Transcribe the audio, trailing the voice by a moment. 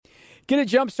Get a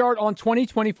jump start on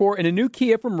 2024 in a new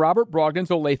Kia from Robert Brogdon's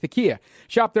Olathe Kia.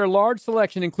 Shop their large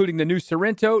selection, including the new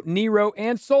Sorrento, Nero,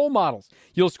 and Soul models.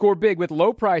 You'll score big with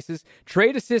low prices,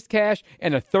 trade assist cash,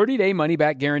 and a 30-day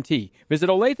money-back guarantee. Visit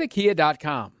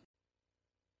OlatheKia.com.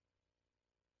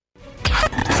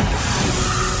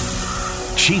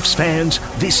 Chiefs fans,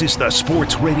 this is the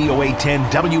Sports Radio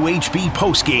 810 WHB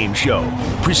postgame show,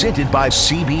 presented by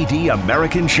CBD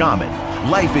American Shaman.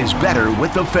 Life is better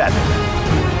with the feather.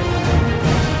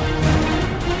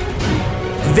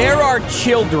 There are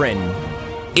children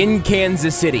in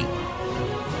Kansas City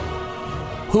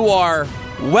who are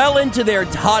well into their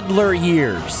toddler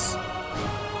years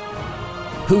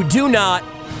who do not,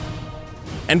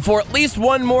 and for at least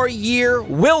one more year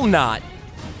will not,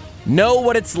 know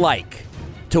what it's like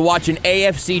to watch an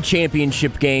AFC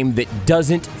championship game that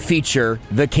doesn't feature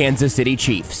the Kansas City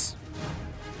Chiefs.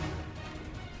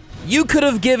 You could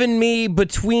have given me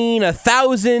between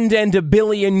 1,000 and 1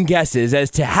 billion guesses as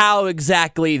to how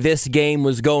exactly this game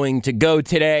was going to go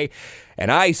today,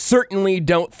 and I certainly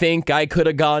don't think I could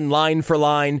have gone line for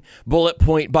line, bullet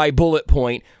point by bullet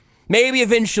point. Maybe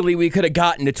eventually we could have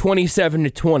gotten to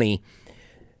 27-20.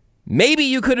 Maybe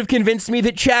you could have convinced me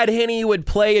that Chad Henne would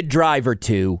play a drive or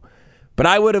two, but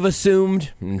I would have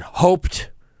assumed and hoped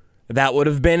that would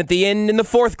have been at the end in the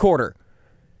fourth quarter.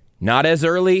 Not as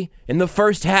early in the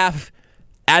first half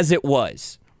as it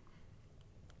was.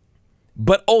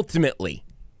 But ultimately,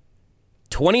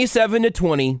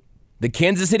 27-20, the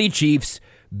Kansas City Chiefs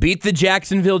beat the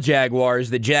Jacksonville Jaguars.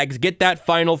 The Jags get that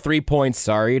final 3 points.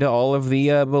 Sorry to all of the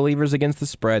believers against the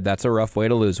spread. That's a rough way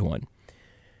to lose one.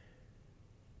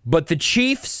 But the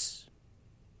Chiefs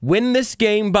win this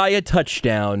game by a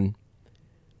touchdown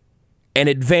and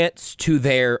advance to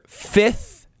their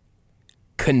 5th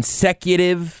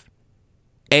consecutive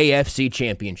AFC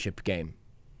championship game.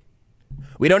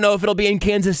 We don't know if it'll be in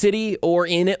Kansas City or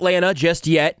in Atlanta just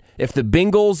yet. If the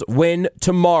Bengals win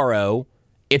tomorrow,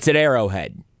 it's at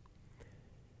Arrowhead.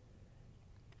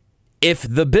 If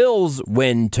the Bills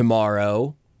win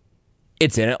tomorrow,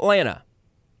 it's in Atlanta.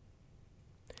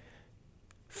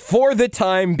 For the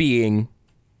time being,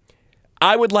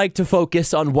 I would like to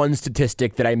focus on one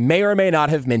statistic that I may or may not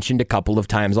have mentioned a couple of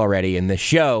times already in this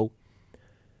show.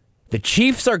 The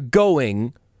Chiefs are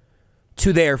going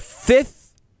to their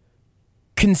 5th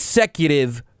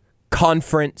consecutive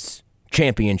conference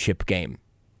championship game.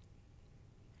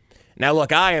 Now,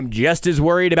 look, I am just as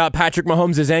worried about Patrick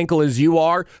Mahomes' ankle as you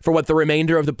are for what the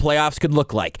remainder of the playoffs could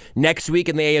look like. Next week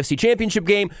in the AFC Championship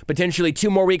game, potentially 2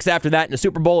 more weeks after that in the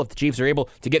Super Bowl if the Chiefs are able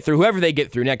to get through whoever they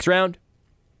get through next round.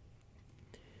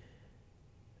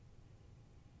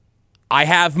 I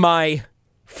have my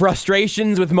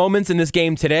frustrations with moments in this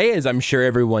game today, as I'm sure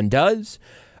everyone does.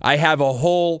 I have a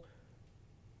whole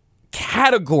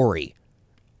category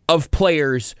of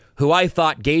players who I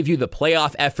thought gave you the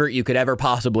playoff effort you could ever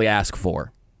possibly ask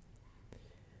for.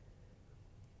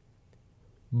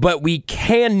 But we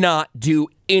cannot do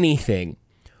anything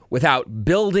without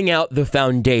building out the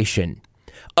foundation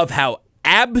of how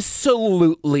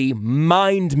absolutely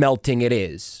mind-melting it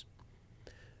is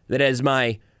that, as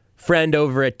my friend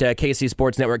over at KC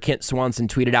Sports Network, Kent Swanson,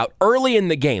 tweeted out early in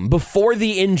the game, before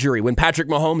the injury, when Patrick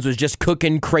Mahomes was just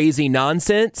cooking crazy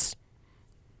nonsense,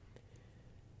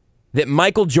 that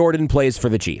Michael Jordan plays for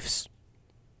the Chiefs.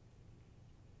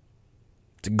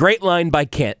 It's a great line by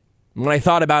Kent, one I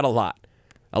thought about a lot.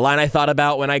 A line I thought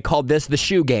about when I called this the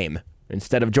shoe game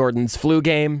instead of Jordan's flu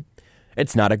game.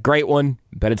 It's not a great one,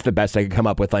 but it's the best I could come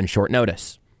up with on short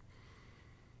notice.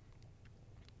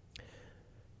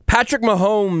 Patrick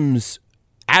Mahomes,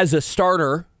 as a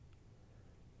starter,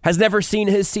 has never seen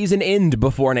his season end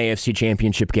before an AFC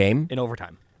Championship game. In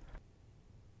overtime.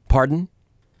 Pardon?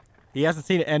 He hasn't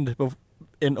seen it end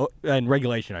in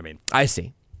regulation, I mean. I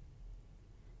see.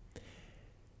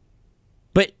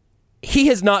 But he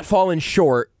has not fallen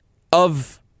short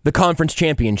of the conference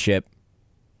championship.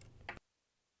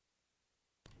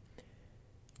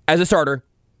 As a starter,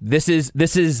 this is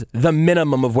the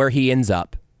minimum of where he ends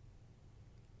up.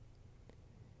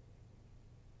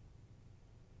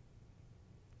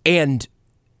 And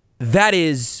that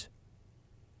is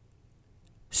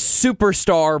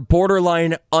superstar,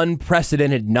 borderline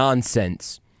unprecedented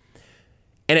nonsense.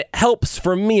 And it helps,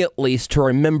 for me at least, to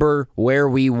remember where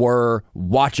we were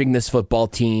watching this football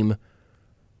team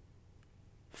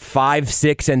 5,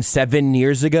 6, and 7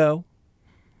 years ago.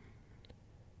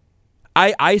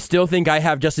 I still think I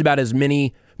have just about as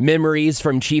many memories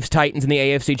from Chiefs-Titans in the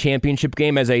AFC Championship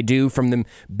game as I do from them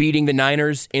beating the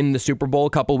Niners in the Super Bowl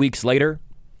a couple weeks later.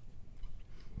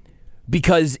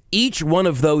 Because each one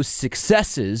of those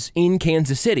successes in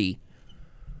Kansas City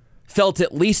felt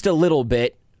at least a little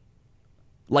bit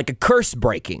like a curse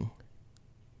breaking.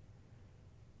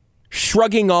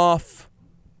 Shrugging off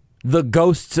the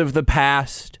ghosts of the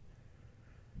past.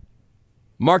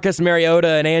 Marcus Mariota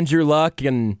and Andrew Luck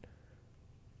and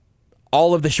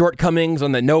all of the shortcomings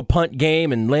on the no punt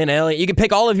game and Lynn Elliott. You can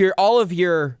pick all of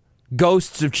your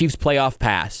ghosts of Chiefs playoff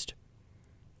past.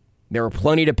 There were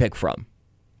plenty to pick from.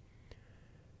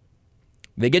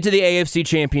 They get to the AFC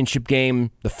Championship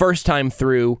game the first time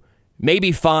through,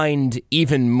 maybe find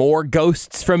even more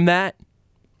ghosts from that.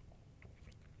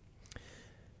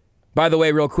 By the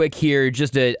way, real quick here,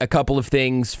 just a couple of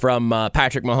things from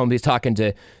Patrick Mahomes. He's talking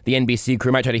to the NBC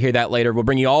crew. Might try to hear that later. We'll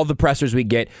bring you all the pressers we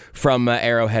get from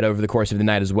Arrowhead over the course of the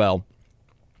night as well.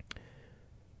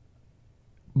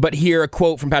 But here, a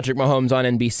quote from Patrick Mahomes on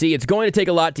NBC. "It's going to take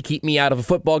a lot to keep me out of a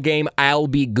football game. I'll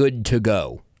be good to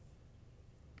go."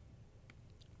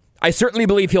 I certainly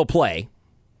believe he'll play.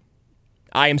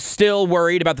 I am still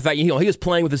worried about the fact he was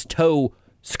playing with his toe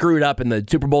screwed up in the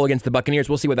Super Bowl against the Buccaneers.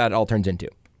 We'll see what that all turns into.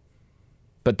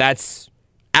 But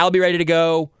I'll be ready to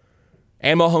go.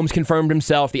 And Mahomes confirmed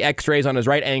himself. The x-rays on his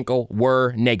right ankle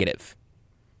were negative.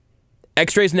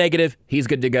 X-rays negative. He's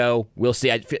good to go. We'll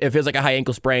see. It feels like a high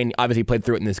ankle sprain. Obviously, he played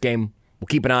through it in this game. We'll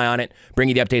keep an eye on it. Bring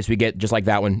you the updates we get, just like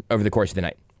that one, over the course of the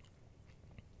night.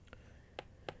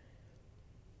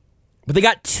 But they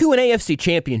got to an AFC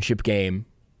Championship game.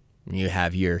 You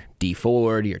have your D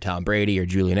Ford, your Tom Brady, your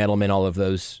Julian Edelman, all of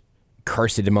those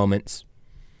cursed moments.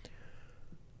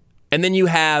 And then you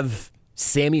have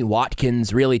Sammy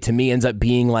Watkins, really, to me, ends up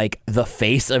being like the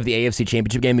face of the AFC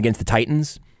Championship game against the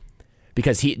Titans.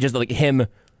 Because he, just like him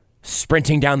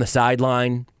sprinting down the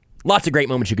sideline. Lots of great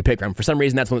moments you could pick from. For some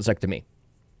reason, that's one that stuck to me.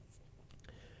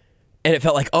 And it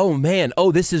felt like, oh man,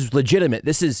 this is legitimate.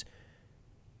 The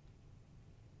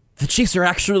Chiefs are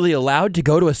actually allowed to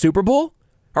go to a Super Bowl?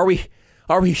 Are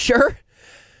we sure?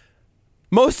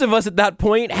 Most of us at that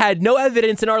point had no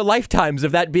evidence in our lifetimes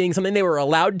of that being something they were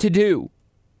allowed to do.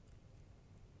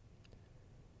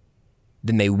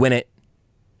 Then they win it,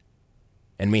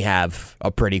 and we have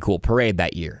a pretty cool parade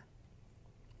that year.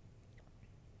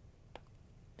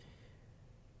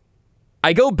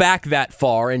 I go back that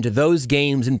far into those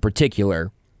games in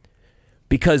particular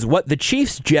because what the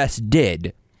Chiefs just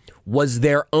did was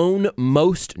their own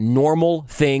most normal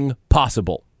thing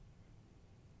possible.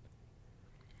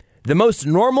 The most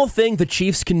normal thing the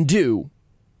Chiefs can do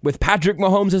with Patrick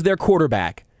Mahomes as their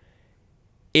quarterback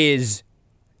is,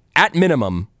 at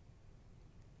minimum,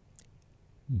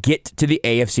 get to the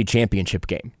AFC Championship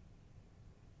game.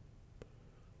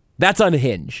 That's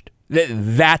unhinged.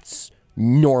 That's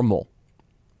normal.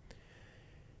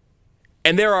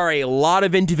 And there are a lot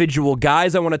of individual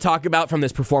guys I want to talk about from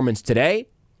this performance today.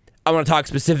 I want to talk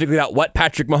specifically about what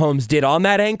Patrick Mahomes did on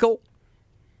that ankle,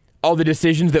 all the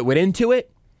decisions that went into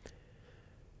it.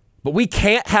 But we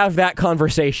can't have that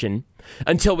conversation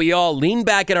until we all lean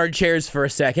back in our chairs for a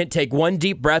second, take one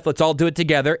deep breath. Let's all do it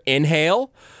together.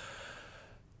 Inhale.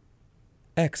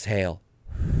 Exhale.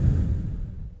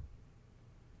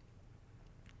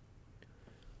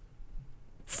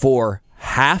 For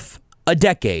half a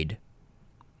decade,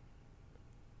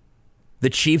 the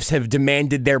Chiefs have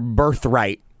demanded their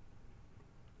birthright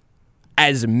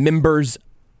as members,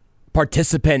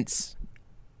 participants,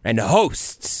 and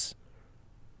hosts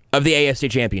of the AFC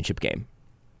Championship game.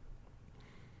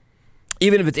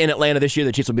 Even if it's in Atlanta this year,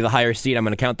 the Chiefs will be the higher seed. I'm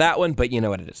going to count that one, but you know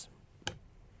what it is.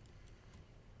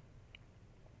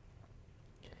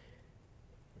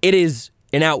 It is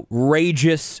an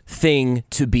outrageous thing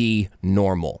to be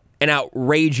normal. An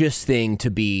outrageous thing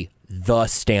to be the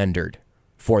standard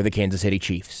for the Kansas City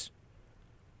Chiefs.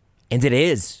 And it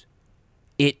is.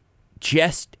 It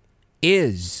just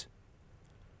is.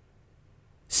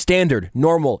 Standard,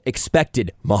 normal,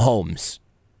 expected Mahomes.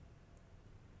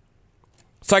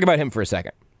 Let's talk about him for a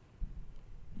second.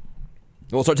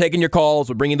 We'll start taking your calls.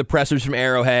 We'll bring in the pressers from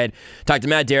Arrowhead. Talk to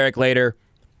Matt Derrick later.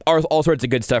 All sorts of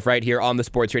good stuff right here on the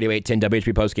Sports Radio 810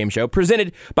 WHB Postgame Show,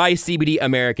 presented by CBD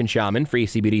American Shaman. Free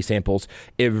CBD samples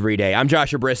every day. I'm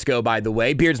Joshua Briscoe, by the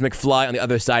way. Beards McFly on the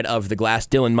other side of the glass.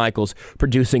 Dylan Michaels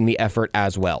producing the effort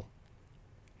as well.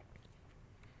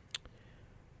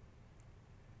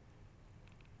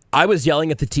 I was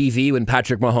yelling at the TV when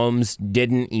Patrick Mahomes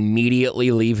didn't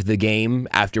immediately leave the game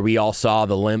after we all saw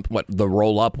the limp, the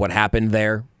roll-up, what happened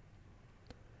there.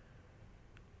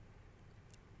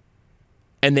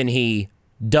 And then he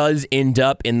does end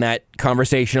up in that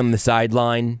conversation on the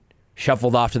sideline,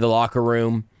 shuffled off to the locker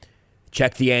room,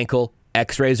 checked the ankle,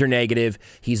 x-rays are negative.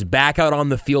 He's back out on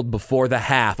the field before the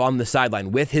half on the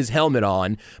sideline with his helmet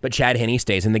on, but Chad Henne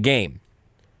stays in the game.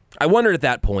 I wondered at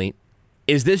that point,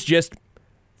 is this just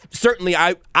certainly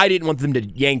I didn't want them to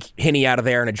yank Henne out of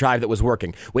there in a drive that was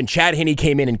working. When Chad Henne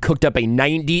came in and cooked up a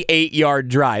 98-yard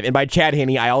drive, and by Chad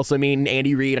Henne, I also mean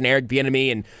Andy Reid and Eric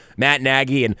Bieniemy and Matt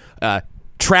Nagy and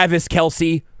Travis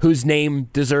Kelce, whose name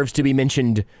deserves to be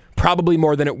mentioned probably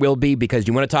more than it will be, because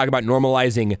you want to talk about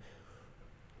normalizing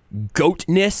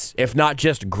goatness, if not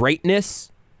just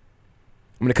greatness.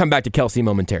 I'm going to come back to Kelce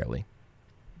momentarily.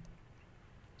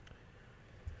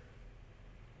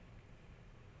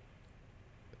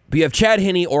 But you have Chad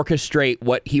Henne orchestrate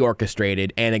what he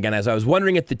orchestrated. And again, as I was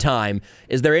wondering at the time,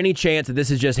 is there any chance that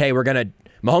this is just, hey,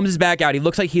 Mahomes is back out. He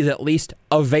looks like he's at least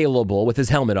available with his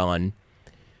helmet on.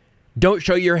 Don't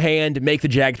show your hand. Make the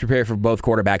Jags prepare for both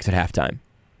quarterbacks at halftime.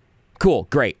 Cool,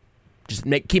 great. Just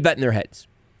keep that in their heads.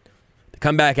 They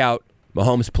come back out,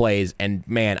 Mahomes plays, and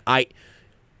man,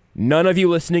 none of you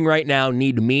listening right now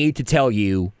need me to tell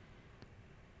you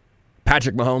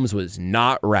Patrick Mahomes was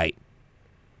not right.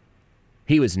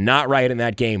 He was not right in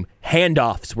that game.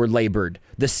 Handoffs were labored.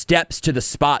 The steps to the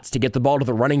spots to get the ball to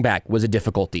the running back was a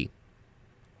difficulty.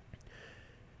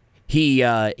 He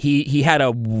had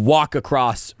a walk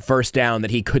across first down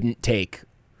that he couldn't take.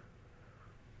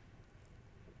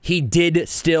 He did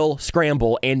still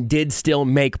scramble and did still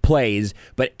make plays,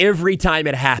 but every time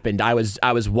it happened, I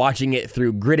was watching it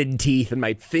through gritted teeth and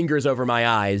my fingers over my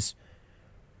eyes.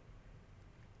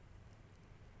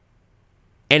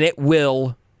 And it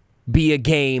will be a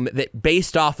game that,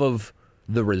 based off of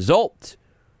the result,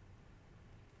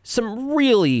 some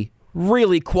really,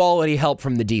 really quality help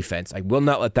from the defense. I will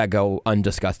not let that go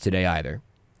undiscussed today either.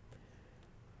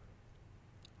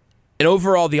 And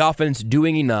overall, the offense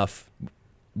doing enough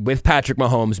with Patrick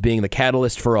Mahomes being the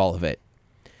catalyst for all of it.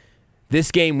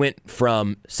 This game went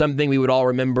from something we would all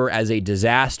remember as a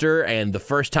disaster, and the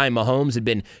first time Mahomes had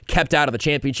been kept out of the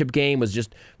championship game was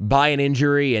just by an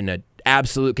injury and an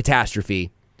absolute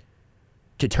catastrophe,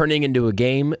 to turning into a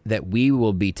game that we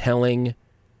will be telling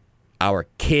our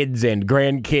kids and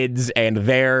grandkids and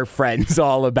their friends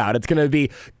all about. It's going to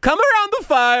be, come around the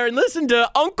fire and listen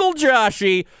to Uncle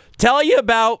Joshy tell you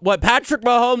about what Patrick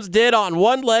Mahomes did on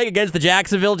one leg against the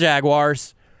Jacksonville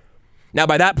Jaguars. Now,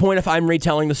 by that point, if I'm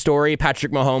retelling the story,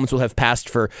 Patrick Mahomes will have passed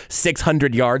for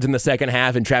 600 yards in the second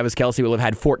half, and Travis Kelce will have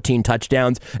had 14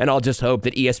 touchdowns, and I'll just hope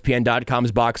that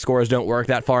ESPN.com's box scores don't work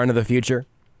that far into the future.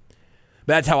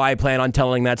 But that's how I plan on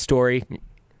telling that story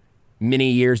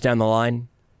many years down the line.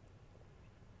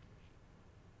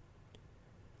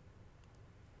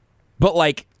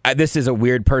 But this is a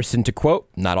weird person to quote,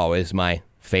 not always my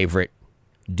favorite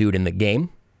dude in the game.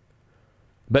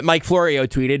 But Mike Florio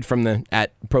tweeted from the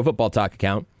at Pro Football Talk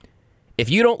account, "If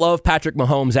you don't love Patrick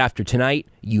Mahomes after tonight,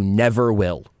 you never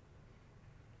will."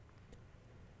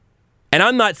 And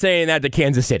I'm not saying that to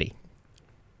Kansas City.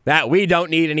 That we don't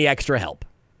need any extra help.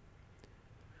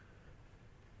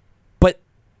 But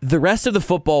the rest of the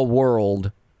football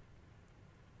world,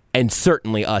 and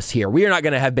certainly us here, we are not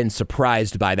going to have been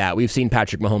surprised by that. We've seen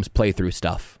Patrick Mahomes play through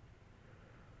stuff.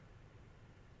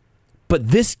 But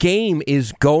this game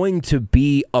is going to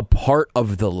be a part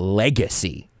of the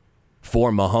legacy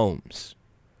for Mahomes.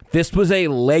 This was a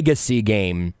legacy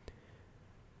game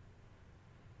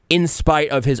in spite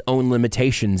of his own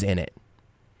limitations in it,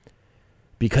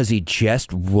 because he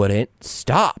just wouldn't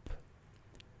stop.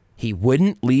 He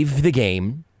wouldn't leave the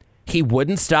game. He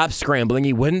wouldn't stop scrambling.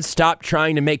 He wouldn't stop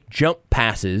trying to make jump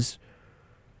passes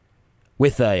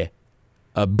with a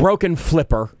broken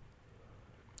flipper,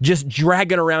 just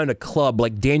dragging around a club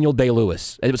like Daniel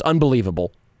Day-Lewis. It was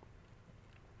unbelievable.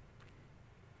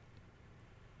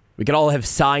 We could all have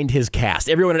signed his cast.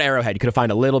 Everyone at Arrowhead could have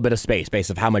found a little bit of space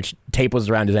based on how much tape was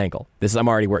around his ankle. I'm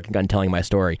already working on telling my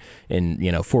story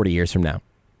in 40 years from now.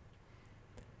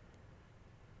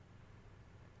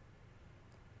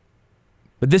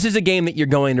 But this is a game that you're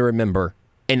going to remember,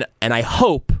 and I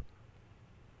hope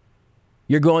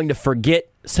you're going to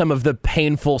forget some of the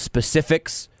painful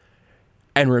specifics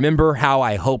and remember how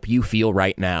I hope you feel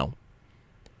right now,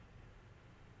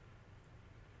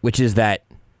 which is that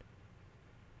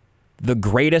the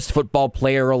greatest football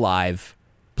player alive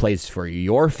plays for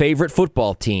your favorite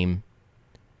football team.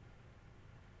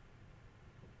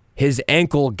 His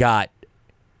ankle got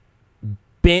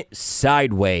bent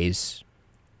sideways,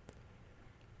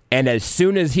 and as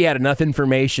soon as he had enough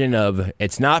information of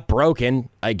it's not broken,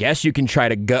 I guess you can try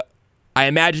to go. I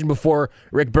imagine before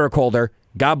Rick Burkholder,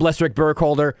 God bless Rick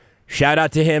Burkholder, shout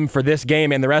out to him for this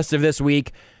game and the rest of this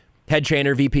week, head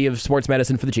trainer, VP of sports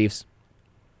medicine for the Chiefs.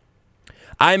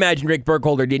 I imagine Rick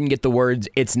Burkholder didn't get the words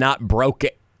 "it's not broke"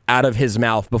 out of his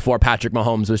mouth before Patrick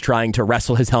Mahomes was trying to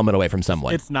wrestle his helmet away from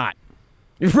someone. It's not.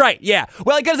 Right, yeah.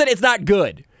 Well, like I said, it's not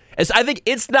good. I think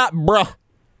 "it's not bruh"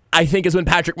 I think, is when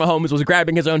Patrick Mahomes was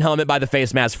grabbing his own helmet by the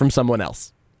face mask from someone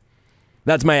else.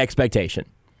 That's my expectation.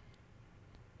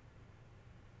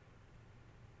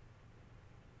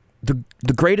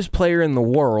 The greatest player in the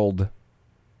world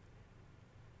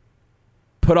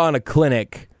put on a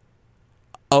clinic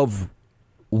of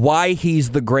why he's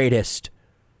the greatest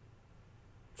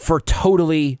for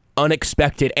totally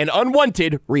unexpected and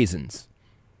unwanted reasons.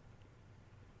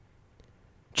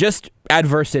 Just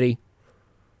adversity.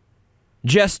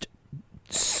 Just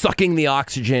sucking the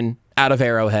oxygen out of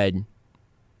Arrowhead.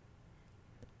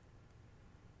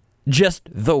 Just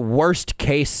the worst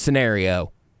case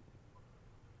scenario.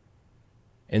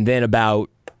 And then about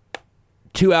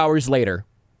 2 hours later,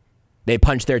 they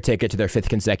punched their ticket to their 5th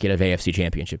consecutive AFC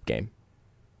Championship game.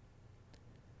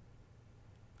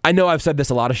 I know I've said this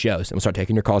a lot of shows, and we'll start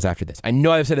taking your calls after this. I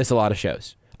know I've said this a lot of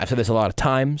shows. I've said this a lot of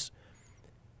times.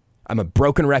 I'm a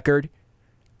broken record,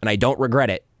 and I don't regret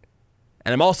it.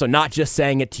 And I'm also not just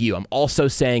saying it to you. I'm also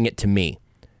saying it to me.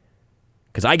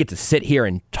 Because I get to sit here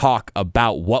and talk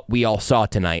about what we all saw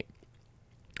tonight.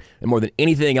 And more than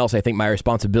anything else, I think my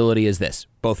responsibility is this,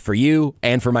 both for you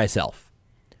and for myself.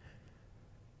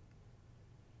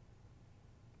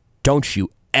 Don't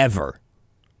you ever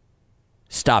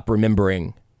stop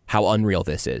remembering how unreal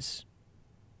this is.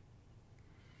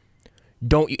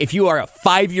 If you are a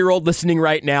 5-year-old listening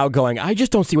right now going, I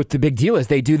just don't see what the big deal is.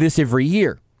 They do this every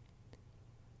year.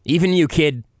 Even you,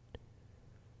 kid.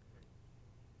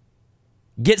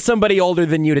 Get somebody older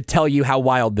than you to tell you how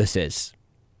wild this is.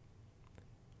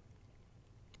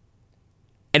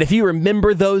 And if you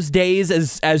remember those days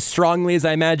as strongly as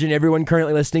I imagine everyone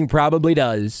currently listening probably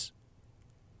does,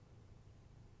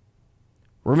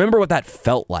 remember what that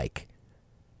felt like.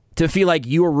 To feel like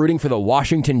you were rooting for the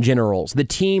Washington Generals, the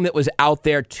team that was out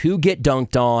there to get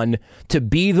dunked on, to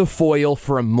be the foil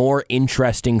for a more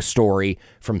interesting story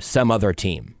from some other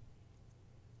team.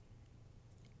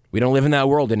 We don't live in that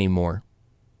world anymore.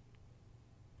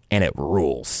 And it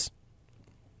rules.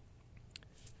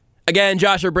 Again,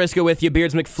 Joshua Briscoe with you.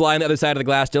 Beards McFly on the other side of the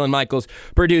glass. Dylan Michaels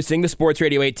producing the Sports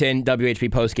Radio 810 WHB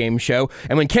postgame show.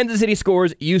 And when Kansas City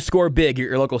scores, you score big. You're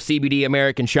your local CBD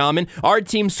American Shaman. Our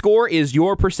team score is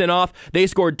your percent off. They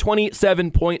scored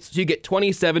 27 points, so you get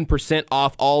 27%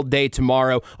 off all day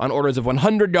tomorrow on orders of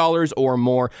 $100 or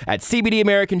more at CBD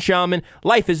American Shaman.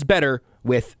 Life is better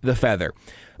with the feather.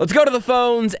 Let's go to the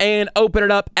phones and open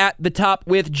it up at the top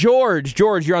with George.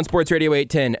 George, you're on Sports Radio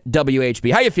 810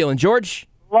 WHB. How you feeling, George?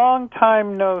 Long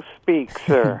time no speak,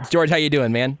 sir. George, how you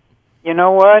doing, man? You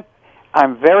know what?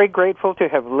 I'm very grateful to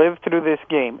have lived through this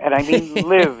game, and I mean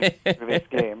lived through this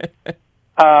game.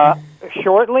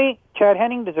 Shortly, Chad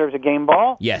Henning deserves a game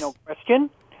ball. Yes. No question.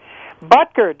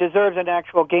 Butker deserves an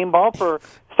actual game ball for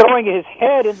throwing his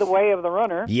head in the way of the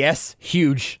runner. Yes,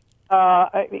 huge.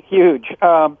 Huge.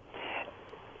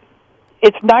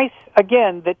 It's nice,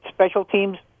 again, that special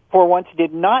teams, for once,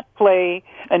 did not play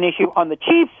an issue on the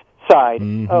Chiefs' side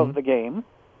of the game.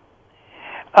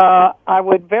 I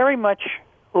would very much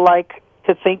like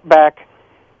to think back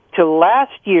to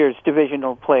last year's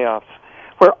divisional playoffs,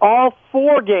 where all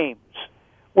 4 games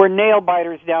were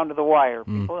nail-biters down to the wire.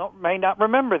 People may not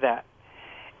remember that.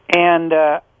 And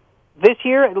this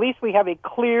year, at least we have a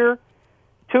clear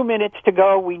 2 minutes to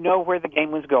go. We know where the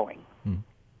game was going.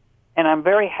 And I'm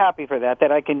very happy for that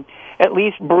I can at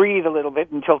least breathe a little bit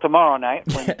until tomorrow night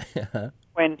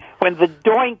when the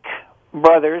Doink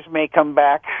brothers may come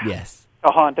back to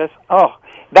haunt us. Oh,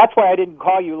 that's why I didn't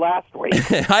call you last week.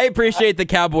 I appreciate the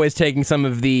Cowboys taking some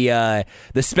of the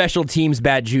special teams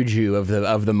bad juju of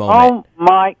the moment. Oh,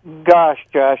 my gosh,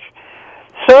 Josh.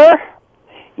 Sir,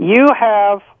 you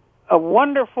have a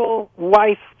wonderful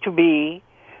wife-to-be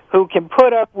who can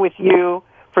put up with you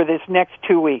for this next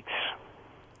 2 weeks.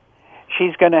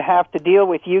 She's going to have to deal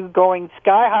with you going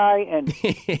sky high and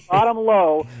bottom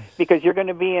low because you're going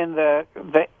to be in the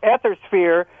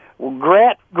ethersphere,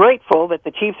 grateful that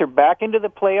the Chiefs are back into the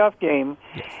playoff game,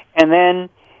 and then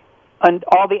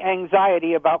all the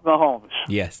anxiety about Mahomes.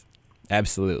 Yes,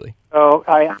 absolutely. So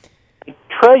I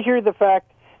treasure the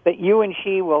fact that you and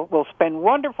she will spend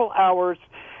wonderful hours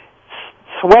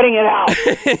sweating it out.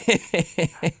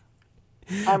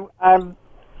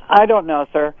 I don't know,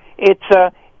 sir. It's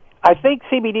I think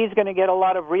CBD is going to get a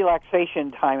lot of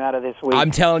relaxation time out of this week.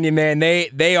 I'm telling you, man,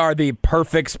 they are the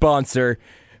perfect sponsor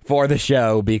for the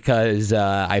show because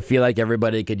I feel like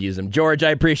everybody could use them. George, I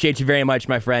appreciate you very much,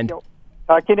 my friend.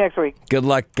 Talk to you next week. Good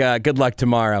luck. Good luck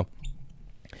tomorrow.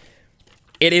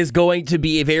 It is going to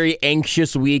be a very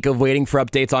anxious week of waiting for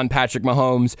updates on Patrick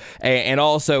Mahomes. And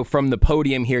also from the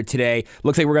podium here today,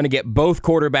 looks like we're going to get both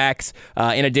quarterbacks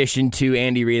in addition to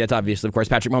Andy Reid. That's obviously, of course,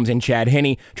 Patrick Mahomes and Chad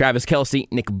Henne, Travis Kelce,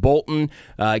 Nick Bolton.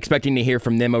 Expecting to hear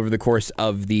from them over the course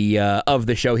of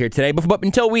the show here today. But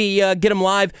until we get them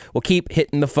live, we'll keep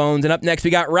hitting the phones. And up next, we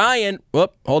got Ryan.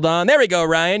 Whoop, hold on. There we go,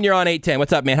 Ryan. You're on 810.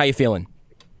 What's up, man? How you feeling?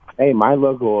 Hey, my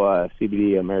local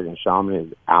CBD American Shaman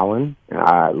is Alan.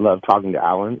 I love talking to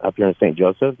Alan up here in St.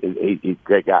 Joseph. He's a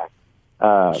great guy.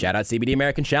 Shout out CBD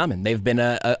American Shaman. They've been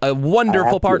a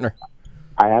wonderful partner.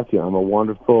 I have to. I'm a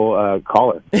wonderful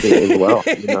caller as well.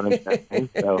 You know what I'm saying?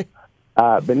 So,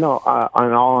 but no,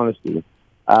 in all honesty,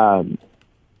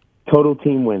 total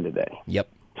team win today. Yep.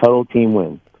 Total team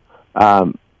win.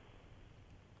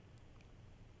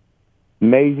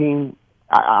 Amazing.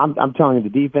 I'm telling you, the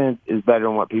defense is better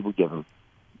than what people give them.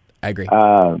 I agree.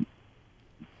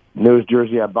 Newest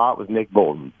jersey I bought was Nick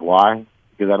Bolton. Why?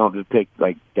 Because I don't just pick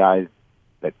like guys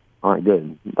that aren't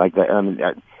good like that. I mean,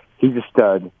 he's a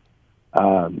stud.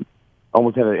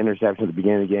 Almost had an interception at the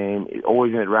beginning of the game.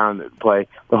 Always in it around the play.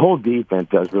 The whole defense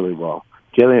does really well.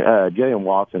 Jalen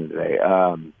Watson today.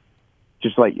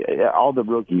 Just like all the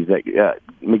rookies, like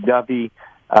McDuffie.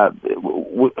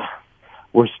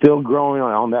 We're still growing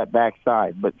on that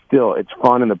backside, but still, it's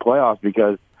fun in the playoffs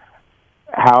because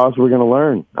how else are we going to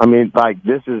learn? I mean, like,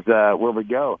 this is where we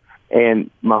go. And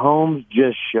Mahomes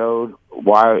just showed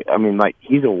why, I mean, like,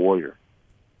 he's a warrior.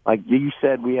 Like you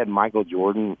said, we had Michael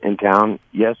Jordan in town.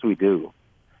 Yes, we do.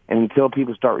 And until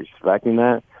people start respecting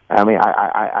that, I mean,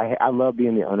 I love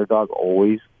being the underdog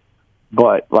always,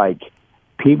 but, like,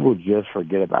 people just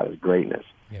forget about his greatness.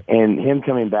 Yep. And him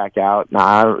coming back out,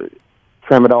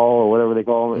 Tramadol or whatever they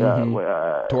call him,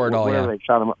 Toradol, yeah. They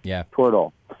shot him up. Yeah,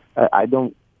 Toradol. I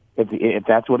don't. If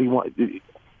that's what he wants, you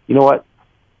know what?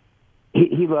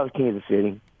 He loves Kansas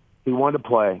City. He wanted to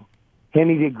play.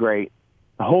 Henne did great.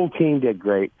 The whole team did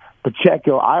great.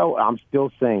 Pacheco, I'm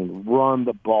still saying, run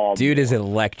the ball. Dude is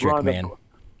electric, man.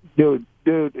 Dude,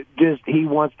 just he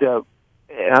wants to.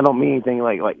 And I don't mean anything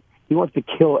like he wants to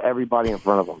kill everybody in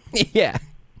front of him. Yeah.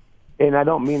 And I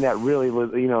don't mean that really,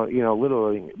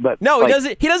 literally. But no, he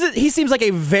doesn't. He doesn't. He seems like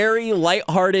a very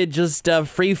lighthearted, just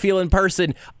free-feeling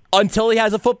person until he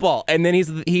has a football, and then he's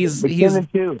a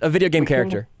video game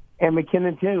character. And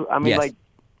McKinnon too. I mean, yes.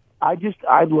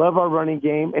 I love our running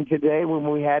game. And today,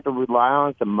 when we had to rely on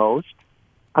it the most,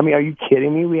 I mean, are you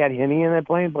kidding me? We had Henne in that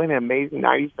playing an amazing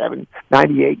 97,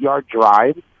 98-yard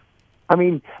drive. I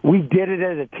mean, we did it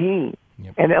as a team.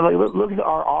 Yep. And look at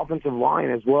our offensive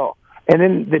line as well. And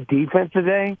then the defense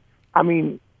today, I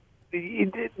mean,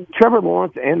 Trevor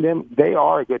Lawrence and them, they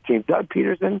are a good team. Doug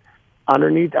Peterson,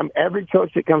 underneath, every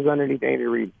coach that comes underneath Andy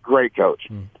Reid, great coach.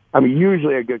 I mean,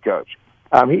 usually a good coach.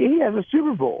 He has a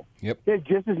Super Bowl. Yep. He has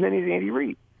just as many as Andy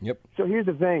Reid. Yep. So here's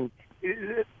the thing.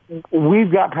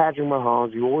 We've got Patrick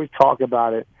Mahomes. You always talk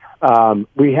about it.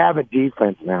 We have a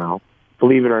defense now,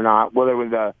 believe it or not, whether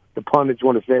the pundits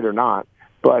want to say it or not.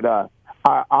 But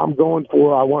I'm going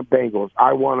for, I want Bengals.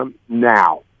 I want them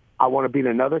now. I want to beat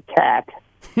another cat,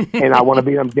 and I want to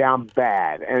beat them down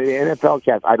bad. And the NFL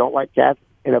cats, I don't like cats,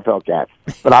 NFL cats.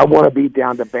 But I want to beat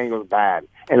down the Bengals bad.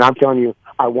 And I'm telling you,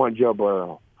 I want Joe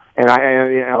Burrow. And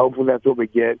hopefully that's what we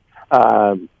get.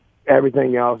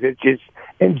 Everything else, it's just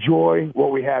enjoy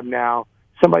what we have now.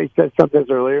 Somebody said something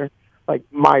earlier, like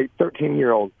my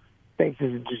 13-year-old thinks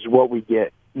this is just what we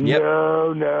get. Yep.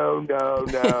 No.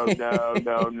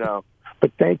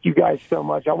 But thank you guys so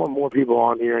much. I want more people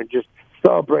on here and just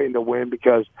celebrating the win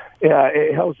because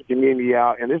it helps the community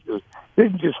out. And this is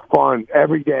just fun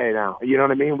every day now. You know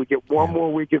what I mean? We get one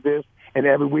more week of this, and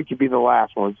every week could be the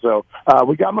last one. So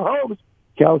we got Mahomes,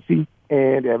 Kelce,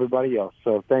 and everybody else.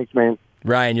 So thanks, man.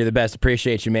 Ryan, you're the best.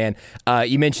 Appreciate you, man.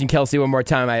 You mentioned Kelce one more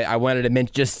time. I wanted to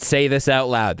just say this out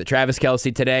loud. That Travis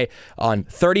Kelce today on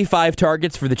 35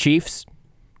 targets for the Chiefs,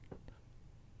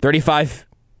 35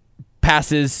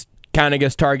 passes, counting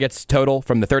as targets total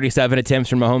from the 37 attempts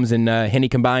from Mahomes and Henne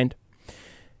combined.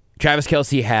 Travis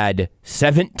Kelce had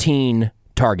 17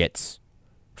 targets,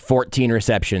 14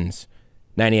 receptions,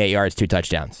 98 yards, 2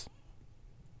 touchdowns.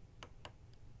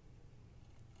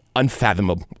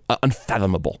 Unfathomable.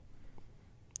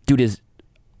 Dude is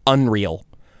unreal.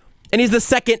 And he's the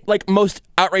second most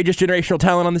outrageous generational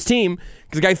talent on this team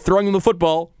because the guy throwing him the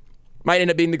football might end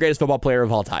up being the greatest football player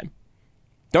of all time.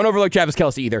 Don't overlook Travis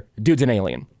Kelce either. Dude's an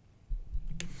alien.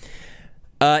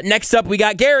 Next up, we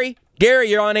got Gary. Gary,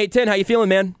 you're on 810. How you feeling,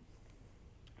 man?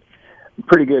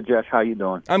 Pretty good, Josh. How you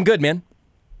doing? I'm good, man.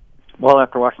 Well,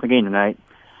 after watching the game tonight,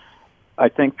 I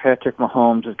think Patrick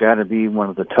Mahomes has got to be one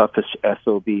of the toughest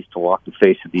SOBs to walk the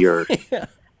face of the earth.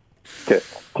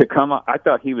 to come up. I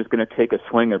thought he was going to take a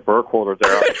swing at Burkholder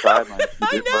there on the sideline. He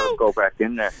didn't let him go back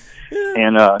in there.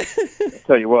 And I'll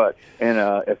tell you what, and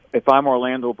if I'm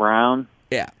Orlando Brown,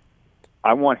 yeah,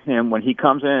 I want him, when he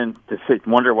comes in, to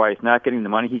wonder why he's not getting the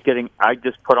money he's getting. I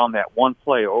just put on that one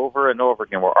play over and over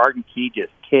again where Arden Key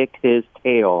just kicked his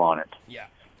tail on it. Yeah.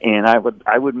 And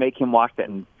I would make him watch that,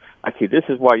 and I say, this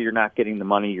is why you're not getting the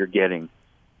money you're getting.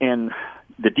 And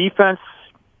the defense,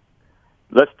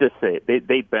 let's just say it,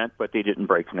 they bent, but they didn't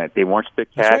break tonight. They weren't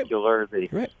spectacular.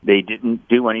 Right. They didn't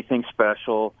do anything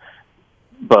special.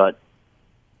 But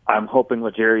I'm hoping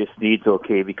L'Jarius Sneed's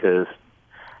okay, because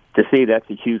to say that's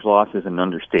a huge loss is an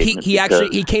understatement.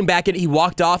 He came back in. He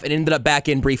walked off and ended up back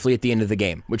in briefly at the end of the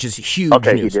game, which is huge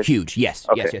news. Huge. Yes.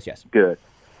 Okay. Yes. Good.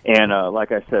 And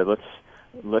like I said,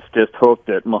 let's just hope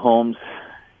that Mahomes.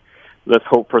 Let's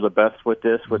hope for the best with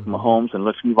this, with Mahomes, and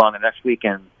let's move on to next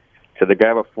weekend. To the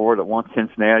guy before that wants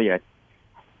Cincinnati,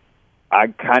 I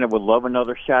kind of would love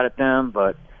another shot at them,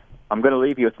 but I'm going to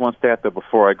leave you with one stat, though,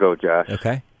 before I go, Josh.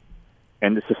 Okay.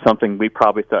 And this is something we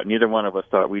probably thought, neither one of us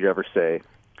thought we'd ever say.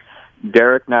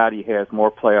 Derek Nottie has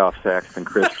more playoff sacks than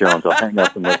Chris Jones. I'll hang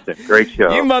up and listen. Great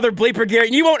show. You mother bleeper,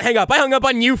 Gary. You won't hang up. I hung up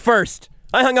on you first.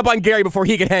 I hung up on Gary before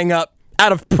he could hang up,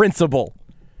 out of principle.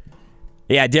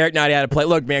 Yeah, Derek Nottie had to play.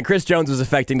 Look, man, Chris Jones was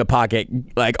affecting the pocket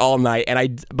like all night,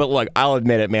 but look, I'll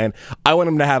admit it, man. I want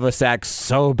him to have a sack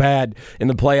so bad in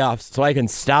the playoffs so I can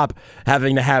stop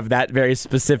having to have that very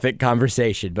specific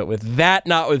conversation. But with that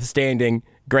notwithstanding,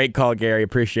 great call, Gary.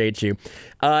 Appreciate you.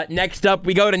 Next up,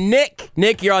 we go to Nick.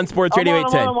 Nick, you're on Sports Radio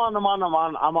 810.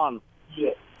 I'm on.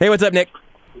 Yeah. Hey, what's up, Nick?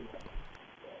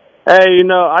 Hey,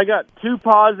 I got 2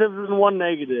 positives and 1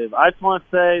 negative. I just want to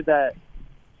say that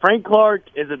Frank Clark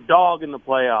is a dog in the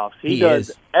playoffs. He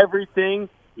does everything.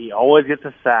 He always gets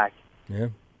a sack. Yeah.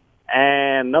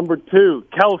 And number 2,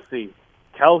 Kelsey.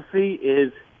 Kelsey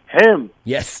is him.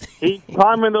 Yes. He's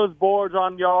climbing those boards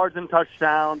on yards and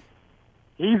touchdowns.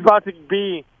 He's about to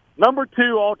be number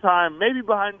 2 all time, maybe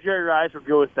behind Jerry Rice. We'll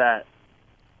go with that.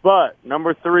 But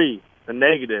number 3, the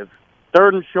negative.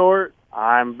 3rd and short,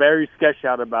 I'm very sketched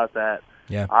out about that.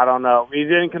 Yeah. I don't know. We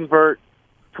didn't convert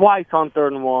twice on 3rd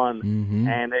and 1,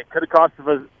 and it could have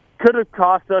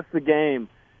cost us the game.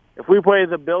 If we play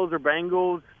the Bills or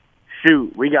Bengals,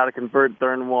 shoot, we got to convert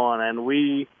 3rd and 1, and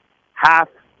we have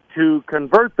to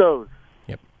convert those.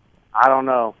 Yep. I don't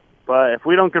know, but if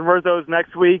we don't convert those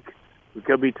next week, we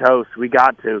could be toast. We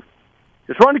got to.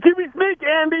 Just wanted to keep me sneak,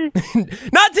 Andy.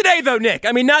 Not today, though, Nick.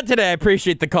 I mean, not today. I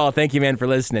appreciate the call. Thank you, man, for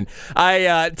listening.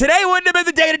 Today wouldn't have been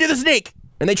the day to do the sneak.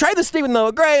 And they tried the sneak with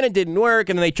Noah Gray, and it didn't work.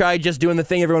 And then they tried just doing the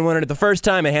thing everyone wanted it the first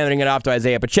time and handing it off to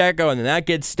Isaiah Pacheco, and then that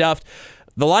gets stuffed.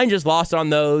 The line just lost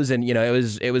on those, and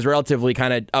it was relatively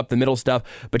kind of up the middle stuff.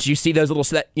 But you see those little,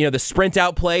 the sprint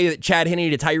out play that Chad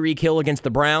Henne to Tyreek Hill against the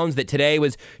Browns. That today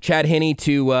was Chad Henne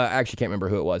to I actually can't remember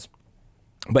who it was,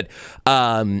 but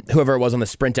whoever it was on the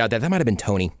sprint out that might have been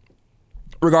Tony.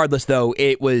 Regardless, though,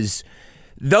 it was.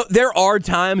 Though there are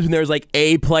times when there's like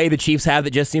a play the Chiefs have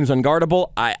that just seems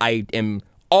unguardable. I am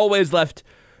always left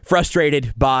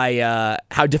frustrated by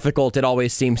how difficult it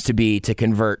always seems to be to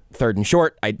convert 3rd and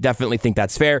short. I definitely think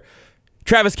that's fair.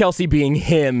 Travis Kelce being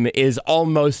him is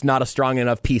almost not a strong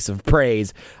enough piece of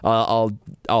praise.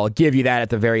 I'll give you that at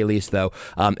the very least, though.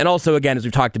 And also, again, as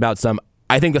we've talked about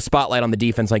I think the spotlight on the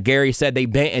defense, like Gary said, they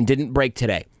bent and didn't break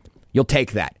today. You'll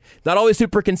take that. Not always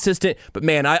super consistent, but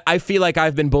man, I feel like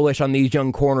I've been bullish on these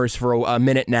young corners for a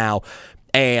minute now.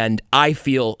 And I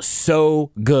feel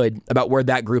so good about where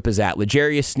that group is at.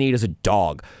 L'Jarius Sneed is a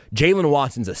dog. Jalen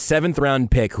Watson's a 7th-round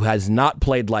pick who has not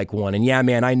played like one. And yeah,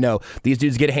 man, I know. These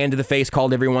dudes get a hand to the face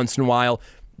called every once in a while.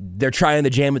 They're trying to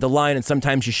jam at the line, and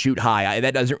sometimes you shoot high.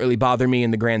 That doesn't really bother me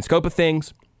in the grand scope of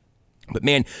things. But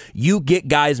man, you get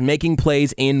guys making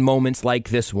plays in moments like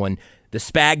this one. The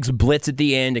Spags blitz at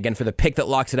the end, again, for the pick that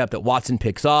locks it up that Watson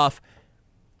picks off.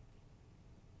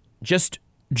 Just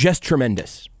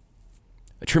tremendous.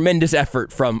 A tremendous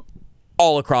effort from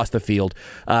all across the field.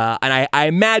 And I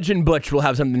imagine Butch will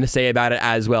have something to say about it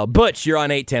as well. Butch, you're on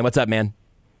 810. What's up, man?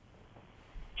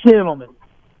 Gentlemen,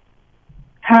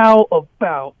 how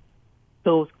about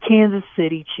those Kansas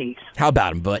City Chiefs? How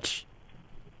about them, Butch?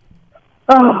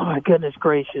 Oh, my goodness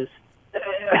gracious.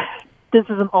 This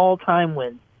is an all-time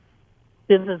win.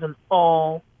 This is an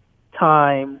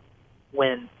all-time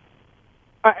win.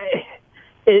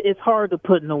 It's hard to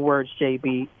put into words,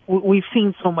 JB. We've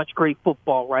seen so much great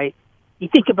football, right? You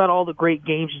think about all the great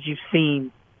games that you've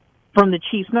seen from the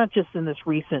Chiefs, not just in this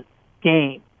recent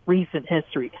game, recent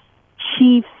history.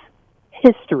 Chiefs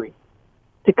history.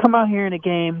 To come out here in a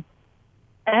game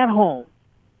at home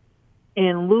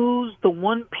and lose the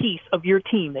one piece of your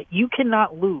team that you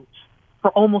cannot lose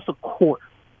for almost a quarter.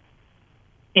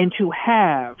 And to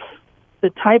have the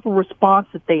type of response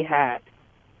that they had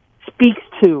speaks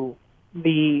to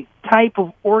the type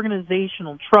of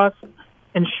organizational trust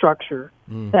and structure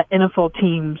that NFL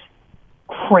teams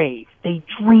crave. They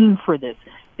dream for this.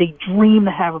 They dream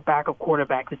to have a backup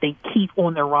quarterback that they keep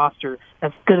on their roster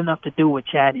that's good enough to do what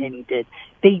Chad Henne did.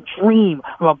 They dream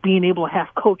about being able to have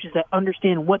coaches that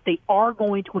understand what they are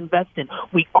going to invest in.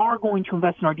 We are going to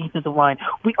invest in our defensive line.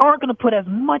 We aren't going to put as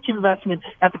much investment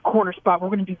at the corner spot. We're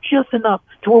going to do just enough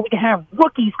to where we can have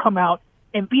rookies come out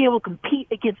and be able to compete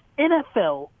against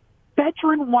NFL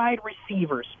veteran wide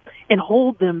receivers and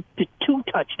hold them to 2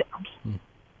 touchdowns.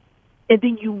 And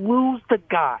then you lose the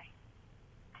guy.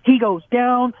 He goes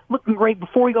down, looking great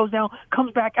before he goes down,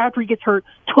 comes back after he gets hurt,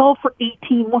 12 for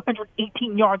 18,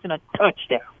 118 yards and a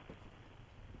touchdown.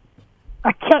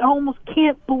 I almost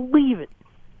can't believe it.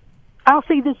 I'll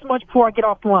say this much before I get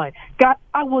off the line. God,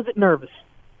 I wasn't nervous.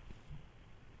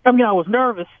 I mean, I was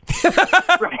nervous.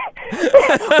 Right?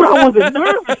 But I wasn't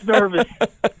nervous.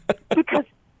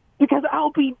 Because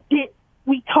I'll be dead.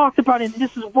 We talked about it, and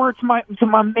this is words to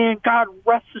my man, God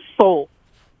rest his soul.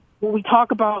 When we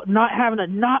talk about not having a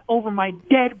knot over my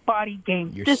dead body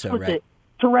game, this was it.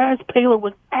 Terez Paylor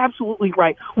was absolutely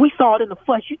right. We saw it in the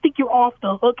flesh. You think you're off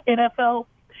the hook, NFL?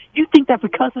 You think that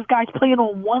because this guy's playing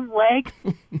on one leg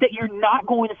that you're not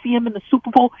going to see him in the Super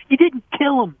Bowl? You didn't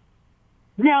kill him.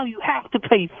 Now you have to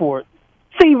pay for it.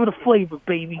 Savor the flavor,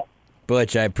 baby.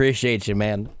 Butch, I appreciate you,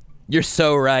 man. You're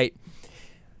so right.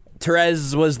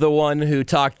 Terez was the one who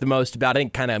talked the most about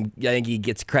it. I think he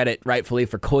gets credit rightfully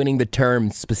for coining the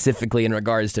term specifically in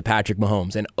regards to Patrick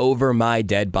Mahomes, an over my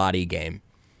dead body game.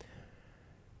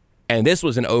 And this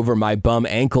was an over my bum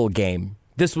ankle game.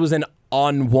 This was an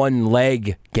on one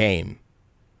leg game.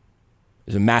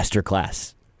 It was a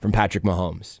masterclass from Patrick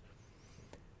Mahomes.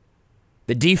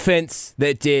 The defense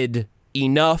that did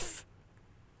enough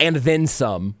and then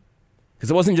some, because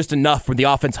it wasn't just enough for the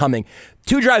offense humming.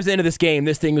 2 drives into this game,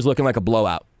 this thing was looking like a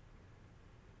blowout.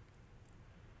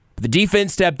 But the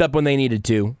defense stepped up when they needed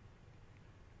to.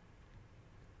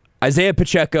 Isaiah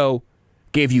Pacheco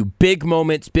gave you big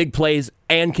moments, big plays,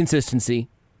 and consistency.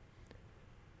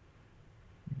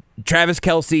 Travis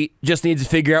Kelce just needs to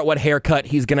figure out what haircut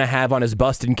he's going to have on his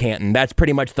bust in Canton. That's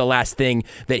pretty much the last thing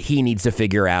that he needs to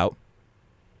figure out.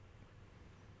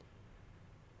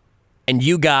 And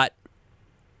you got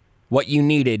what you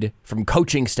needed from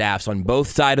coaching staffs on both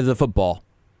sides of the football.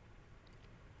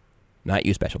 Not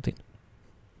you, special team.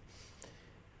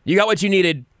 You got what you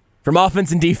needed from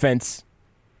offense and defense.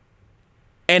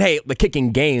 And hey, the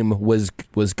kicking game was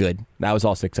good. That was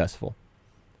all successful.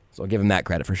 So I'll give him that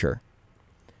credit for sure.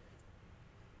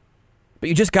 But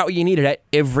you just got what you needed at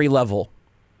every level.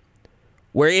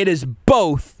 Where it is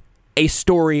both a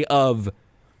story of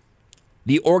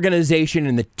the organization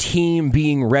and the team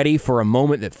being ready for a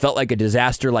moment that felt like a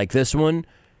disaster like this one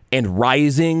and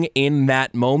rising in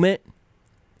that moment.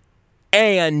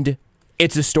 And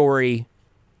it's a story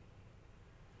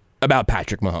about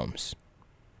Patrick Mahomes.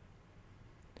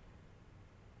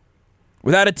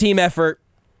 Without a team effort,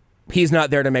 he's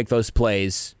not there to make those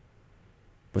plays.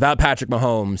 Without Patrick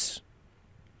Mahomes,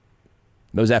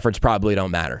 those efforts probably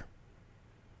don't matter.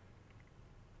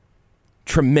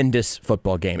 Tremendous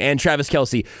football game. And Travis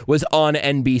Kelce was on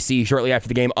NBC shortly after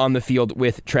the game on the field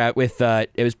with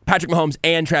it was Patrick Mahomes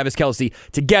and Travis Kelce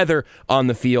together on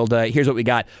the field. Here's what we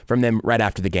got from them right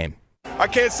after the game. I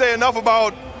can't say enough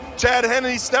about Chad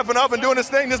Henne stepping up and doing his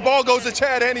thing. This ball goes to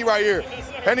Chad Henne right here.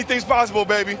 Anything's possible,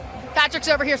 baby. Patrick's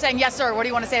over here saying, yes, sir. What do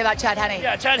you want to say about Chad Henne?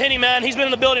 Yeah, Chad Henne, man, he's been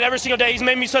in the building every single day. He's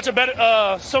made me so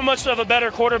much of a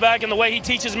better quarterback in the way he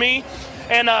teaches me.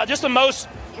 And just the most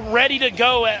ready to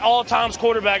go at all times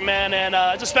quarterback, man. And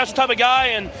it's a special type of guy.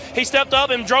 And he stepped up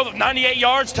and drove 98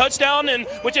 yards, touchdown, and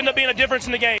which ended up being a difference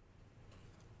in the game.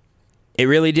 It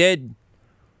really did.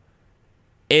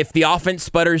 If the offense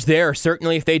sputters there,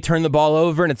 certainly if they turn the ball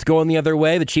over and it's going the other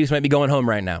way, the Chiefs might be going home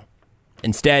right now.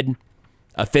 Instead,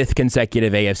 a 5th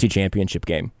consecutive AFC Championship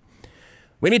game.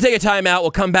 We need to take a timeout.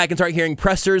 We'll come back and start hearing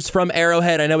pressers from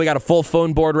Arrowhead. I know we got a full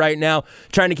phone board right now,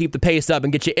 trying to keep the pace up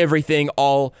and get you everything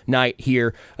all night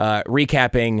here.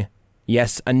 Recapping,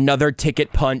 yes, another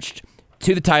ticket punched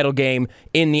to the title game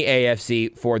in the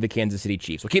AFC for the Kansas City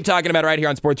Chiefs. We'll keep talking about it right here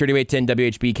on Sports Radio 810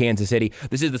 WHB Kansas City.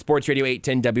 This is the Sports Radio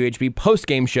 810 WHB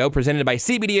postgame show presented by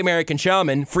CBD American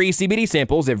Shaman. Free CBD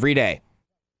samples every day.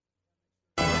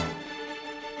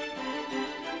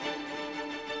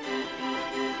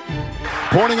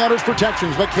 Pointing out his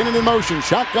protections, McKinnon in motion,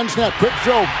 shotgun snap, quick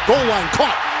throw, goal line,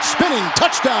 caught, spinning,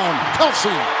 touchdown,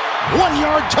 Kelce.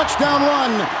 1-yard touchdown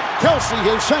run. Kelce,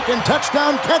 his second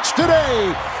touchdown catch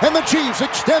today. And the Chiefs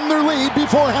extend their lead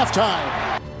before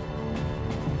halftime.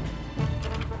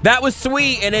 That was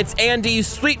sweet, and it's Andy's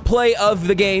sweet play of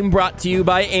the game, brought to you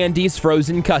by Andy's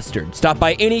Frozen Custard. Stop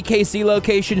by any KC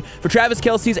location for Travis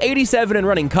Kelce's 87 and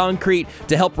running concrete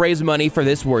to help raise money for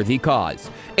this worthy cause.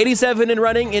 87 and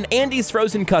running in Andy's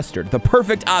Frozen Custard, the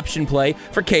perfect option play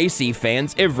for KC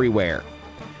fans everywhere.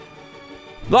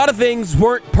 A lot of things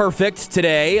weren't perfect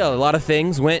today. A lot of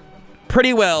things went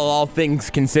pretty well, all things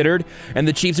considered, and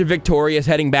the Chiefs are victorious,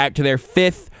 heading back to their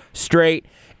 5th straight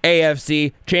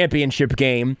AFC championship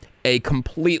game, a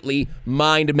completely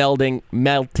melting,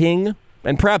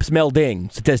 and perhaps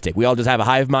melding statistic. We all just have a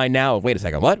hive mind now of, wait a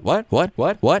second, what?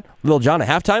 Little John at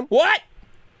halftime? What?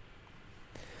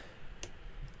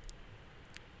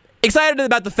 Excited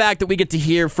about the fact that we get to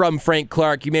hear from Frank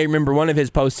Clark. You may remember one of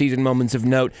his postseason moments of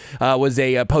note was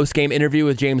a post-game interview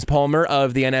with James Palmer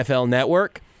of the NFL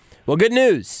Network. Well, good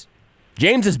news.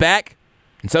 James is back,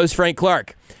 and so is Frank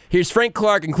Clark. Here's Frank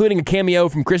Clark, including a cameo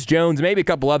from Chris Jones, maybe a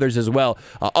couple others as well,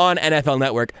 on NFL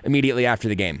Network immediately after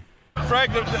the game.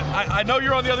 Frank, I know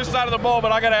you're on the other side of the ball,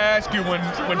 but I got to ask you, when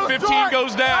 15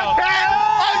 goes down.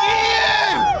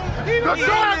 Again! The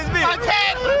Sharks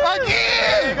attack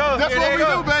again! That's what we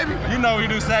do, baby. You know we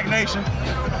do, Sack Nation.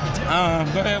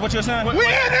 Go ahead, what you're saying? We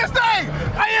in this thing!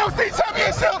 AFC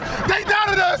Championship, they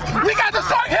doubted us. We got the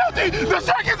Shark healthy. The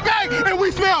Shark is back, and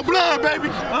we smell blood, baby.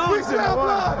 We smell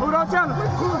blood. Who don't tell him?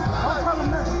 Don't tell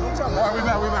him that. All right, we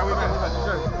back.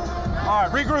 All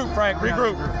right, regroup, Frank,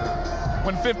 regroup.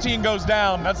 When 15 goes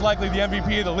down, that's likely the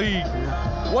MVP of the league.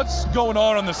 What's going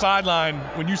on the sideline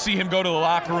when you see him go to the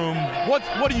locker room?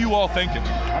 What are you all thinking?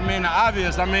 I mean, the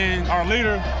obvious. I mean, our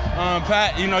leader,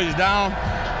 Pat, he's down.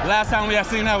 Last time we had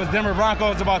seen that was Denver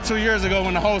Broncos about 2 years ago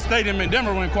when the whole stadium in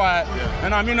Denver went quiet.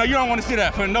 And, you don't want to see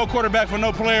that for no quarterback, for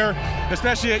no player,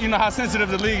 especially, how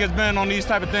sensitive the league has been on these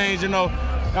type of things,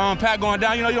 Pat going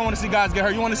down, you don't want to see guys get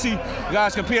hurt. You want to see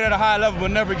guys compete at a high level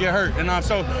but never get hurt. And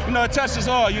so, it touched us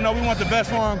all. We want the best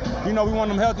for them. We want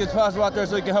them healthy as possible out there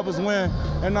so they can help us win.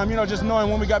 And, just knowing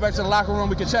when we got back to the locker room,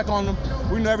 we could check on them.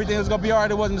 We knew everything was going to be all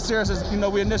right. It wasn't as serious as,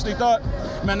 we initially thought.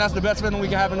 Man, that's the best feeling we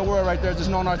can have in the world right there, just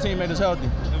knowing our teammate is healthy.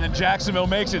 And then Jacksonville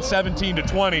makes it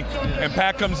 17-20, and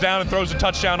Pat comes down and throws a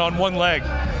touchdown on one leg.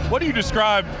 What do you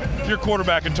describe your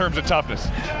quarterback in terms of toughness?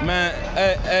 Man,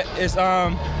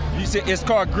 it's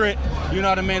called grit. You know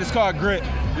what I mean? It's called grit.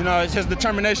 It's his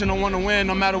determination to want to win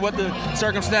no matter what the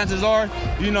circumstances are.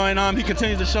 And he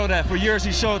continues to show that. For years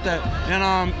he showed that.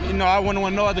 And, I wouldn't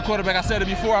want no other quarterback. I said it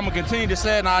before. I'm going to continue to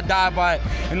say it, and I die by it.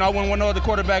 And I wouldn't want no other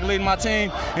quarterback leading my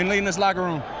team and leading this locker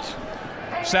room.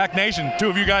 Sack Nation, two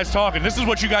of you guys talking. This is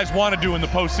what you guys want to do in the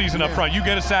postseason up front. You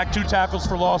get a sack, 2 tackles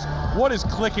for loss. What is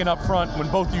clicking up front when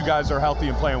both of you guys are healthy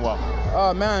and playing well?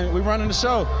 Man, we're running the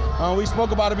show. We spoke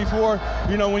about it before.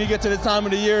 When you get to the time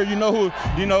of the year, at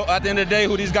the end of the day,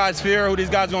 who these guys fear, who these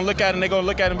guys going to look at, and they're going to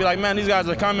look at it and be like, man, these guys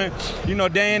are coming,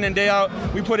 day in and day out.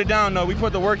 We put it down, though. We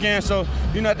put the work in. So,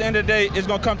 at the end of the day, it's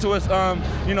going to come to us,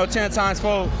 10 times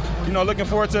fold. Looking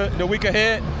forward to the week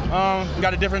ahead.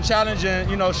 Got a different challenge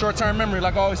and, short-term memory,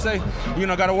 like I always say.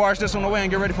 Got to wash this one away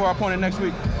and get ready for our opponent next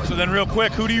week. So then real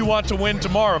quick, who do you want to win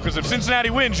tomorrow? Because if Cincinnati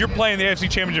wins, you're playing the AFC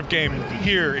Championship game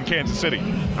here in Kansas City.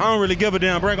 I don't really give a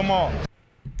damn. Bring them all.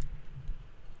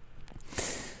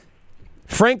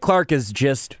 Frank Clark is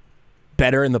just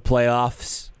better in the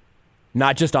playoffs,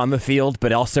 not just on the field,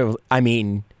 but also,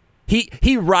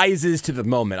 he rises to the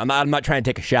moment. I'm not trying to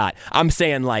take a shot. I'm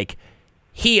saying,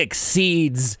 he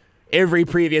exceeds every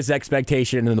previous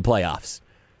expectation in the playoffs.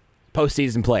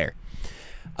 Postseason player.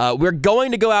 We're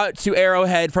going to go out to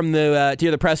Arrowhead from to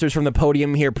hear the pressers from the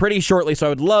podium here pretty shortly, so I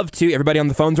would love to, everybody on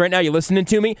the phones right now, you listening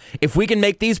to me? If we can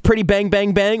make these pretty bang,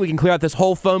 bang, bang, we can clear out this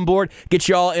whole phone board, get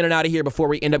you all in and out of here before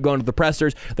we end up going to the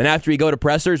pressers. Then after we go to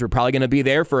pressers, we're probably going to be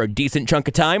there for a decent chunk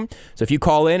of time. So if you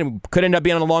call in, and we could end up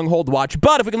being on a long hold watch,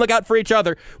 but if we can look out for each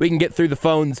other, we can get through the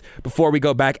phones before we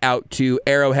go back out to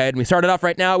Arrowhead. And we started off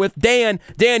right now with Dan.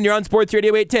 Dan, you're on Sports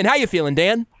Radio 810. How you feeling,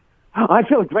 Dan? I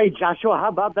feel great, Joshua. How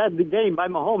about that game by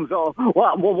Mahomes?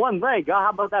 One leg. How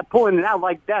about that pulling it out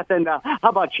like that? And how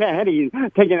about Chad Henne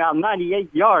taking out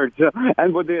 98 yards?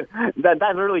 And with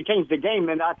that really changed the game.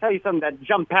 And I'll tell you something, that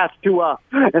jump pass to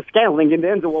Scantling in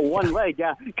the end zone with one leg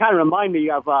kind of remind me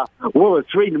of Willis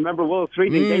Reed. Remember Willis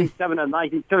Reed in Game 7 of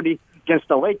 1930? Against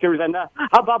the Lakers. And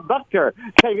how about Buckner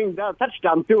saving the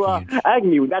touchdown to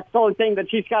Agnew? That's the only thing that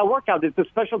she's got to work out is the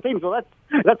special teams. So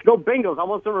let's go Bengals. I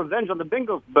want some revenge on the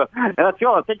Bengals. But let's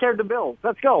go. Take care of the Bills.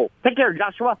 Let's go. Take care,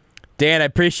 Joshua. Dan, I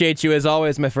appreciate you as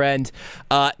always, my friend.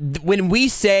 When we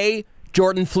say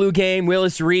Jordan flu game,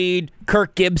 Willis Reed,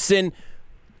 Kirk Gibson,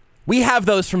 We have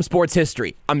those from sports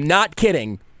history. I'm not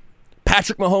kidding.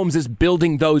 Patrick Mahomes is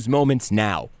building those moments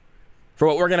now for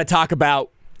what we're going to talk about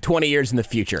 20 years in the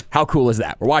future. How cool is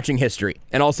that? We're watching history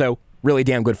and also really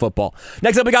damn good football.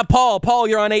 Next up, we got Paul. Paul,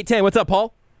 you're on 810. What's up,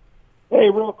 Paul? Hey,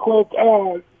 real quick,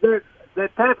 the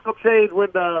tactical change when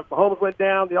Mahomes went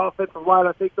down, the offensive line,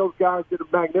 I think those guys did a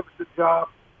magnificent job,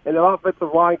 and the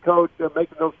offensive line coach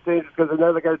making those changes because they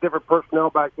know they got a different personnel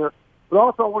back there. But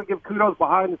also, I want to give kudos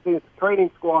behind the scenes, the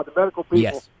training squad, the medical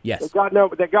people. Yes. They got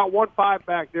 1-5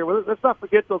 back there. Well, let's not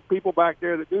forget those people back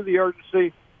there that do the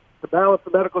urgency to balance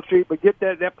the medical sheet, but get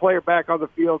that player back on the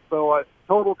field. So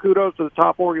total kudos to the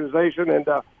top organization, and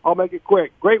I'll make it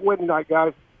quick. Great win tonight,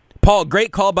 guys. Paul,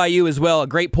 great call by you as well. A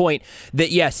great point that,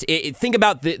 yes, think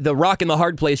about the rock and the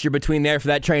hard place you're between there for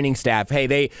that training staff. Hey,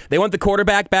 they want the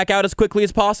quarterback back out as quickly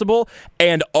as possible,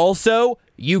 and also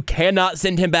you cannot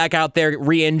send him back out there,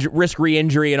 risk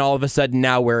re-injury, and all of a sudden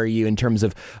now where are you in terms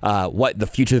of what the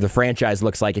future of the franchise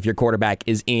looks like if your quarterback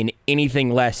is in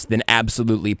anything less than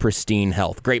absolutely pristine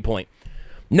health. Great point.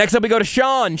 Next up we go to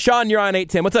Sean. Sean, you're on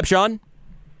 810. What's up, Sean?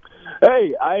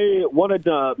 Hey, I wanted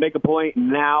to make a point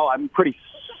now. I'm pretty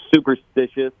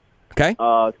superstitious. Okay.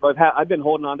 So I've been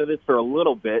holding on to this for a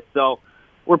little bit. So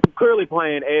we're clearly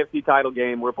playing AFC title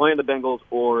game. We're playing the Bengals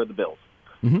or the Bills.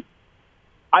 Mm-hmm.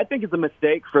 I think it's a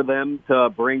mistake for them to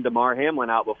bring Damar Hamlin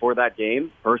out before that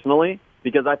game, personally,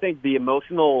 because I think the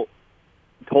emotional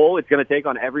toll it's going to take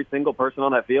on every single person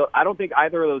on that field. I don't think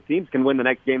either of those teams can win the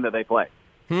next game that they play.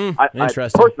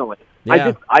 Interesting. Personally,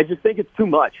 yeah. I just think it's too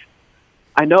much.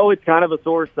 I know it's kind of a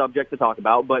sore subject to talk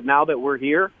about, but now that we're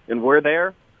here and we're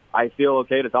there, I feel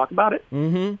okay to talk about it.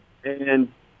 Mm-hmm. And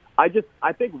I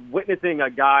think witnessing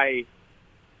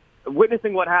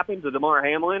what happened to Damar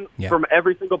Hamlin from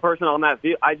every single person on that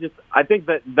field, I think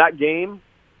that game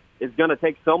is going to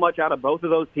take so much out of both of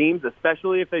those teams,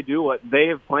 especially if they do what they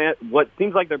have planned. What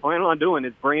seems like they're planning on doing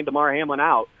is bringing Damar Hamlin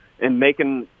out and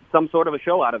making some sort of a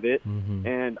show out of it. Mm-hmm.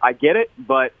 And I get it,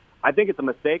 but I think it's a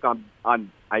mistake the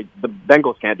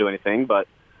Bengals can't do anything, but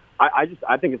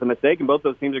I think it's a mistake, and both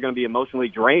those teams are going to be emotionally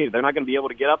drained. They're not going to be able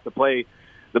to get up to play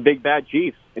the big bad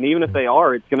Chiefs, and even if they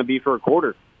are, it's going to be for a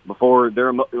quarter before they're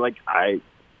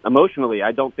emotionally.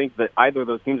 I don't think that either of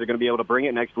those teams are going to be able to bring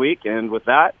it next week. And with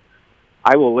that,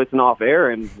 I will listen off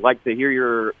air and like to hear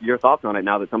your thoughts on it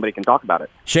now that somebody can talk about it.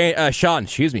 Sean,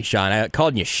 excuse me, Sean. I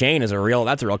called you Shane that's a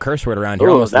real curse word around here,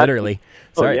 almost literally.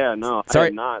 Sorry. Oh yeah, no, sorry. I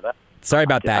am not. Sorry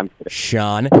about that,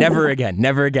 Sean. Never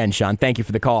again, Sean. Thank you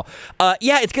for the call.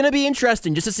 It's going to be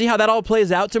interesting just to see how that all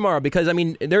plays out tomorrow because, I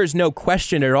mean, there's no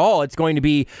question at all. It's going to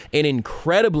be an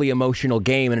incredibly emotional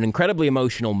game and an incredibly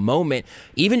emotional moment.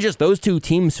 Even just those two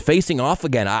teams facing off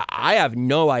again, I have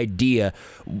no idea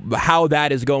how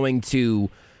that is going to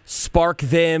spark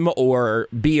them or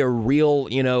be a real,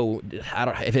 I don't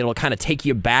know if it'll kind of take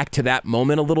you back to that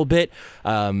moment a little bit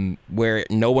where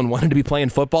no one wanted to be playing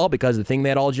football because of the thing they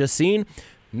had all just seen.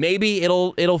 Maybe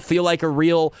it'll feel like a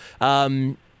real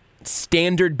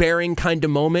standard-bearing kind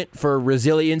of moment for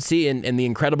resiliency and the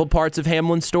incredible parts of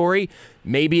Hamlin's story.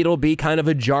 Maybe it'll be kind of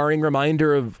a jarring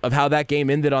reminder of how that game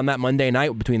ended on that Monday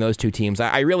night between those two teams.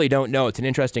 I really don't know. It's an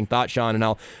interesting thought, Sean, and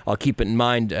I'll keep it in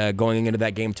mind going into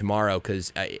that game tomorrow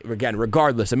because, again,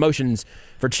 regardless, emotions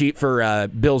for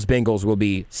Bills-Bengals will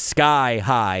be sky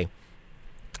high.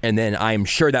 And then I'm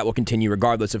sure that will continue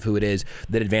regardless of who it is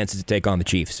that advances to take on the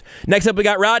Chiefs. Next up, we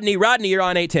got Rodney. Rodney, you're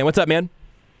on 810. What's up, man?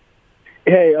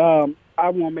 Hey, I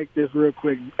want to make this real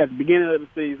quick. At the beginning of the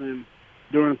season,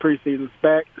 during the preseason,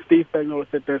 Steve Spagnuolo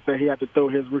sat there and said he had to throw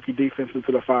his rookie defense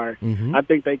into the fire. Mm-hmm. I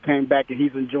think they came back and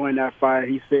he's enjoying that fire.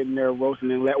 He's sitting there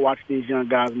roasting and watch these young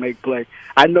guys make play.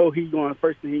 I know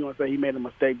first thing he's going to say he made a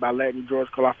mistake by letting George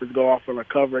Karlaftis go off on a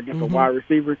cover against a wide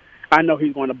receiver. I know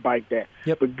he's going to bite that.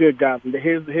 Yep. But good guys,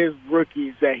 his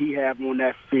rookies that he have on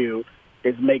that field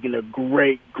is making a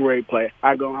great play.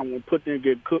 I want to put them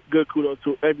good kudos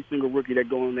to every single rookie that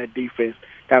go on that defense.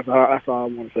 That's all I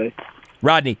want to say.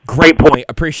 Rodney, great point.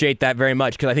 Appreciate that very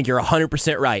much because I think you're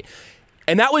 100% right.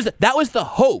 And that was the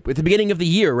hope at the beginning of the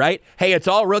year, right? Hey, it's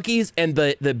all rookies, and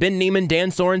the Ben Neiman,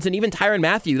 Dan Sorensen, even Tyrann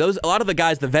Mathieu. A lot of the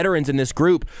guys, the veterans in this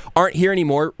group, aren't here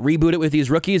anymore. Reboot it with these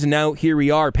rookies, and now here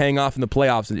we are paying off in the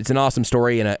playoffs. It's an awesome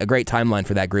story and a great timeline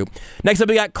for that group. Next up,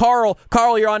 we got Carl.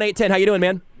 Carl, you're on 810. How you doing,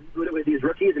 man? Reboot it with these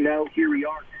rookies, and now here we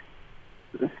are.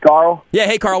 This is Carl. Yeah,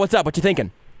 hey, Carl, what's up? What you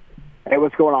thinking? Hey,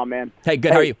 what's going on, man? Hey,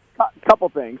 good. How are you? Couple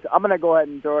things. I'm going to go ahead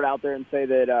and throw it out there and say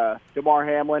that Damar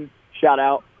Hamlin, shout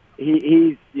out.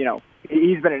 He's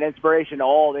been an inspiration to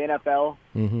all the NFL,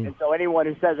 and so anyone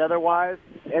who says otherwise,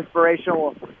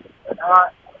 inspirational or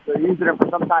not, they're using it for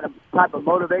some type of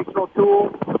motivational tool.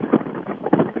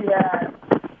 He has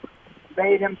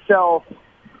made himself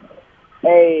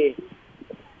a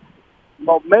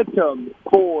momentum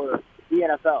for the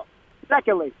NFL.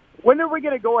 Secondly, when are we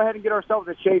going to go ahead and get ourselves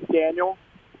a Chase Daniel?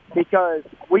 Because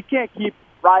we can't keep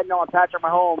riding on Patrick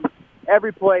Mahomes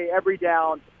every play, every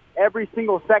down, every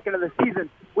single second of the season.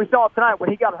 We saw it tonight when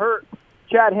he got hurt.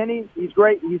 Chad Henne, he's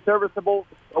great, he's serviceable.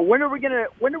 But when are we gonna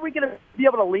be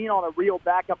able to lean on a real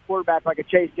backup quarterback like a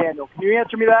Chase Daniel? Can you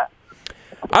answer me that?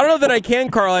 I don't know that I can,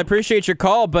 Carl. I appreciate your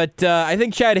call, but I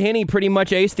think Chad Henne pretty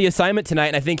much aced the assignment tonight,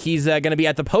 and I think he's going to be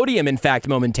at the podium, in fact,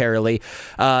 momentarily.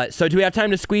 So do we have time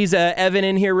to squeeze Evan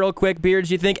in here real quick, Beards,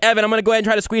 you think? Evan, I'm going to go ahead and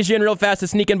try to squeeze you in real fast to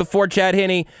sneak in before Chad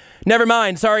Henne. Never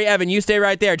mind. Sorry, Evan. You stay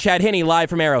right there. Chad Henne live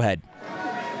from Arrowhead.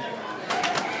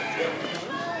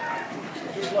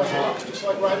 Just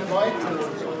like riding a bike?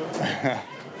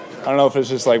 I don't know if it's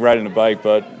just like riding a bike,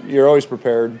 but you're always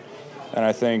prepared. And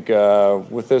I think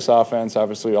with this offense,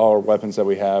 obviously all our weapons that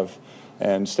we have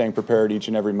and staying prepared each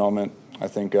and every moment, I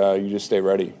think you just stay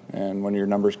ready. And when your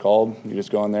number's called, you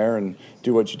just go in there and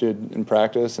do what you did in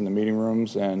practice in the meeting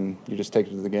rooms, and you just take it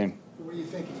to the game. What do you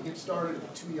think? You get started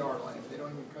at the 2-yard line. They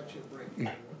don't even cut you a break. What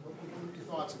are your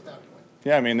thoughts at that point?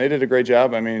 Yeah, I mean, they did a great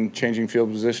job. I mean, changing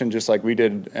field position just like we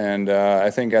did. And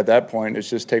I think at that point, it's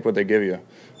just take what they give you.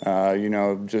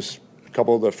 Just a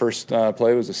couple of the first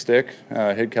play was a stick,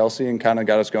 hit Kelsey and kind of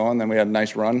got us going. Then we had a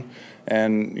nice run.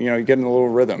 And, you get in a little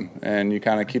rhythm and you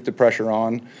kind of keep the pressure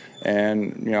on.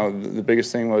 And, the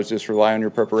biggest thing was just rely on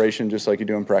your preparation just like you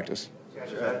do in practice. You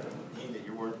guys that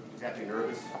you weren't exactly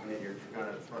nervous and then you're kind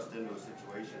of thrust into a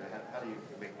situation. How do you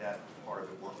make that part of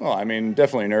it work? Well, I mean,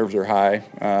 definitely nerves are high.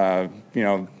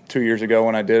 2 years ago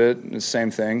when I did it, it's the same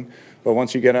thing. But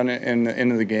once you get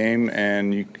into the game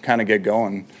and you kind of get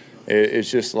going, it's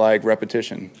just like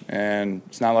repetition. And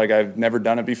it's not like I've never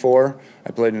done it before.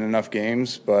 I played in enough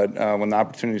games, but when the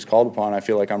opportunity is called upon, I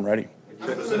feel like I'm ready. Did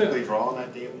you specifically draw on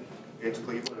that game against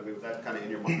Cleveland? I mean, was that kind of in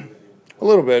your mind? A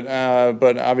little bit,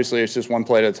 but obviously it's just one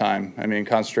play at a time. I mean,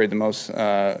 concentrate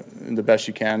the best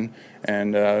you can,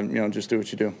 and just do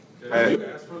what you do. Did you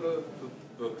ask for the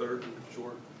third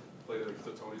short play to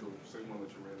Tony, the same one that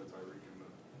you ran to Tyreek in the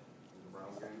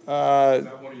Browns game? Is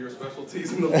that one of your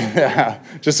specialties in the league? Yeah,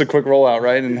 just a quick rollout,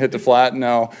 right, and hit the flat.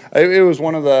 No, it was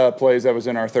one of the plays that was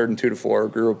in our 3rd and 2 to 4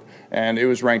 group, and it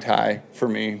was ranked high for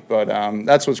me. But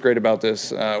that's what's great about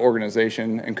this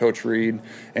organization and Coach Reed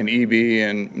and EB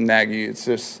and Nagy. It's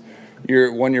just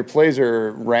when your plays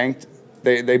are ranked,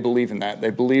 they believe in that.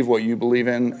 They believe what you believe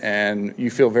in, and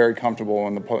you feel very comfortable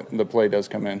when the play does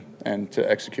come in and to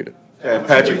execute it. Yeah,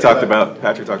 Patrick talked about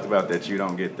that you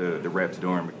don't get the reps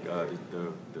during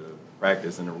the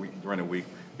practice and during the week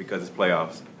because it's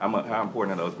playoffs. How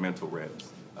important are those mental reps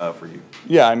for you?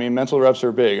 Yeah, I mean, mental reps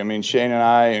are big. I mean, Shane and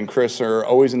I and Chris are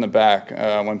always in the back.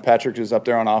 When Patrick is up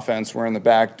there on offense, we're in the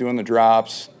back doing the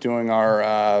drops, doing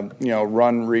our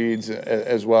run reads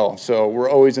as well. So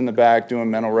we're always in the back doing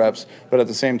mental reps. But at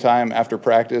the same time, after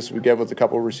practice, we get with a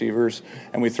couple of receivers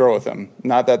and we throw with them.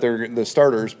 Not that they're the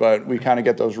starters, but we kind of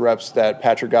get those reps that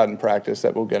Patrick got in practice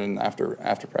that we'll get in after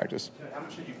practice. How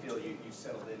much did you feel you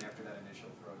settled in after that initial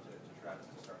throw to Travis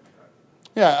to start the drive?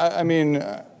 Yeah, I mean.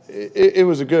 It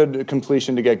was a good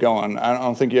completion to get going. I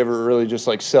don't think you ever really just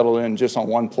like settle in just on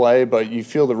one play, but you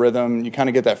feel the rhythm. You kind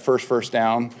of get that first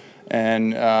down,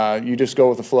 and you just go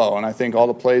with the flow. And I think all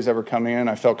the plays that were coming in,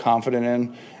 I felt confident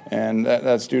in, and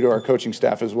that's due to our coaching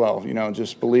staff as well.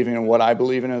 Just believing in what I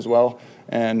believe in as well,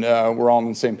 and we're all on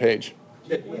the same page.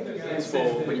 When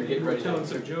you're getting ready to tell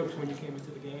some jokes when you came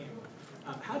into the game,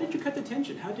 how did you cut the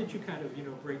tension? How did you kind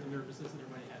of break the nervousness that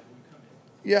everybody had?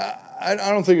 Yeah, I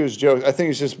don't think it was jokes. I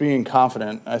think it's just being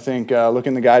confident. I think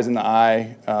looking the guys in the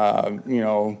eye,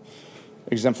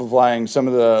 exemplifying some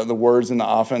of the words in the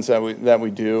offense that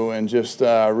we do, and just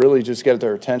really just get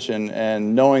their attention,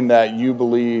 and knowing that you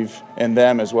believe in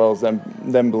them as well as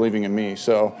them believing in me.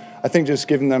 So I think just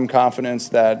giving them confidence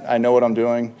that I know what I'm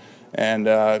doing, and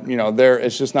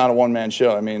it's just not a one-man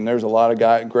show. I mean, there's a lot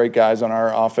of great guys on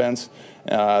our offense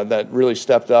that really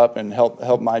stepped up and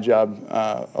helped my job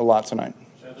a lot tonight.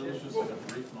 There was just like a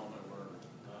brief moment where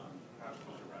Patrick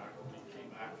was your backup when he came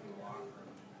back from the locker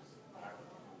room and he was back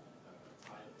with the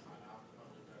timeout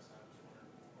you guys had. I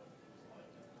was wondering what it was like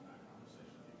in that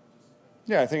conversation.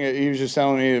 Yeah, I think he was just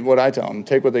telling me what I tell him: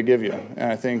 take what they give you.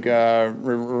 And I think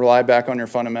rely back on your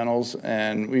fundamentals,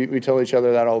 and we tell each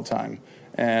other that all the time.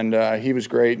 And he was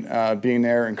great being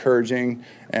there, encouraging,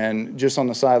 and just on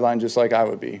the sideline, just like I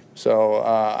would be. So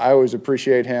I always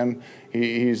appreciate him.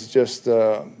 He's just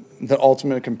the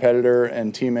ultimate competitor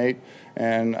and teammate,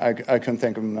 and I couldn't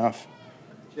thank him enough.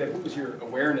 Jed, what was your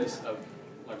awareness of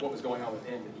what was going on with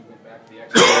him, and he went back to the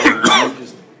extra and you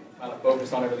just kind of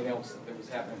focus on everything else that was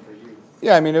happening for you?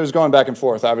 Yeah, I mean, it was going back and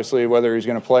forth, obviously, whether he's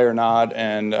going to play or not.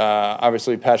 And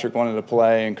obviously, Patrick wanted to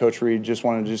play, and Coach Reed just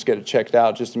wanted to just get it checked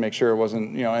out just to make sure it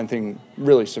wasn't, anything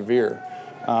really severe.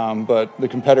 But the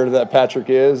competitor that Patrick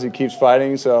is, he keeps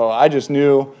fighting. So I just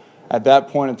knew at that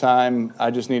point in time, I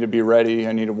just need to be ready.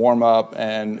 I need to warm up.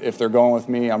 And if they're going with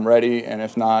me, I'm ready. And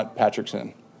if not, Patrick's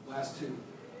in. Last two.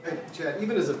 Hey, Chad,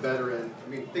 even as a veteran, I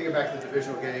mean, thinking back to the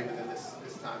divisional game and then this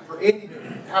time, for Andy to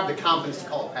have the confidence to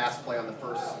call a pass play on the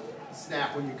first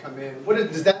snap when you come in,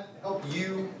 does that help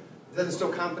you? Does that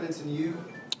instill confidence in you?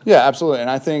 Yeah, absolutely. And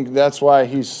I think that's why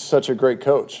he's such a great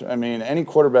coach. I mean, any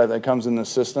quarterback that comes in the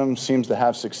system seems to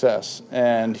have success.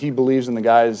 And he believes in the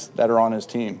guys that are on his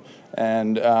team.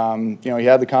 And, he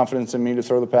had the confidence in me to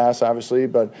throw the pass, obviously.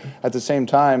 But at the same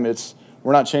time,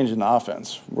 we're not changing the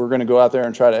offense. We're going to go out there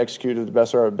and try to execute to the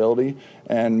best of our ability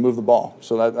and move the ball.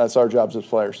 So that's our jobs as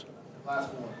players.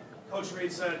 Last one. Coach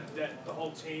Reed said that the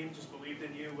whole team just believed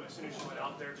in you as soon as you went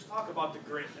out there. Just talk about the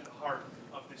grit and the heart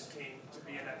of this team to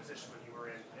be in that position when you were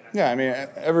in. Yeah, I mean,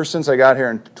 ever since I got here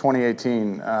in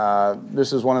 2018,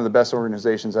 this is one of the best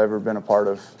organizations I've ever been a part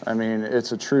of. I mean,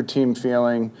 it's a true team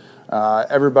feeling.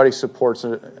 Everybody supports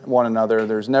one another.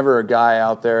 There's never a guy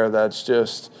out there that's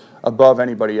just above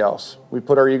anybody else. We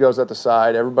put our egos at the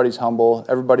side. Everybody's humble.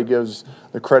 Everybody gives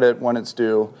the credit when it's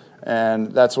due,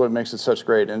 and that's what makes it such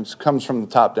great. And it comes from the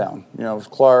top down.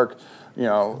 Clark,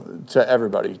 to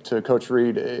everybody, to Coach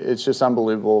Reed. It's just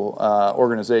unbelievable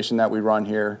organization that we run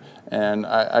here, and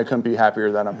I couldn't be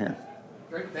happier that I'm here.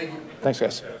 Great, thank you. Thanks,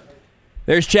 guys.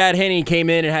 There's Chad Henne,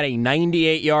 came in and had a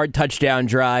 98-yard touchdown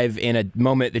drive in a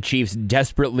moment the Chiefs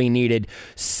desperately needed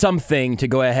something to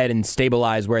go ahead and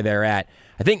stabilize where they're at.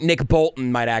 I think Nick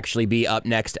Bolton might actually be up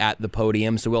next at the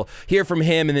podium, so we'll hear from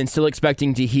him, and then still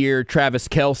expecting to hear Travis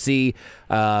Kelce,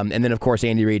 and then, of course,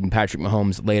 Andy Reid and Patrick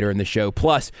Mahomes later in the show.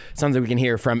 Plus, sounds like we can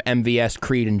hear from MVS,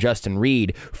 Creed, and Justin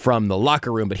Reed from the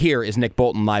locker room, but here is Nick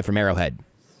Bolton live from Arrowhead.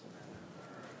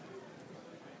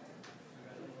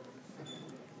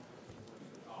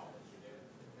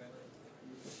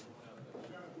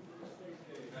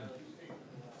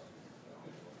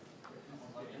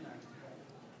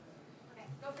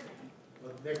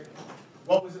 Nick,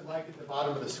 what was it like at the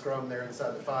bottom of the scrum there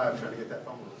inside the 5 trying to get that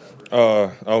fumble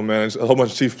recovery? Oh, man, it's a whole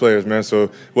bunch of Chiefs players, man, so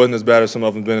it wasn't as bad as some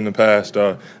of them been in the past.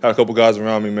 I had a couple guys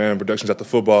around me, man, productions at the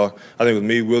football. I think it was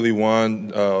me, Willie,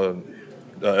 Juan,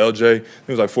 LJ. It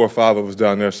was like 4 or 5 of us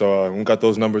down there, so when we got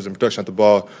those numbers and production at the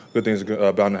ball, good things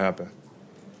are bound to happen.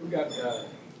 We got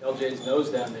LJ's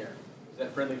nose down there. Is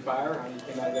that friendly fire? How do you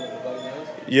think I got the bloody nose?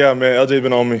 Yeah, man, LJ's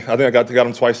been on me. I think I got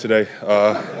him twice today.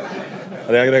 I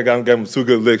think I gave him 2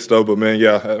 good licks, though. But, man,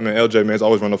 yeah, I mean, LJ, man, he's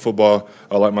always run the football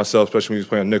like myself, especially when he's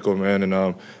playing nickel, man.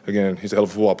 And, again, he's a hell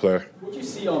of a football player. What did you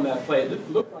see on that play?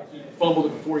 It looked like he fumbled it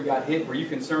before he got hit. Were you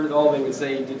concerned at all they would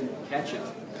say he didn't catch it?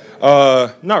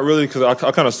 Not really, because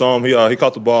I kind of saw him. He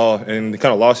caught the ball, and he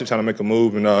kind of lost it trying to make a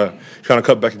move, and kind of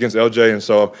cut back against LJ. And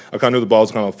so I kind of knew the ball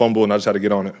was kind of fumble, and I just had to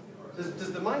get on it.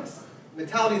 Does the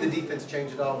mentality of the defense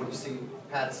change at all when you see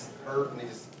Pat's hurt and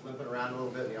he's just limping around a little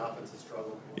bit and the offense is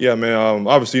struggling? Yeah, man.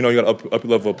 Obviously, you got upper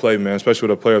level of play, man, especially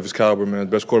with a player of his caliber, man, the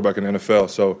best quarterback in the NFL.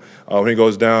 So when he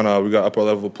goes down, we got upper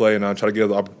level of play, and try to give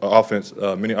the offense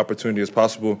many opportunities as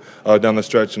possible down the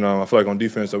stretch. And I feel like on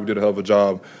defense, we did a hell of a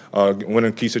job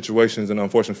winning key situations and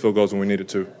unfortunate field goals when we needed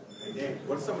to. Hey, Dan,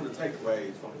 what are some of the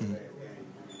takeaways from today and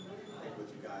take with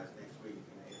you guys next week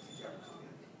in the AFC Championship?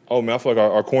 Oh, man, I feel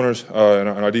like our corners and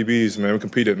our DBs, man, we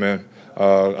competed, man.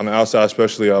 On the outside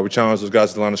especially, we challenged those guys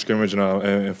at the line of scrimmage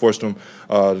and forced them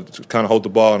to kind of hold the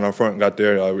ball, and our front got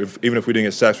there. Even if we didn't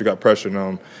get sacks, we got pressure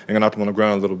and knocked them on the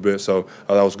ground a little bit, so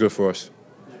that was good for us.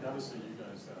 Obviously, you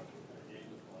guys have a game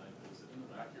to play. Is it in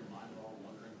the back of your mind at all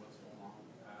wondering what's going on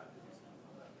with Pat?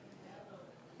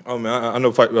 Oh, man, I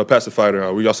know Pat's a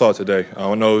fighter. We all saw it today.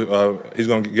 I know he's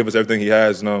going to give us everything he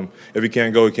has, and if he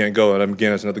can't go, he can't go. And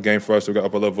again, it's another game for us. We got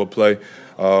upper level of play.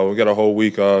 We got a whole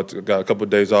week, got a couple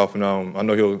of days off, and I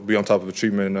know he'll be on top of the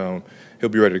treatment, and he'll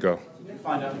be ready to go. Did you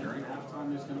find out during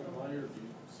halftime he's going to play, or do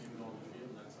you see him go on the field?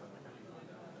 That's how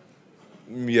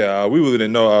you find out. Yeah, we really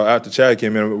didn't know. After Chad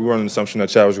came in, we were on the assumption that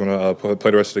Chad was going to play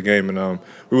the rest of the game, and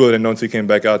we really didn't know until he came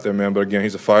back out there, man. But again,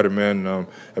 he's a fighter, man, and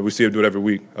we see him do it every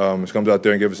week. He comes out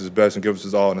there and gives us his best and gives us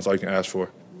his all, and that's all you can ask for.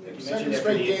 Second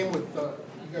straight game with you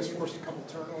guys forced a couple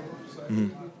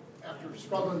turnovers after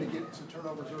struggling to get some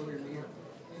turnovers earlier in the year.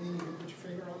 Anything you can put your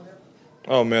finger on there?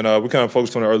 Oh, man, we kind of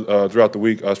focused on it throughout the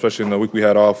week, especially in the week we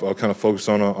had off, kind of focused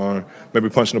on maybe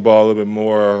punching the ball a little bit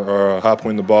more or high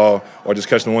pointing the ball or just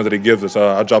catching the ones that he gives us.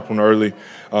 I dropped one early,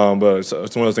 but it's one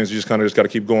of those things you just got to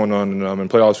keep going on. And in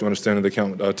playoffs, we understand that they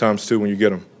count times 2 when you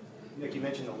get them. Nick, you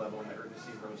mentioned the level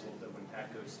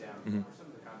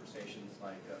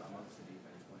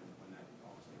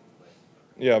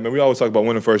Yeah, I mean, we always talk about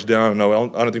winning first down. No, I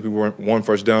don't think we won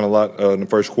first down a lot in the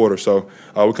first quarter. So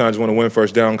we kind of just want to win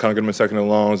first down, kind of get them in second and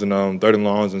longs and third and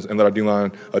longs, and let our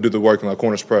D-line do the work and our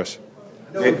corners press.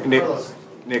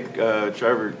 Nick,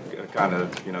 Trevor kind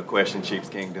of questioned Chiefs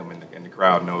Kingdom and the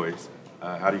crowd noise.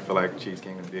 How do you feel like Chiefs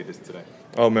Kingdom did this today?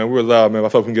 Oh, man, we were loud, man. I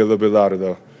thought we can get a little bit louder,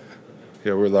 though.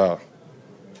 Yeah, we're loud.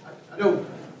 I know,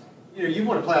 you've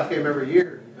won a playoff game every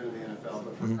year you've been in the NFL,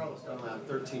 but for Carlos Dunlap,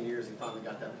 13 years, he finally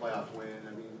got that playoff win.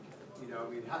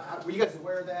 How, were you guys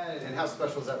aware of that, and how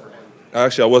special is that for him?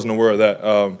 Actually, I wasn't aware of that.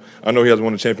 I know he has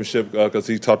won a championship because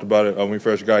he talked about it when we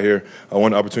first got here. I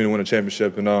won the opportunity to win a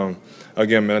championship. And,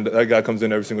 again, man, that guy comes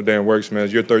in every single day and works, man.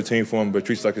 It's year 13 for him, but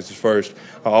treats it like it's his first.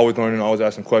 I always learning, always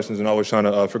asking questions, and always trying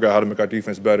to figure out how to make our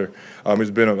defense better. He's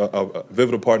been a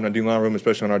vivid part in our D-line room,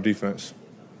 especially on our defense.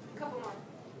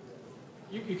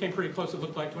 You came pretty close, it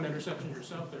looked like, to an interception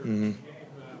yourself there. Mm-hmm.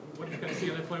 What did you kind of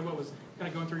see on that play? What was kind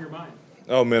of going through your mind?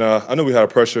 Oh, man, I knew we had a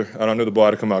pressure, and I knew the ball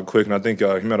had to come out quick, and I think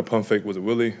he made a pump fake, was it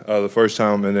Willie, the first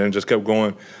time, and then just kept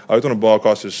going. I was throwing the ball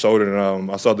across his shoulder,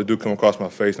 and I saw the dude come across my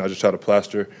face, and I just tried to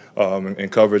plaster in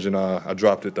coverage, and I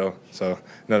dropped it, though. So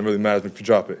nothing really matters if you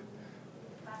drop it.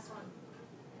 Last one.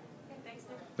 Okay, thanks,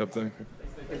 Nick. Yep,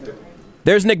 thank you.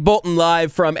 There's Nick Bolton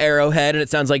live from Arrowhead, and it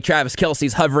sounds like Travis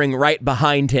Kelce's hovering right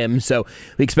behind him, so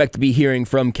we expect to be hearing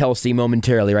from Kelce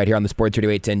momentarily right here on the Sports Radio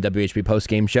 810 WHB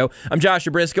postgame show. I'm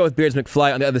Joshua Briscoe with Beards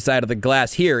McFly on the other side of the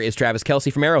glass. Here is Travis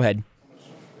Kelce from Arrowhead.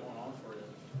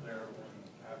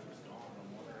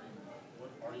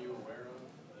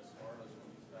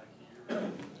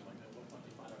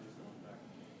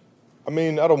 I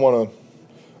mean, I don't want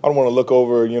to look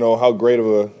over, how great of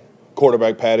a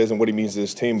quarterback Pat is and what he means to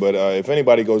this team, but if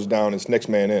anybody goes down, it's next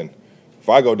man in. If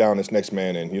I go down, it's next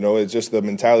man in. It's just the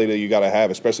mentality that you got to have,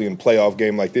 especially in a playoff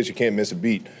game like this. You can't miss a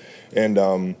beat.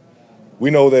 And we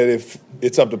know that if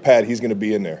it's up to Pat, he's going to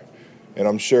be in there. And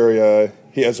I'm sure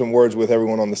he has some words with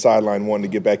everyone on the sideline wanting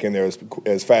to get back in there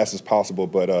as fast as possible.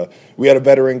 But we had a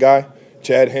veteran guy,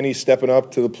 Chad Henne, stepping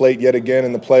up to the plate yet again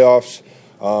in the playoffs.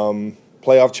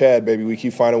 Playoff Chad, baby. We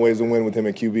keep finding ways to win with him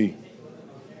at QB.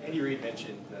 Andy Reid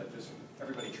mentioned just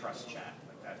everybody trusts Chad.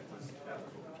 Like that was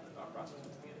what the thought process was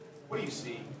beginning. What do you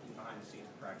see behind the scenes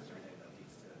in practice every day that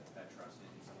leads to that trust in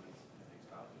some of these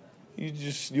big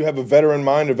spots? You have a veteran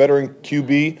mind, a veteran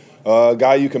QB, a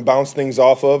guy you can bounce things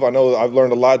off of. I know I've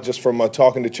learned a lot just from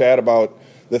talking to Chad about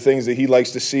the things that he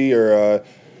likes to see, or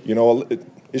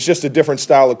it's just a different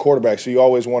style of quarterback. So you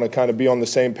always want to kind of be on the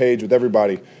same page with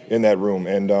everybody in that room.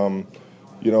 And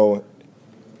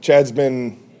Chad's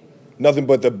been nothing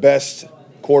but the best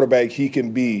quarterback he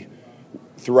can be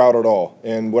throughout it all.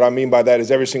 And what I mean by that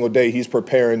is every single day he's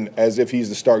preparing as if he's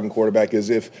the starting quarterback, as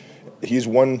if he's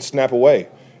one snap away.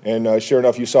 And sure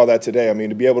enough, you saw that today. I mean,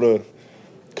 to be able to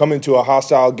come into a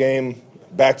hostile game,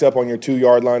 backed up on your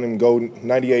 2-yard line and go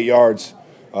 98 yards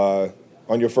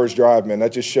on your first drive, man,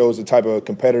 that just shows the type of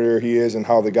competitor he is and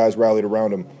how the guys rallied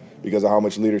around him because of how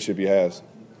much leadership he has.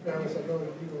 Travis, I know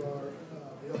that you are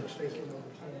the other statesman on the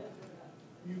team.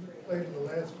 You've played in the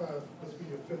last 5, must be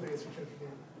your 5th AFC Championship game.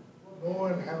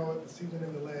 Knowing how the season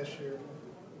ended last year,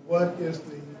 what is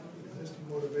the existing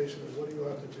motivation, and what do you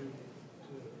have to do to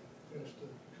finish the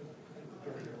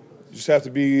journey? You just have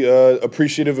to be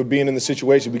appreciative of being in the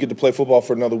situation. We get to play football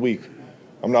for another week.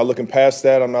 I'm not looking past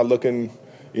that. I'm not looking,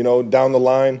 down the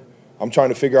line. I'm trying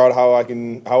to figure out how I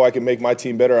can make my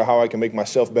team better, or how I can make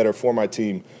myself better for my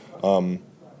team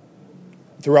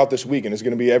throughout this week. And it's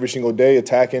going to be every single day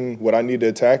attacking what I need to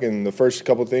attack. And the first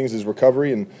couple of things is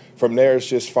recovery, and from there it's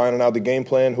just finding out the game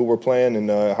plan, who we're playing, and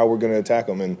how we're going to attack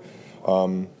them. And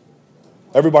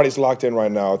everybody's locked in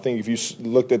right now. I think if you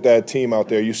looked at that team out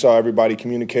there, you saw everybody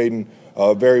communicating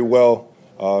very well,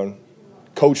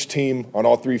 coached team on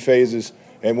all 3 phases.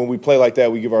 And when we play like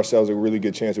that, we give ourselves a really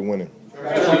good chance at winning. What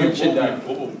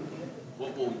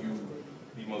will you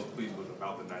be most pleased with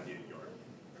about the 98-yard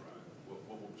drive?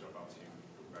 What will jump out to you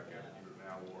back at either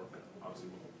now or obviously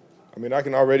moving forward? I mean, I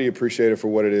can already appreciate it for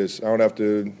what it is. I don't have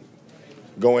to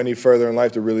go any further in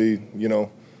life to really,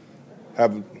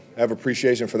 have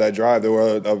appreciation for that drive. There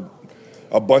were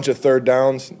a bunch of third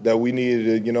downs that we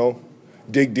needed to,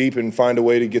 dig deep and find a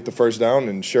way to get the first down.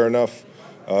 And sure enough,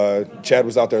 Chad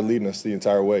was out there leading us the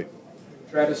entire way.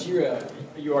 Travis, you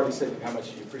already said how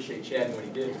much you appreciate Chad and what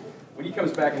he did. When he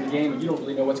comes back in the game and you don't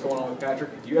really know what's going on with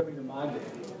Patrick, do you have in your mind that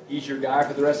he's your guy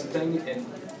for the rest of the thing? And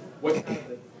what kind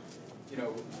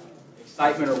of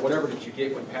excitement or whatever did you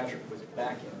get when Patrick was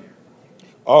back in there?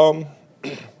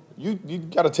 You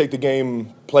got to take the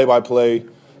game play by play,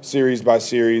 series by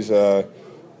series, and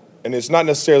it's not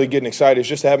necessarily getting excited. It's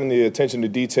just having the attention to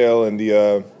detail and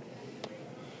the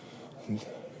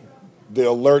the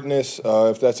alertness,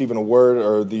 if that's even a word,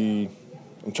 or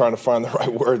I'm trying to find the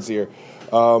right words here.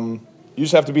 You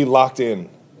just have to be locked in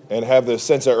and have the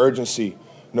sense of urgency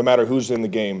no matter who's in the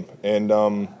game. And,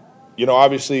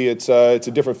 obviously it's a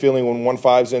different feeling when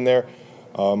 1-5's in there,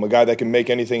 a guy that can make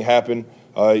anything happen,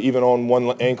 even on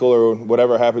one ankle or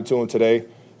whatever happened to him today.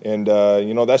 And,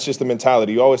 that's just the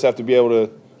mentality. You always have to be able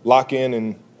to lock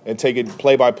in and take it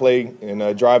play by play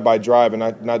and drive by drive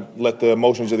and not let the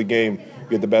emotions of the game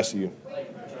get the best of you.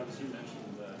 Travis, you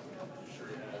mentioned that you sure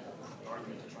you had an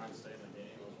argument to try and stay in the game.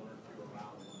 I was wondering if you were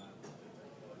around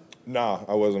when that. Nah,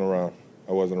 I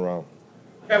wasn't around.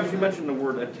 Travis, you mentioned the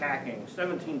word attacking.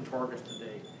 17 targets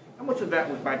today. How much of that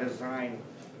was by design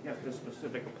against this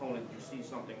specific opponent? Did you see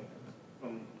something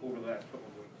from over the last couple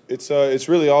of weeks? It's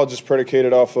really all just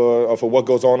predicated off of what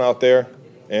goes on out there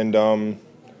and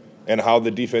how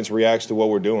the defense reacts to what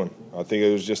we're doing. I think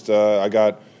it was just I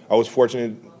was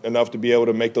fortunate enough to be able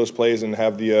to make those plays and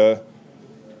have the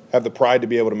pride to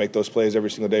be able to make those plays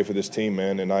every single day for this team,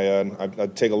 man. And I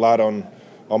take a lot on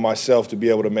myself to be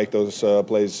able to make those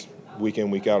plays week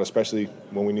in, week out, especially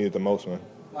when we need it the most, man.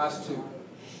 Last two.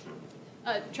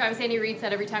 Travis, Andy Reid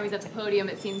said every time he's at the podium,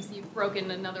 it seems you've broken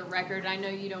another record. I know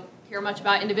you don't care much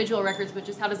about individual records, but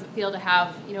just how does it feel to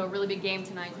have a really big game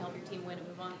tonight to help your team win and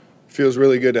move on? Feels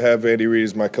really good to have Andy Reid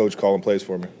as my coach calling plays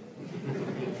for me.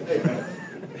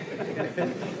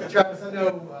 Travis, I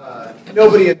know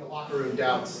nobody in the locker room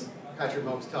doubts Patrick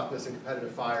Mahomes' toughness and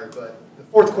competitive fire, but the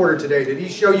fourth quarter today, did he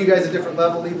show you guys a different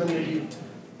level even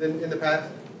than in the past?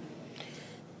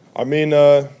 I mean,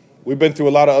 we've been through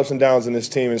a lot of ups and downs in this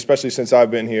team, and especially since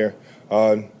I've been here.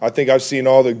 I think I've seen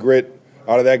all the grit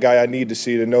out of that guy I need to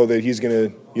see to know that he's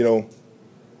going to,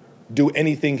 do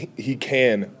anything he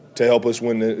can to help us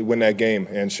win that game.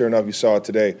 And sure enough, you saw it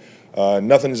today.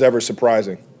 Nothing is ever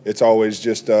surprising. It's always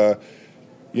just,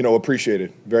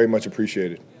 appreciated, very much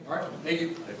appreciated. All right, thank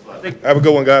you. Have a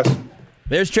good one, guys.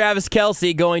 There's Travis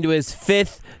Kelce going to his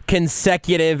 5th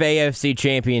consecutive AFC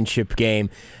Championship game.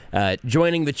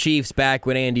 Joining the Chiefs back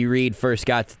when Andy Reid first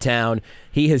got to town.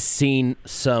 He has seen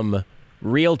some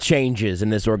real changes in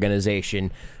this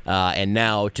organization, and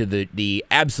now to the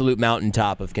absolute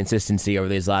mountaintop of consistency over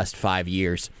these last 5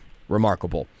 years.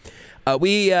 Remarkable.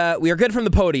 We are good from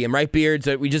the podium, right, Beards?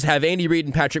 We just have Andy Reid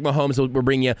and Patrick Mahomes. We'll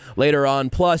bring you later on.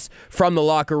 Plus, from the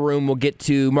locker room, we'll get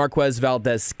to Marquez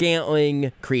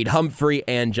Valdes-Scantling, Creed Humphrey,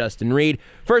 and Justin Reid.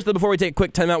 First, though, before we take a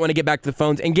quick timeout, I want to get back to the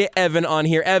phones and get Evan on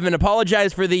here. Evan,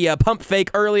 apologize for the pump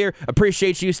fake earlier.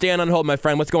 Appreciate you staying on hold, my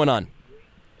friend. What's going on?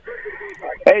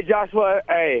 Hey, Joshua.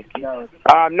 Hey,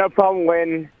 no problem,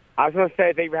 Win. I was going to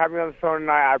say thank you for having me on the phone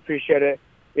tonight. I appreciate it.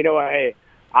 You know what? Hey,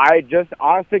 I just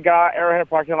honestly got Arrowhead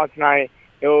parking lot tonight.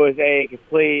 It was a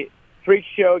complete freak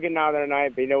show getting out there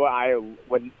tonight. But you know what? I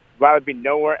would rather be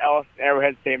nowhere else than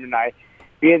Arrowhead Stadium tonight.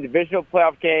 Be in the divisional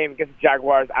playoff game against the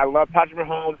Jaguars. I love Patrick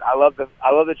Mahomes. I love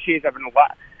the Chiefs. I've been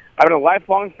a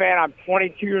lifelong fan. I'm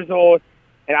 22 years old,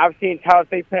 and I've seen Tyler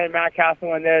Thigpen and Matt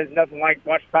Castle, and there's nothing like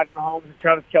watching Patrick Mahomes and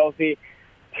Travis Kelce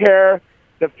tear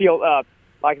the field up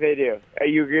like they do.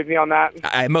 You agree with me on that?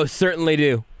 I most certainly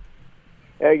do.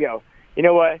 There you go. You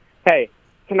know what? Hey,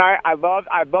 tonight I love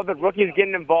the rookies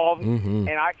getting involved, and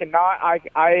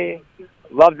I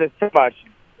love this so much.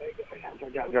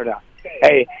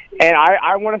 Hey, and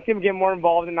I want to see him get more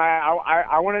involved tonight.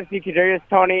 I want to see Kadarius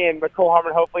Toney and Mecole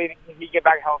Hardman. Hopefully he get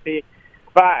back healthy.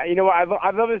 But you know what?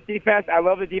 I love this defense. I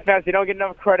love the defense. They don't get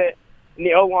enough credit in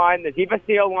the O-line. The defense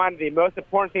in the O-line, the most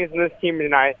important things in this team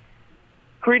tonight.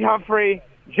 Creed Humphrey,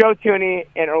 Joe Thuney,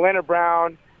 and Orlando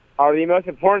Brown are the most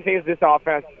important things in this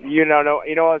offense. You know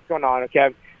what's going on, okay?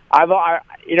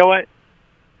 You know what?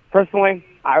 Personally,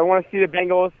 I want to see the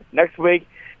Bengals next week,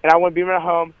 and I want to be at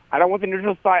home. I don't want the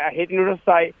neutral site. I hate the neutral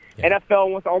site. Yeah. NFL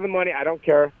wants all the money. I don't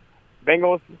care.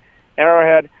 Bengals,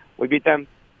 Arrowhead, we beat them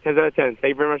 10 out of 10. Thank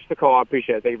you very much for the call. I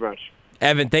appreciate it. Thank you very much.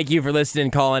 Evan, thank you for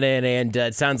listening, calling in, and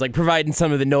it sounds like providing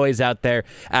some of the noise out there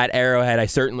at Arrowhead. I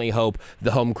certainly hope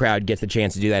the home crowd gets the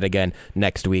chance to do that again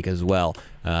next week as well.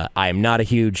 I am not a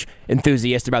huge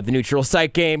enthusiast about the neutral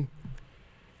site game.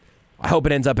 I hope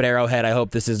it ends up at Arrowhead. I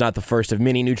hope this is not the first of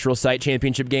many neutral site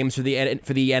championship games for the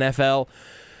NFL.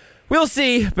 We'll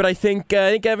see, but I think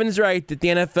Evan's right that the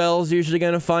NFL is usually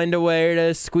going to find a way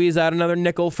to squeeze out another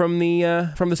nickel from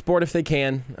the sport if they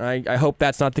can. I hope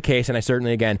that's not the case, and I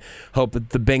certainly, again, hope that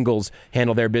the Bengals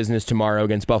handle their business tomorrow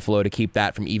against Buffalo to keep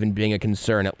that from even being a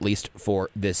concern, at least for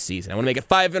this season. I want to make it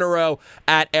 5 in a row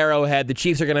at Arrowhead. The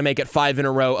Chiefs are going to make it 5 in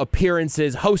a row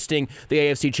appearances hosting the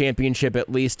AFC Championship,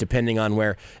 at least, depending on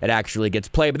where it actually gets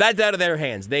played. But that's out of their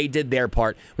hands. They did their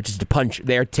part, which is to punch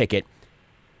their ticket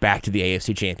back to the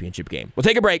AFC Championship game. We'll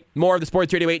take a break. More of the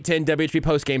Sports Radio 810 WHB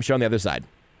postgame show on the other side.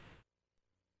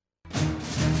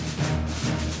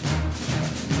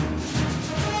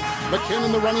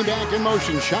 McKinnon, the running back, in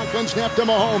motion. Shotgun snap to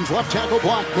Mahomes. Left tackle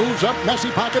block. Moves up.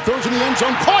 Messy pocket. Throws in the end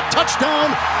zone. Caught.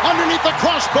 Touchdown. Underneath the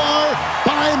crossbar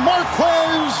by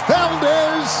Marquez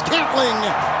Valdez-Scantling.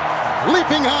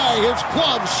 Leaping high. His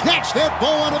glove snatched that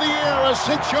ball out of the air. A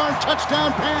 6-yard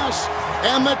touchdown pass.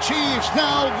 And the Chiefs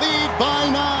now lead by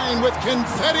 9 with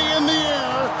confetti in the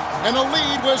air. And a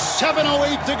lead with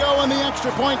 7:08 to go, and the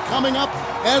extra point coming up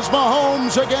as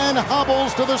Mahomes again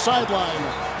hobbles to the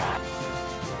sideline.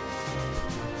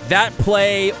 That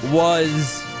play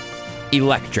was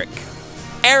electric.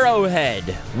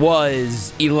 Arrowhead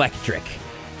was electric.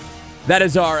 That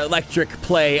is our electric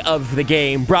play of the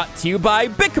game, brought to you by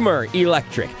Bickmer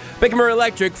Electric. Bickmer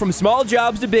Electric, from small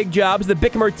jobs to big jobs, the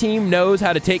Bickmer team knows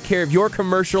how to take care of your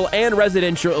commercial and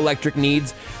residential electric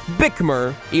needs.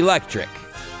 Bickmer Electric.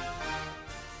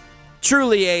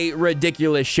 Truly a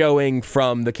ridiculous showing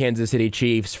from the Kansas City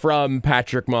Chiefs, from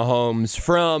Patrick Mahomes,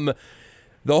 from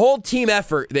the whole team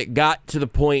effort that got to the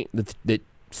point that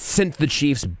sent the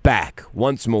Chiefs back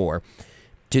once more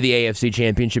to the AFC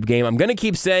Championship game. I'm going to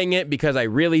keep saying it because I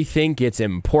really think it's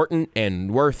important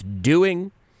and worth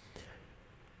doing.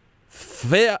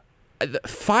 5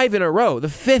 in a row. The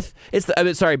fifth. It's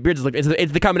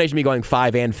the combination of me going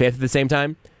 5 and 5th at the same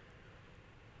time.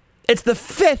 It's the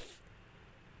 5th.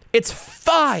 It's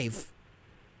 5.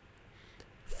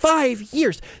 5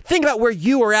 years. Think about where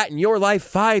you were at in your life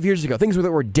 5 years ago. Things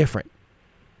that were different.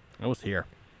 I was here.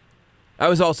 I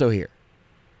was also here.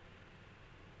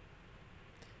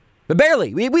 But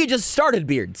barely. We just started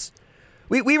Beards.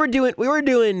 We were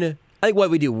doing I think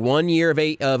what we do 1 year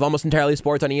of Almost Entirely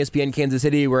Sports on ESPN Kansas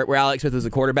City where Alex Smith was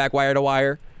a quarterback wire to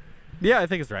wire. Yeah, I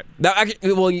think it's right.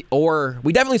 Or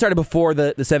we definitely started before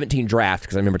the 17 draft,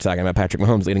 because I remember talking about Patrick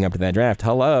Mahomes leading up to that draft.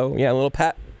 Hello. Yeah, a little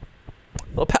pat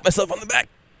myself on the back.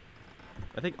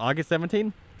 I think August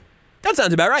 17? That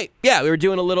sounds about right. Yeah, we were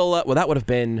doing a little, that would have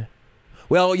been,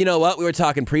 well, you know what? We were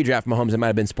talking pre-draft Mahomes. It might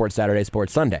have been Sports Saturday,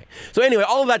 Sports Sunday. So anyway,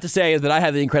 all of that to say is that I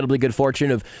had the incredibly good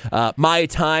fortune of my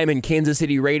time in Kansas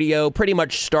City radio pretty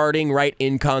much starting right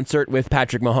in concert with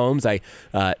Patrick Mahomes. I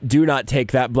do not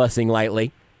take that blessing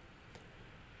lightly.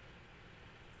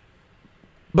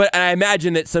 But I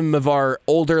imagine that some of our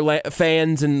older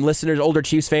fans and listeners, older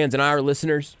Chiefs fans and our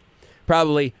listeners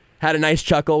probably had a nice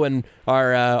chuckle when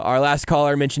our last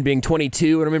caller mentioned being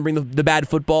 22 and remembering the bad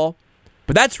football.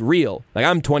 But that's real. Like,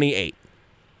 I'm 28,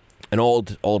 an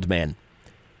old man.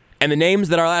 And the names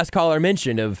that our last caller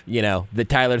mentioned of, the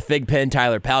Tyler Thigpen,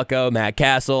 Tyler Palco, Matt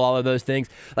Castle, all of those things.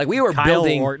 Like, we were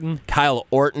building Kyle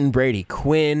Orton, Brady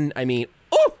Quinn. I mean,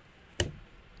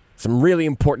 some really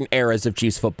important eras of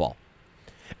Chiefs football.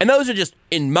 And those are just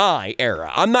in my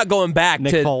era. I'm not going back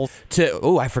Nick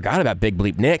Foles. I forgot about Big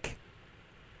Bleep Nick.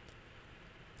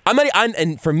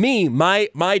 And for me,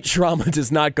 my trauma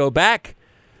does not go back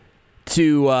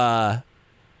to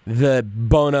the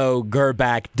Bono,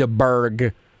 Gerbach,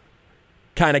 DeBerg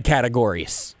kind of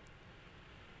categories.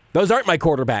 Those aren't my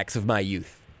quarterbacks of my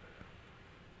youth.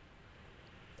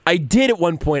 I did at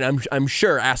one point, I'm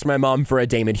sure, ask my mom for a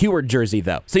Damon Heward jersey,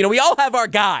 though. So, we all have our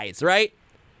guys, right?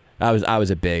 I was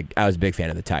a big fan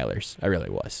of the Tylers. I really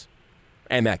was.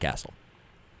 And Matt Castle.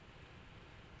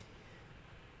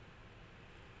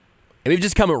 And we've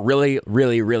just come a really,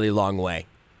 really, really long way.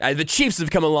 The Chiefs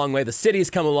have come a long way. The city's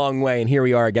come a long way. And here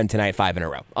we are again tonight, 5 in a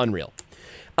row. Unreal.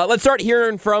 Let's start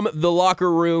hearing from the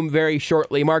locker room very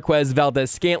shortly. Marquez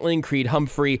Valdez-Scantling, Creed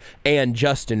Humphrey, and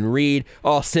Justin Reed,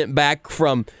 all sent back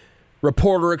from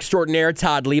reporter extraordinaire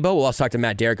Todd Lebo. We'll also talk to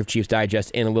Matt Derrick of Chiefs Digest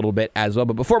in a little bit as well.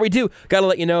 But before we do, got to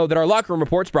let you know that our locker room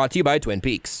report's brought to you by Twin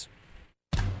Peaks.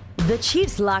 The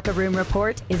Chiefs Locker Room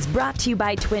Report is brought to you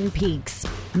by Twin Peaks.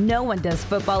 No one does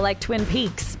football like Twin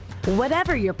Peaks.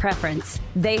 Whatever your preference,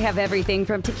 they have everything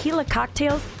from tequila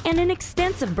cocktails and an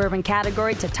extensive bourbon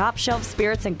category to top shelf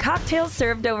spirits and cocktails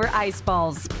served over ice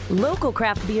balls. Local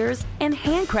craft beers and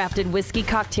handcrafted whiskey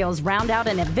cocktails round out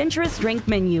an adventurous drink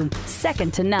menu,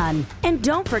 second to none. And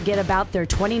don't forget about their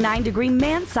 29-degree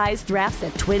man-sized drafts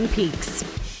at Twin Peaks.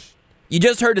 You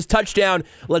just heard his touchdown.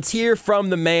 Let's hear from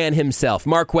the man himself,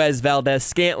 Marquez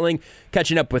Valdez-Scantling,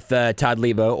 catching up with Todd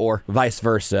Lebo, or vice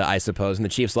versa, I suppose, in the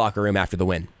Chiefs locker room after the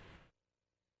win.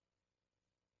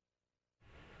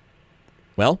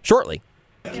 Well, shortly.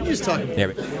 Can you just talk about,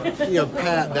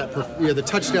 Pat, the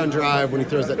touchdown drive when he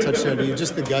throws that touchdown to you,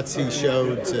 just the guts he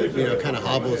showed to, kind of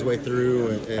hobble his way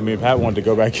through? Pat wanted to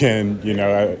go back in,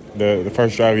 the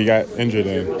first drive he got injured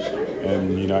in.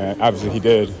 And, obviously he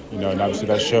did, and obviously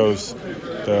that shows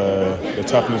the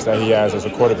toughness that he has as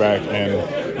a quarterback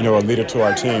and, you know, a leader to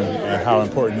our team and how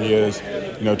important he is,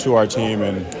 you know, to our team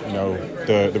and, you know,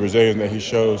 the resilience that he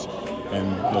shows and,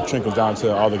 you know, trickles down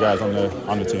to all the guys on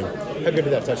the team. How good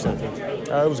did that touchdown feel?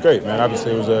 It was great, man.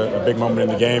 Obviously, it was a big moment in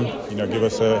the game. You know, give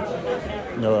us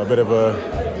a bit of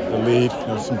a lead, you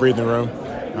know, some breathing room,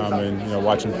 and you know,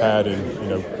 watching Pat and you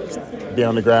know, be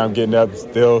on the ground, getting up,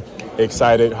 still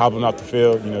excited, hobbling off the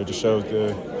field. You know, just shows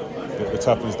the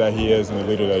toughness that he is and the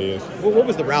leader that he is. What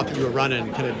was the route that you were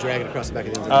running, kind of dragging across the back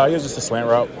of the end zone? It was just a slant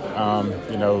route.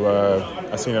 You know,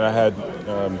 I seen that I had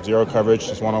zero coverage,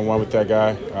 just one-on-one with that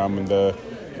guy, and the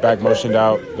back motioned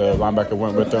out, the linebacker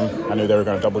went with them. I knew they were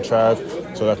going to double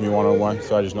trav, so left me one-on-one.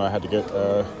 So I just know I had to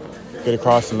get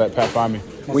across and let Pat find me.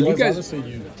 When you guys obviously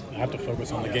you have to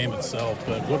focus on the game itself,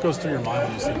 but what goes through your mind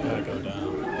when you see Pat go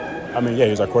down? I mean, yeah,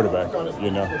 he's our quarterback.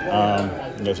 You know,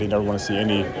 so you never want to see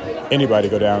anybody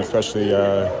go down, especially you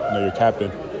know, your captain.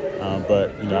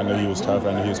 But you know, I knew he was tough.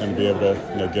 I knew he was going to be able to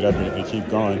you know, get up and keep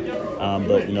going.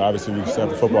 But you know, obviously we still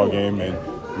have a football game and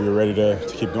we were ready to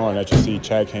keep going. As you see,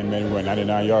 Chad came in, we went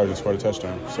 99 yards and scored a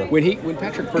touchdown. So when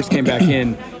Patrick first came back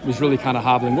in, was really kind of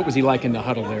hobbling. What was he like in the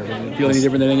huddle there? Did it feel any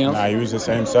different than anything else? Nah, he was the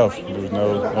same self. There was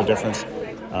no difference.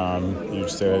 You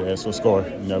just said, let's go score.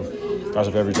 You know, starts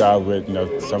off every job with you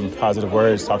know some positive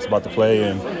words, talks about the play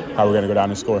and how we're going to go down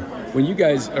and score. When you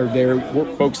guys are there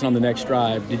focusing on the next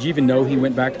drive, did you even know he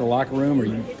went back to the locker room? Or are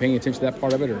you paying attention to that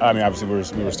part of it? Or? I mean, obviously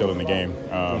we were still in the game.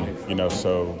 You know,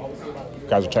 so.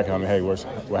 Guys were checking on him, hey, what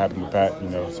happened with Pat? You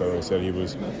know, so they said he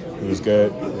was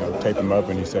good. You know, taped him up,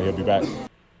 and he said he'll be back.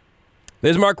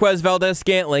 There's Marquez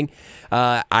Valdes-Scantling.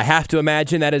 I have to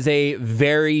imagine that is a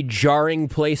very jarring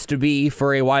place to be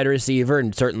for a wide receiver,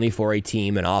 and certainly for a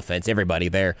team and offense. Everybody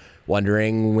there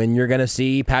wondering when you're going to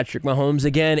see Patrick Mahomes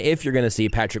again, if you're going to see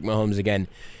Patrick Mahomes again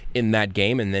in that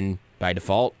game, and then by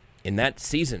default in that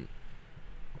season.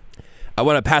 I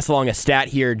want to pass along a stat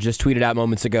here just tweeted out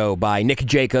moments ago by Nick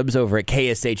Jacobs over at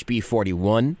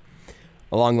KSHB41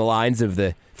 along the lines of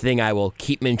the thing I will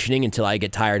keep mentioning until I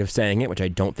get tired of saying it, which I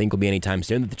don't think will be anytime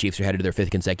soon, that the Chiefs are headed to their 5th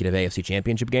consecutive AFC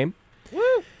Championship game.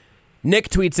 Woo! Nick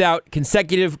tweets out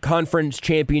consecutive conference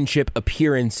championship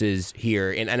appearances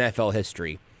here in NFL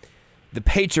history. The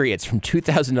Patriots from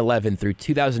 2011 through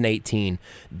 2018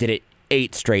 did it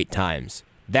 8 straight times.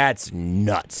 That's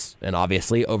nuts, and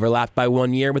obviously overlapped by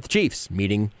 1 year with the Chiefs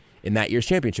meeting in that year's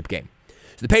championship game.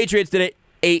 So the Patriots did it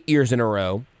 8 years in a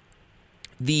row.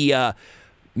 The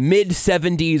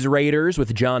mid-'70s Raiders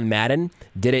with John Madden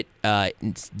did it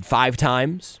 5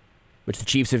 times, which the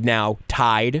Chiefs have now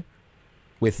tied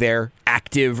with their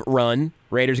active run.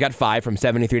 Raiders got 5 from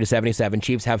 73 to 77.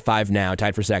 Chiefs have 5 now,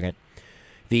 tied for second.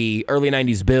 The early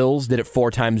 90s Bills did it 4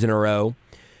 times in a row.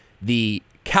 The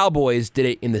Cowboys did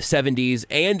it in the 70s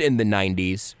and in the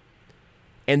 90s.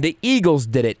 And the Eagles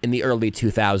did it in the early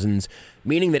 2000s,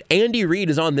 meaning that Andy Reid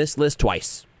is on this list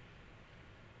twice.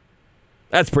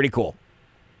 That's pretty cool.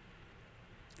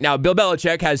 Now, Bill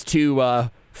Belichick has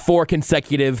 4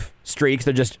 consecutive streaks.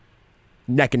 They're just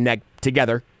neck and neck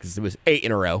together because it was 8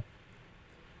 in a row.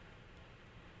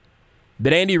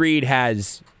 But Andy Reid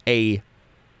has a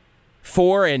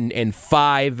 4 and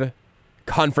 5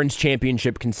 conference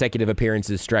championship consecutive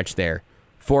appearances stretch there.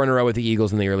 4 in a row with the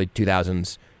Eagles in the early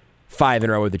 2000s. 5 in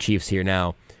a row with the Chiefs here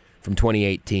now from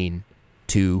 2018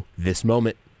 to this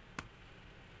moment.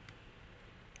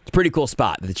 It's a pretty cool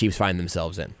spot that the Chiefs find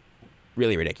themselves in.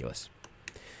 Really ridiculous.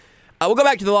 We'll go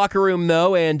back to the locker room,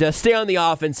 though, and stay on the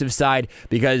offensive side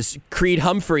because Creed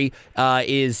Humphrey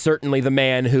is certainly the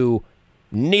man who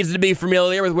needs to be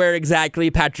familiar with where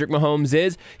exactly Patrick Mahomes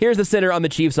is. Here's the center on the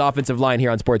Chiefs' offensive line here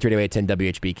on Sports Radio 810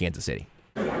 WHB Kansas City.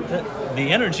 The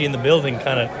energy in the building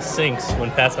kind of sinks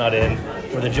when Pat's not in.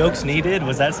 Were the jokes needed?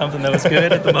 Was that something that was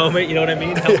good at the moment? You know what I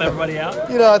mean? Help everybody out?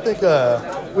 You know, I think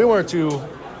we weren't too,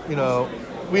 you know,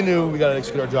 we knew we got to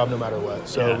execute our job no matter what.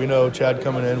 So we know Chad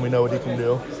coming in, we know what he can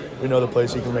do. We know the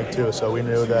plays he can make too. So we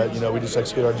knew that, you know, we just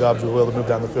execute our jobs, we're able to move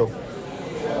down the field.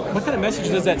 What kind of message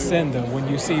does that send, though, when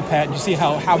you see Pat and you see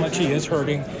how much he is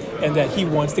hurting and that he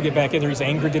wants to get back in there? He's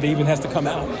angry that he even has to come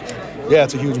out. Yeah,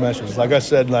 it's a huge message. Like I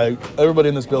said, like everybody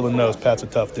in this building knows Pat's a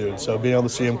tough dude. So being able to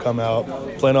see him come out,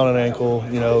 playing on an ankle,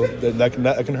 you know,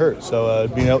 that can hurt. So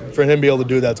for him to be able to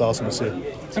do that's awesome to see.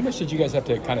 How much did you guys have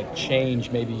to kind of change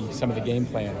maybe some of the game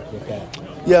plan with that?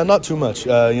 Yeah, not too much.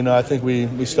 You know, I think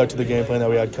we stuck to the game plan that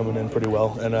we had coming in pretty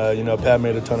well. And, you know, Pat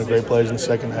made a ton of great plays in the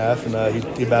second half, and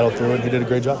he battled through it, and he did a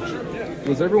great job.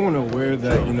 Was everyone aware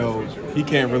that, you know, he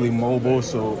can't really be mobile,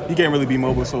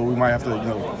 so we might have to, you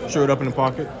know, shore it up in the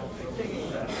pocket?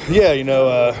 Yeah,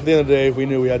 at the end of the day, we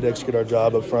knew we had to execute our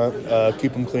job up front,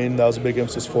 keep them clean. That was a big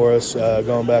emphasis for us.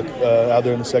 Going back out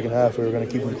there in the second half, we were going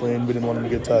to keep them clean. We didn't want them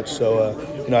to get touched. So,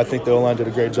 I think the O-line did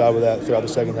a great job of that throughout the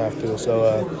second half, too.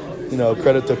 So,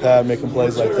 credit to Pat making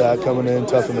plays like that, coming in,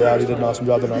 toughing it out. He did an awesome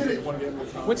job tonight.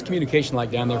 What's communication like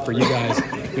down there for you guys?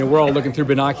 We're all looking through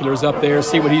binoculars up there,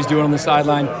 see what he's doing on the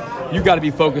sideline. You've got to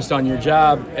be focused on your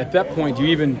job. At that point,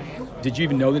 did you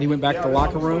even know that he went back to the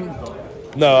locker room?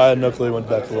 No, I had no clue he went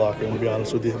back to the locker room, to be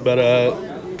honest with you. But,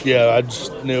 I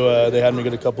just knew they had me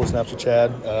get a couple of snaps with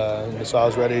Chad. So I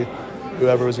was ready,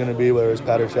 whoever was going to be, whether it was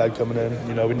Pat or Chad coming in.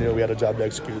 We knew we had a job to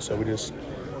execute, so we just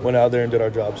went out there and did our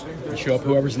jobs. You show up,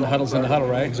 whoever's in the huddle's in the huddle,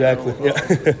 right? Exactly,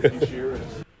 yeah.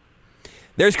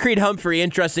 There's Creed Humphrey.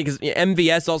 Interesting because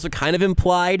MVS also kind of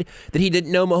implied that he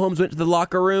didn't know Mahomes went to the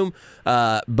locker room.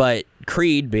 But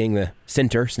Creed, being the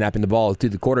center, snapping the ball to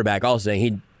the quarterback, also saying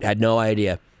he had no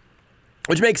idea.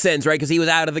 Which makes sense, right? Because he was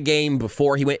out of the game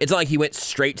before he went. It's not like he went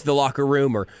straight to the locker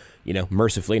room or,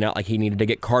 mercifully, not like he needed to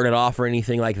get carted off or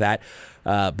anything like that.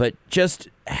 But just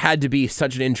had to be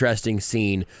such an interesting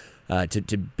scene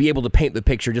to be able to paint the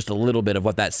picture just a little bit of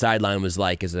what that sideline was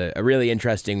like is a really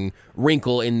interesting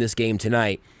wrinkle in this game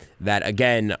tonight that,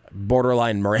 again,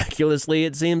 borderline miraculously,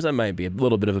 it seems. That might be a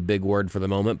little bit of a big word for the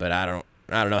moment, but I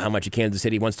don't know how much of Kansas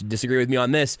City wants to disagree with me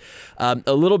on this.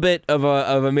 A little bit of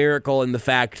a miracle in the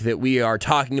fact that we are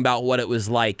talking about what it was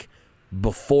like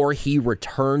before he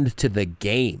returned to the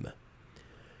game.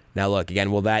 Now, look,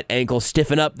 again, will that ankle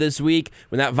stiffen up this week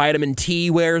when that vitamin T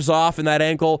wears off in that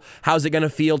ankle? How's it going to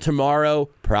feel tomorrow?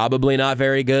 Probably not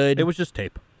very good. It was just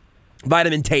tape.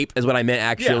 Vitamin tape is what I meant,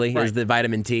 actually, yeah, right. Is the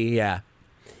vitamin T, yeah.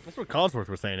 That's what Collinsworth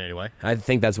was saying anyway. I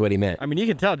think that's what he meant. I mean, you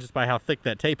can tell just by how thick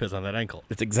that tape is on that ankle.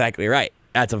 That's exactly right.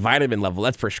 That's a vitamin level.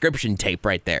 That's prescription tape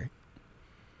right there.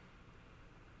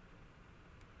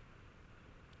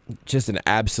 Just an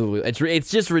absolute...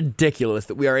 It's just ridiculous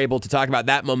that we are able to talk about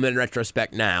that moment in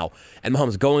retrospect now, and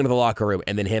Mahomes going to the locker room,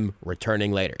 and then him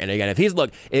returning later. And again,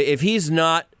 if he's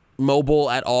not mobile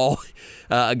at all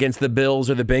against the Bills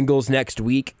or the Bengals next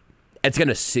week, it's going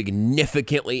to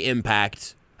significantly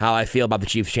impact how I feel about the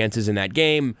Chiefs' chances in that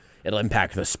game. It'll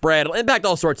impact the spread. It'll impact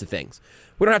all sorts of things.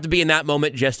 We don't have to be in that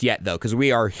moment just yet, though, because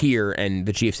we are here, and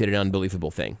the Chiefs did an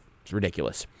unbelievable thing. It's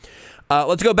ridiculous.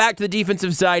 Let's go back to the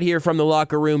defensive side here from the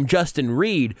locker room. Justin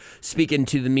Reid speaking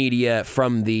to the media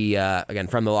from the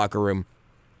locker room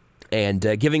and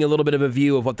giving a little bit of a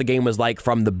view of what the game was like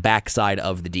from the backside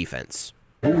of the defense.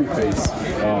 Who we face,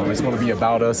 it's going to be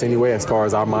about us anyway. As far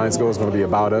as our minds go, it's going to be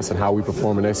about us and how we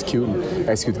perform and execute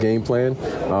the game plan,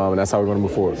 and that's how we're going to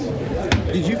move forward.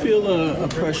 Did you feel a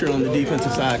pressure on the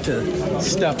defensive side to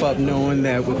step up, knowing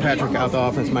that with Patrick out, the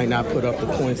offense might not put up the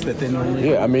points that they normally do?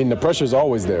 Yeah, I mean, the pressure's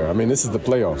always there. I mean, this is the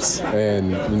playoffs.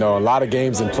 And, a lot of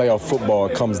games in playoff football,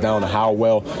 it comes down to how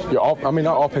well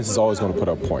our offense is always going to put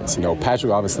up points.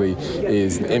 Patrick obviously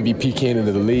is the MVP candidate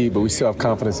of the league, but we still have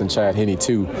confidence in Chad Henne,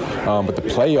 too. But the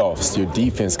playoffs, your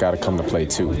defense got to come to play,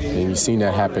 too. And you've seen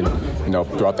that happen,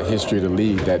 throughout the history of the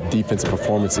league, that defensive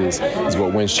performances is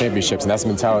what wins championships. And that's the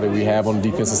mentality we have on the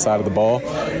defensive side of the ball.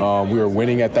 We were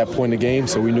winning at that point in the game,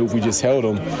 so we knew if we just held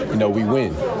them, we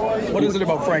win. What is it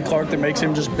about Frank Clark that makes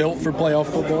him just built for playoff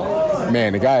football?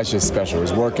 Man, the guy is just special.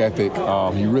 His work ethic,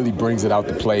 he really brings it out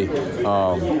to play.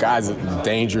 Guy's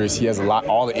dangerous. He has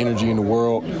all the energy in the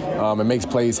world. It makes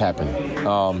plays happen.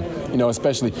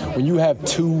 Especially when you have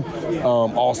two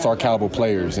all-star caliber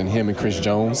players in him and Chris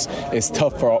Jones, it's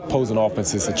tough for opposing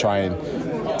offenses to try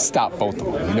and stop both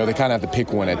of them. They kind of have to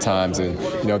pick one at times. And,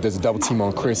 if there's a double team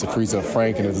on Chris, it frees up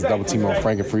Frank. And if there's a double team on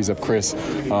Frank, it frees up Chris.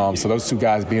 So those two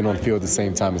guys being on the field at the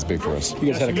same time is big for us.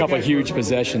 You guys had a couple of huge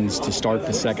possessions to start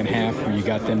the second half where you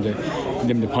got them to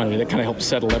punt it. That kind of helped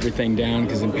settle everything down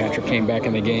because then Patrick came back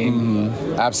in the game.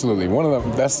 Mm-hmm. Absolutely.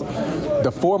 That's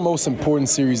the four most important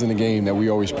series in the game that we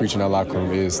always preach in our locker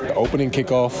room is the opening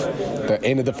kickoff, the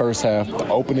end of the first half, the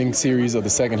opening series of the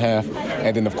second half,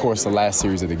 and then, of course, the last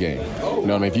series of the game.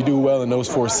 If you do well in those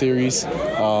four series,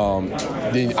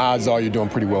 then odds are you're doing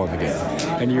pretty well in the game.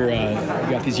 And you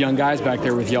got these young guys back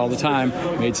there with you all the time,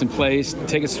 made some plays.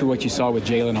 Take us through what you saw with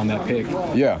Jalen on that pick.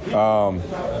 Yeah.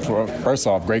 First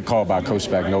off, great call by Coach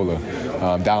Spagnuolo.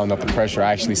 Dialing up the pressure,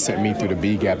 actually sent me through the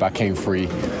B gap. I came free.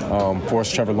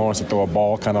 Forced Trevor Lawrence to throw a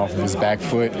ball kind of off of his back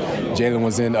foot. Jalen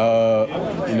was in,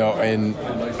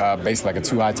 basically like a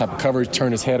too-high type of coverage,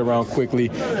 turned his head around quickly.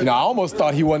 I almost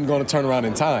thought he wasn't going to turn around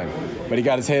in time, but he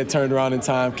got his head turned around in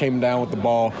time, came down with the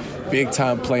ball.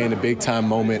 Big-time play in a big-time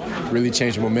moment, really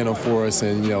changed the momentum for us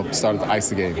and, started to ice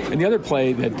the game. And the other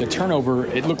play, the turnover,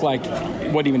 it looked like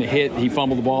it wasn't even a hit. He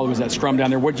fumbled the ball. There was that scrum down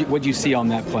there. What'd you see on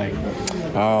that play?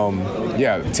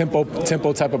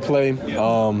 Tempo type of play.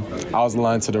 I was in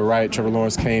line to the right. Trevor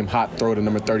Lawrence came, hot throw to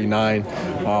number 39,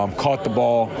 caught the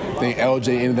ball. Then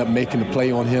LJ ended up making the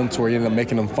play on him to where he ended up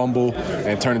making him fumble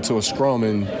and turn into a scrum.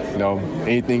 And,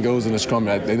 anything goes in a scrum.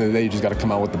 At the end of the day, you just got to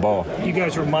come out with the ball. You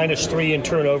guys were -3 in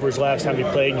turnovers last time you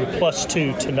played, and you're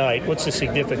 +2 tonight. What's the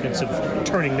significance of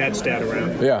turning that stat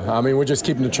around? Yeah, we're just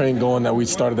keeping the train going that we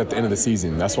started at the end of the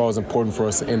season. That's why it was important for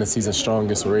us to end the season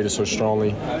strongest. We rated so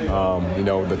strongly.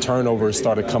 The turnovers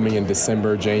started coming in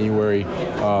December, January,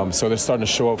 so they're starting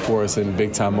to show up for us in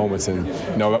big-time moments. And,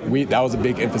 that was a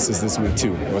big emphasis this week,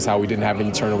 too. It was how we didn't have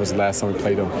any turnovers the last time we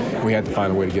played them. We had to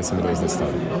find a way to get some of those this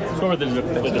time. So what were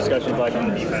the discussions like on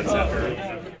the defense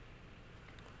after?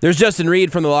 There's Justin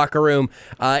Reid from the locker room.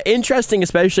 Interesting,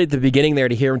 especially at the beginning there,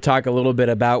 to hear him talk a little bit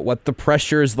about what the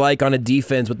pressure is like on a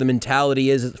defense, what the mentality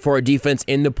is for a defense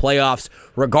in the playoffs,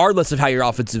 regardless of how your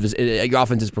offense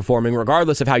is performing,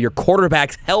 regardless of how your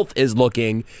quarterback's health is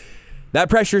looking. That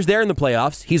pressure is there in the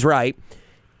playoffs. He's right.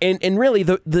 And really,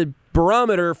 the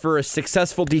barometer for a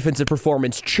successful defensive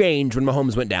performance changed when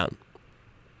Mahomes went down.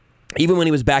 Even when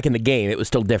he was back in the game, it was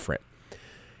still different.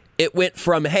 It went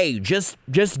from, hey, just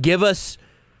give us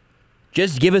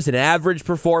an average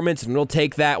performance, and we'll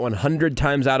take that 100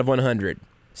 times out of 100.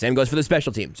 Same goes for the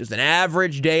special teams. Just an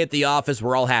average day at the office.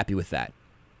 We're all happy with that.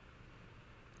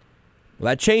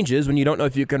 Well, that changes when you don't know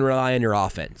if you can rely on your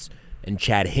offense. And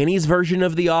Chad Henne's version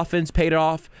of the offense paid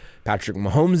off. Patrick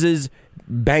Mahomes'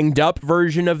 banged-up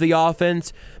version of the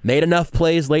offense made enough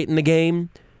plays late in the game.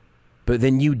 But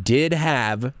then you did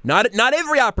have, not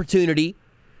every opportunity,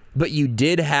 but you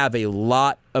did have a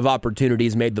lot of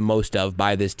opportunities made the most of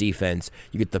by this defense.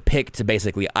 You get the pick to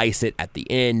basically ice it at the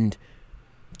end.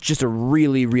 Just a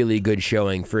really, really good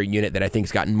showing for a unit that I think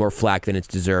has gotten more flack than it's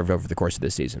deserved over the course of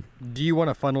this season. Do you want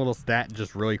a fun little stat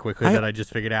just really quickly that I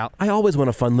just figured out? I always want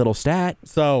a fun little stat.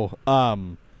 So,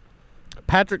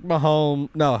 Patrick Mahomes,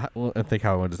 I think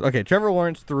how I want this. Okay, Trevor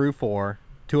Lawrence threw for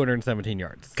 217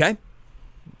 yards. Okay.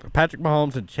 Patrick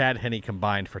Mahomes and Chad Henne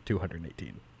combined for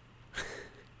 218.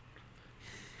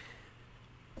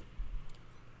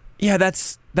 Yeah,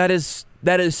 that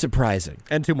is surprising.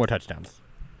 And 2 more touchdowns.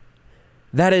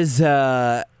 That's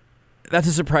a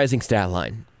surprising stat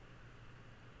line.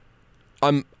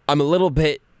 I'm a little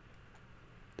bit.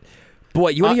 Boy,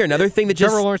 you want to hear another thing that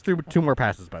Trevor Lawrence threw 2 more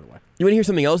passes, by the way. You want to hear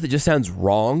something else that just sounds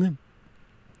wrong?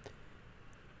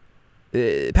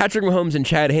 Patrick Mahomes and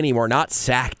Chad Henne were not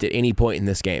sacked at any point in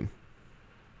this game.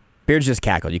 Beards just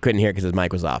cackled. You couldn't hear it because his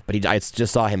mic was off, but I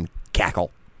just saw him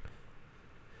cackle.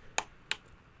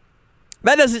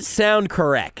 That doesn't sound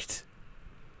correct.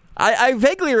 I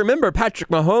vaguely remember Patrick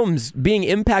Mahomes being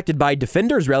impacted by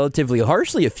defenders relatively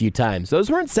harshly a few times.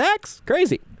 Those weren't sacks.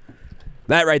 Crazy.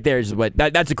 That right there is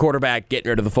that's a quarterback getting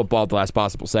rid of the football at the last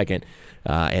possible second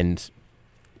and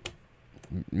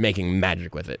making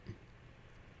magic with it.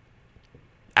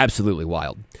 Absolutely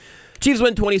wild. Chiefs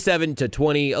win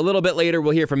 27-20. A little bit later,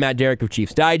 we'll hear from Matt Derrick of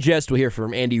Chiefs Digest. We'll hear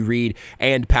from Andy Reid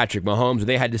and Patrick Mahomes, what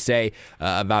they had to say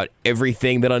about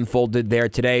everything that unfolded there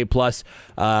today. Plus,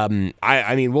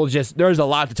 there's a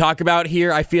lot to talk about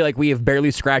here. I feel like we have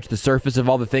barely scratched the surface of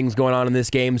all the things going on in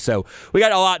this game, so we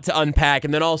got a lot to unpack.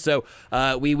 And then also,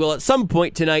 we will at some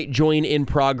point tonight join in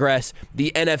progress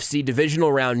the NFC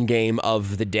divisional round game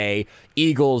of the day,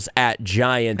 Eagles at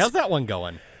Giants. How's that one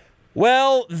going?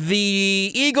 Well,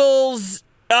 the Eagles,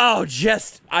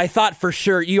 I thought for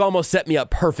sure, you almost set me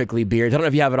up perfectly, Beards. I don't know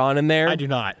if you have it on in there. I do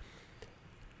not.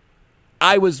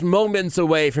 I was moments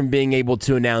away from being able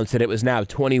to announce that it was now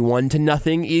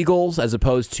 21-0 Eagles, as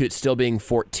opposed to it still being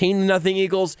 14-0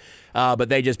 Eagles. But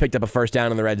they just picked up a first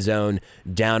down in the red zone,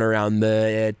 down around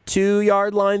the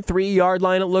 2-yard line, 3-yard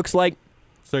line, it looks like.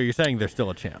 So you're saying there's still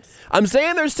a chance? I'm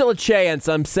saying there's still a chance.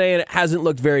 I'm saying it hasn't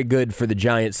looked very good for the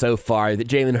Giants so far. That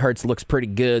Jalen Hurts looks pretty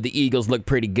good. The Eagles look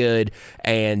pretty good.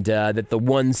 And that the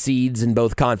 1 seeds in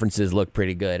both conferences look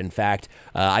pretty good. In fact,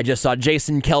 I just saw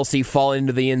Jason Kelce fall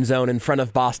into the end zone in front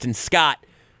of Boston Scott,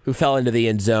 who fell into the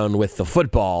end zone with the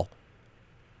football.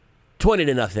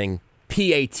 20-0,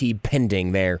 PAT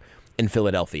pending there in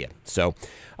Philadelphia. So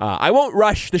I won't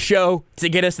rush the show to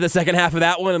get us to the second half of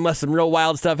that one unless some real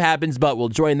wild stuff happens, but we'll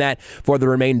join that for the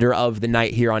remainder of the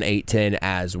night here on 810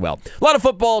 as well. A lot of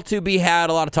football to be had,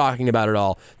 a lot of talking about it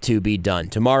all to be done.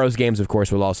 Tomorrow's games, of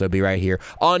course, will also be right here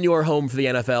on your home for the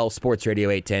NFL, Sports Radio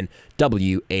 810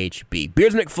 WHB.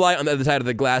 Beards McFly on the other side of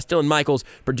the glass. Dylan Michaels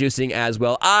producing as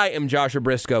well. I am Joshua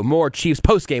Briscoe. More Chiefs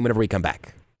postgame whenever we come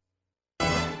back.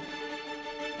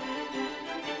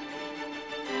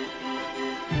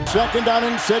 2nd down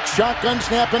and 6. Shotgun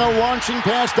snap and a launching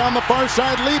pass down the far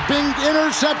side. Leaping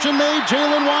interception made.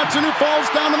 Jalen Watson, who falls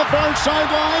down on the far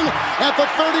sideline. At the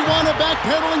 31, a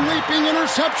backpedaling leaping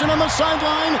interception on the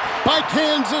sideline by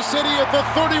Kansas City at the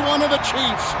 31 of the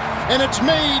Chiefs. And it's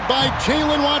made by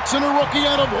Jalen Watson, a rookie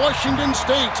out of Washington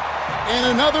State.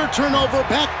 And another turnover,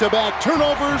 back-to-back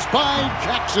turnovers by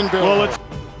Jacksonville. Well,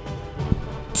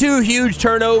 two huge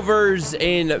turnovers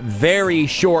in very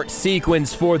short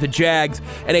sequence for the Jags,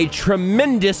 and a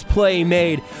tremendous play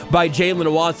made by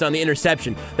Jalen Watson on the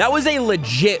interception. That was a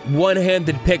legit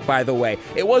one-handed pick, by the way.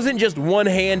 It wasn't just one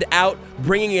hand out,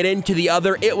 bringing it into the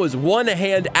other. It was one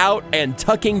hand out and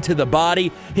tucking to the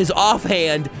body. His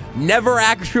offhand never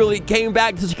actually came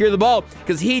back to secure the ball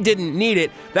because he didn't need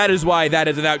it. That is why that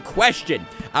is without question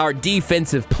our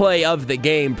defensive play of the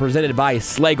game, presented by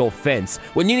Slagle Fence.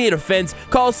 When you need a fence,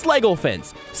 call Slagle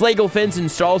Fence. Slagle Fence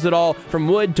installs it all, from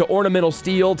wood to ornamental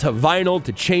steel to vinyl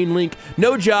to chain link.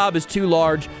 No job is too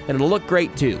large, and it'll look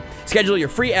great too. Schedule your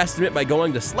free estimate by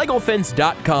going to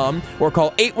slaglefence.com or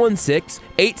call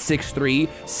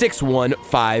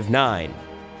 816-863-6159.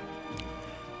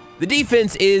 The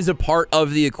defense is a part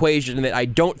of the equation that I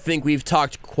don't think we've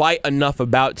talked quite enough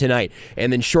about tonight.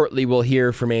 And then shortly we'll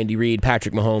hear from Andy Reid,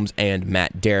 Patrick Mahomes, and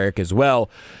Matt Derrick as well.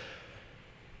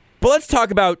 But let's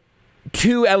talk about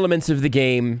two elements of the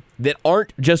game that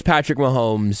aren't just Patrick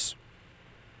Mahomes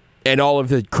and all of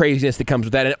the craziness that comes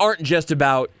with that, and aren't just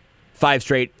about 5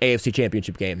 straight AFC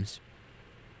Championship games.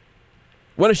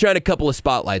 I want to shine a couple of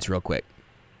spotlights real quick.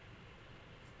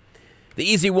 The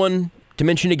easy one to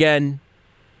mention again,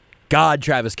 God,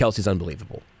 Travis Kelce's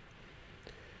unbelievable.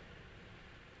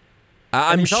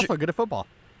 He's also good at football.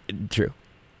 True.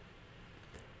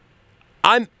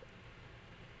 I'm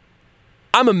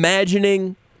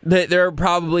imagining that there are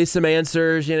probably some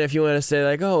answers, if you want to say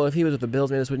like, oh, if he was with the Bills,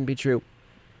 maybe this wouldn't be true.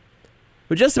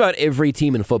 But just about every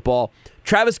team in football,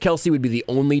 Travis Kelce would be the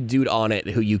only dude on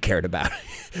it who you cared about.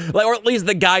 Or at least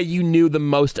the guy you knew the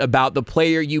most about, the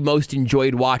player you most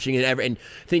enjoyed watching and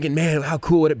thinking, man, how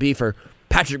cool would it be for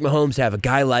Patrick Mahomes to have a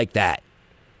guy like that.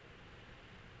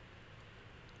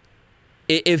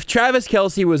 If Travis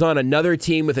Kelce was on another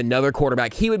team with another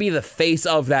quarterback, he would be the face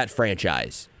of that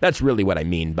franchise. That's really what I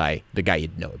mean by the guy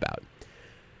you'd know about.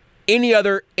 Any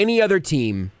other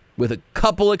team, with a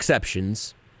couple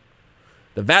exceptions,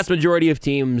 the vast majority of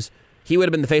teams, he would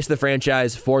have been the face of the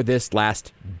franchise for this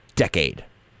last decade.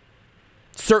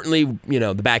 Certainly,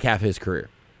 the back half of his career.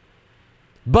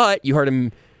 But you heard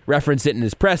him reference it in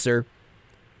his presser.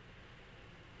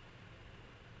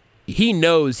 He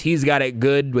knows he's got it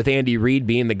good with Andy Reid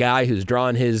being the guy who's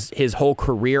drawn his whole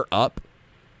career up.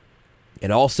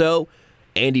 And also,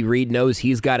 Andy Reid knows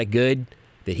he's got it good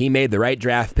that he made the right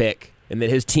draft pick and that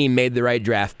his team made the right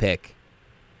draft pick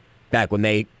back when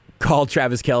they called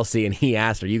Travis Kelce and he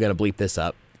asked, are you going to bleep this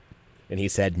up? And he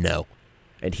said no.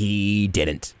 And he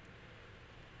didn't.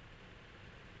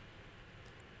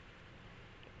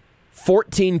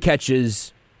 14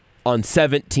 catches on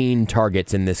 17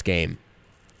 targets in this game,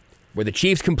 where the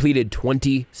Chiefs completed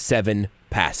 27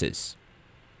 passes.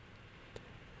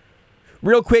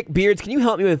 Real quick, Beards, can you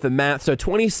help me with the math? So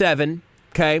 27,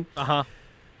 okay? Uh-huh.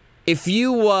 If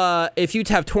you'd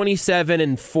have 27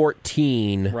 and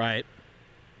 14, right?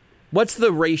 What's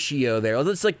the ratio there?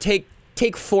 Let's take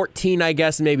 14, I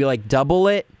guess, and maybe double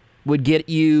it would get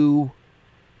you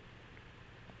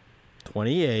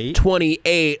 28.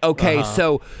 28. Okay,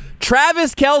 So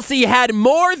Travis Kelce had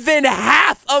more than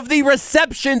half of the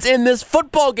receptions in this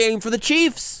football game for the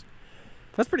Chiefs.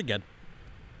 That's pretty good.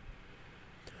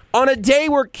 On a day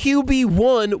where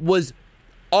QB1 was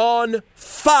on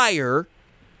fire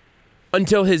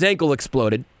until his ankle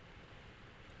exploded.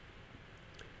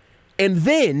 And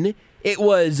then it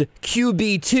was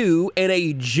QB2 and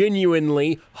a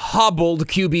genuinely hobbled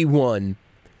QB1.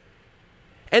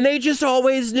 And they just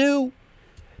always knew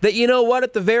that,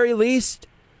 at the very least,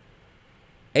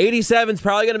 87's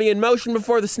probably going to be in motion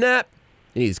before the snap,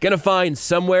 and he's going to find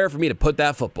somewhere for me to put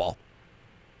that football.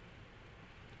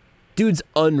 Dude's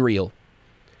unreal.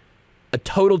 A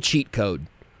total cheat code.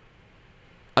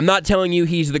 I'm not telling you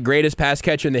he's the greatest pass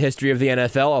catcher in the history of the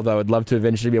NFL, although I'd love to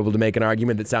eventually be able to make an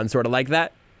argument that sounds sort of like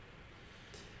that.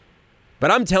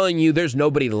 But I'm telling you there's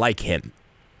nobody like him,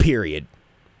 period.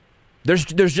 There's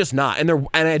just not, and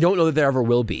I don't know that there ever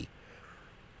will be.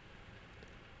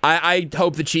 I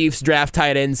hope the Chiefs draft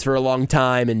tight ends for a long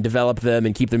time and develop them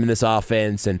and keep them in this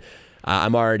offense, and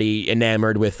I'm already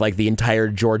enamored with the entire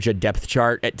Georgia depth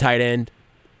chart at tight end.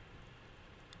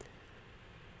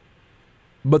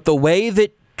 But the way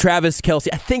that Travis Kelce,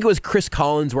 I think it was Chris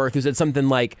Collinsworth who said something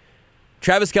like,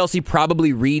 Travis Kelce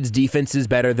probably reads defenses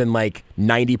better than like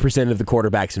 90% of the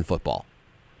quarterbacks in football.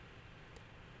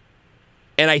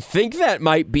 And I think that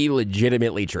might be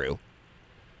legitimately true.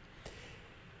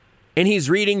 And he's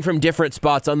reading from different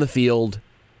spots on the field.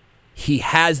 He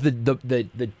has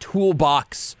the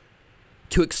toolbox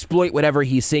to exploit whatever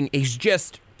he's seeing. He's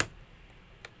just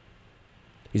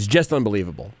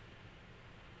unbelievable.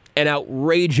 An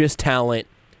outrageous talent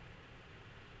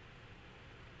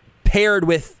paired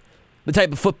with the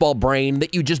type of football brain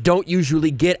that you just don't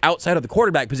usually get outside of the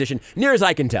quarterback position, near as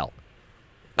I can tell.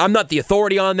 I'm not the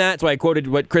authority on that, so I quoted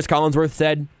what Chris Collinsworth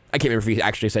said. I can't remember if he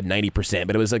actually said 90%,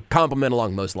 but it was a compliment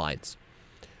along those lines.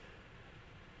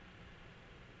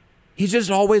 He's just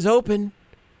always open.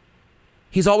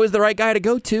 He's always the right guy to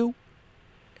go to.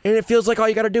 And it feels like all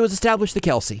you got to do is establish the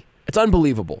Kelce. It's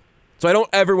unbelievable. So I don't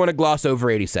ever want to gloss over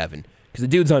 87, because the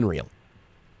dude's unreal.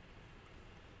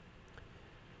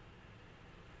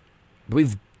 But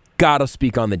we've got to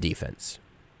speak on the defense.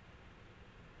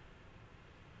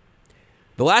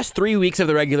 The last 3 weeks of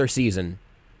the regular season,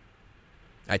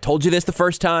 I told you this the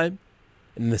first time,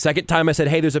 and the second time I said,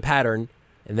 hey, there's a pattern,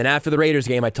 and then after the Raiders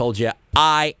game, I told you,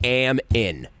 I am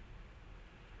in.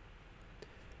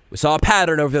 We saw a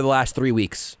pattern over the last 3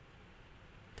 weeks,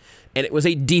 and it was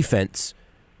a defense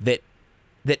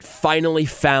that finally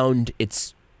found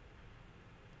its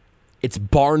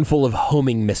barn full of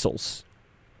homing missiles.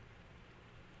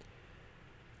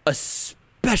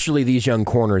 Especially these young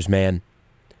corners, man.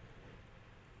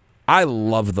 I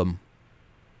love them.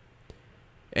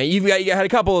 And you had a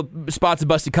couple of spots of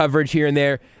busted coverage here and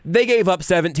there. They gave up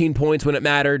 17 points when it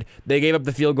mattered. They gave up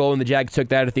the field goal, and the Jags took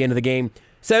that at the end of the game.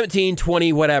 17,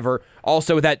 20, whatever.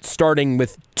 Also, with that starting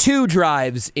with 2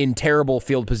 drives in terrible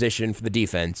field position for the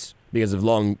defense because of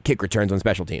long kick returns on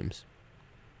special teams.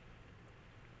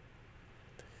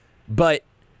 But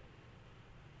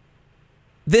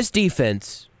this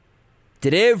defense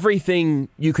did everything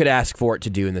you could ask for it to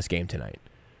do in this game tonight.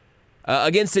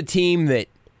 Against a team that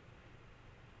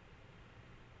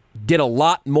did a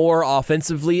lot more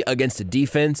offensively against a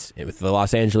defense with the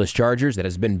Los Angeles Chargers that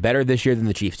has been better this year than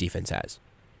the Chiefs defense has.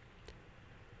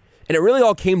 And it really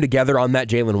all came together on that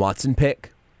Jalen Watson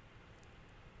pick.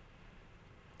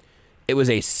 It was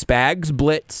a Spags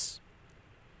blitz,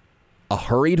 a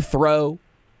hurried throw,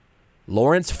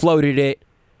 Lawrence floated it,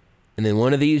 and then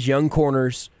one of these young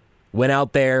corners went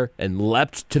out there and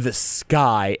leapt to the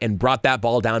sky and brought that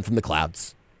ball down from the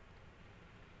clouds.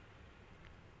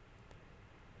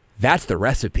 That's the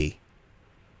recipe.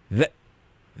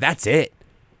 That's it.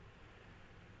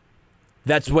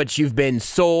 That's what you've been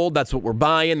sold. That's what we're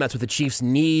buying. That's what the Chiefs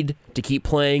need to keep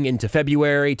playing into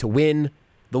February to win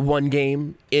the one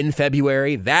game in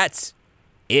February. That's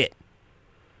it.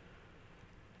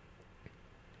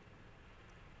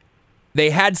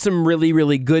 They had some really,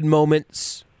 really good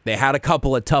moments. They had a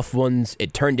couple of tough ones.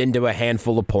 It turned into a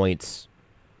handful of points.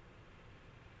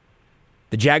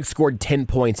 The Jags scored 10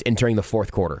 points entering the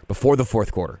fourth quarter, before the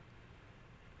fourth quarter.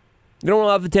 You don't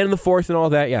allow the 10 in the fourth and all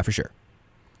that? Yeah, for sure.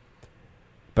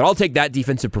 But I'll take that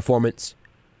defensive performance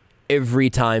every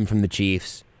time from the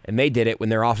Chiefs, and they did it when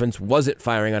their offense wasn't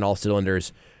firing on all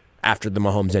cylinders after the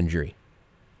Mahomes injury.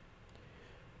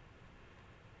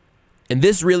 And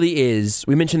this really is,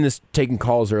 we mentioned this taking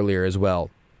calls earlier as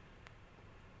well,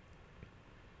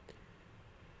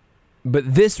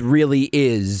 but this really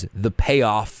is the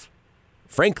payoff,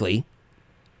 frankly,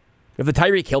 of the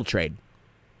Tyreek Hill trade.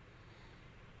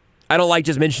 I don't like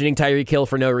just mentioning Tyreek Hill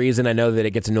for no reason. I know that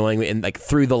it gets annoying and like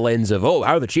through the lens of, how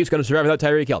are the Chiefs going to survive without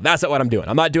Tyreek Hill? That's not what I'm doing.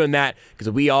 I'm not doing that because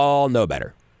we all know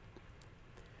better.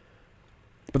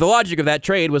 But the logic of that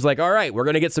trade was like, all right, we're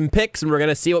going to get some picks and we're going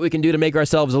to see what we can do to make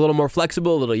ourselves a little more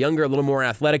flexible, a little younger, a little more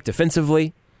athletic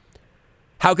defensively.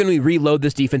 How can we reload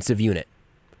this defensive unit?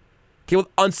 Okay, well,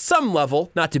 on some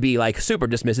level, not to be like super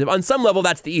dismissive, on some level,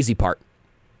 that's the easy part.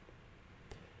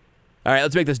 All right,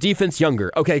 let's make this defense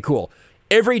younger. Okay, cool.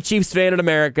 Every Chiefs fan in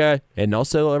America, and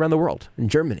also around the world, in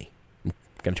Germany, I'm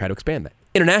going to try to expand that,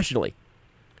 internationally.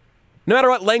 No matter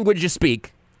what language you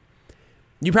speak,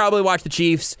 you probably watched the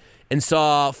Chiefs and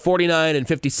saw 49 and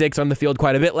 56 on the field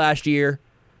quite a bit last year.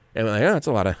 And we're like, that's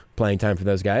a lot of playing time for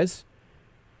those guys.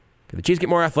 Could the Chiefs get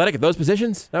more athletic at those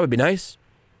positions? That would be nice.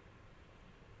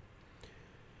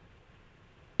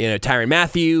 You know, Tyrann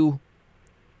Mathieu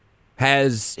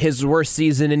has his worst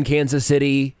season in Kansas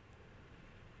City.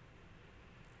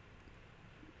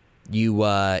 You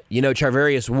know,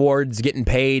 Charvarius Ward's getting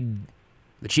paid.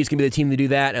 The Chiefs can be the team to do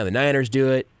that. Now the Niners do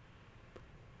it.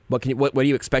 What are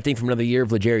you expecting from another year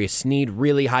of L'Jarius Sneed?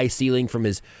 Really high ceiling from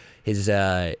his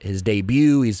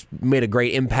debut. He's made a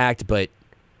great impact, but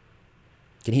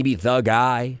can he be the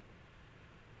guy?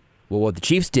 Well, what the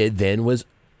Chiefs did then was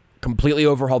completely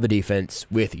overhaul the defense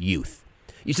with youth.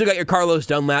 You still got your Carlos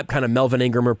Dunlap kind of Melvin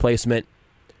Ingram replacement,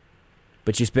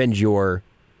 but you spend your...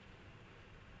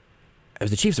 It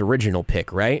was the Chiefs' original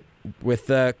pick, right? With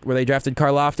where they drafted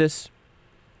Karlaftis?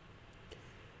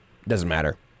 Doesn't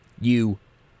matter. You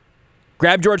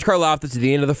grab George Karlaftis at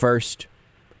the end of the first.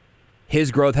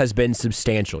 His growth has been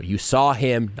substantial. You saw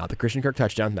him, not the Christian Kirk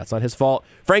touchdown. That's not his fault.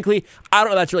 Frankly, I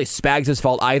don't know if that's really Spags'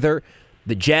 fault either.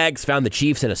 The Jags found the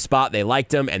Chiefs in a spot. They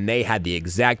liked him, and they had the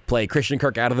exact play. Christian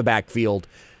Kirk out of the backfield,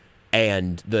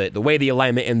 and the way the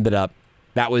alignment ended up,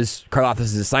 that was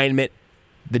Karlaftis' assignment.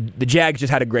 The Jags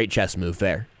just had a great chess move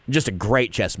there. Just a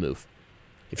great chess move.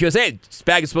 If you say, hey,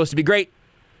 Spags is supposed to be great,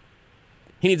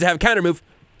 he needs to have a counter move,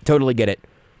 totally get it.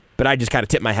 But I just kind of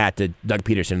tip my hat to Doug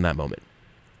Peterson in that moment.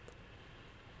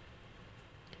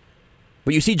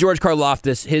 But you see George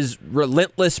Karlaftis, his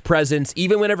relentless presence,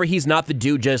 even whenever he's not the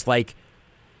dude just like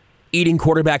eating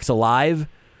quarterbacks alive,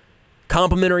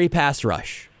 complimentary pass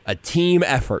rush, a team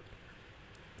effort,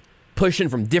 pushing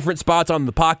from different spots on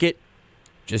the pocket,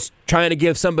 just trying to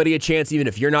give somebody a chance even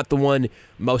if you're not the one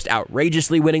most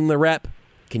outrageously winning the rep.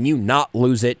 Can you not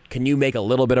lose it? Can you make a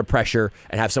little bit of pressure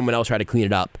and have someone else try to clean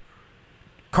it up?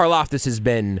 Karlaftis has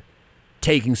been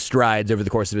taking strides over the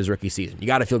course of his rookie season. You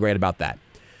got to feel great about that.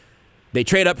 They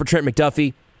trade up for Trent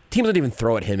McDuffie. Teams don't even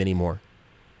throw at him anymore.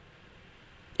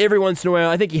 Every once in a while,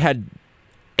 I think he had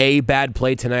a bad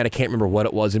play tonight. I can't remember what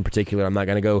it was in particular. I'm not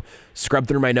going to go scrub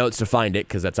through my notes to find it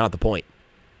because that's not the point.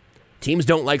 Teams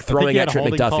don't like throwing at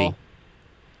Trent McDuffie. Call.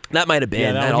 That might have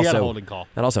been. Yeah, he had a holding call.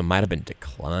 That also might have been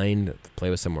declined. The play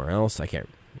was somewhere else. I don't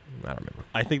remember.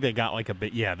 I think they got like a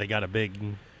big. Yeah, they got a big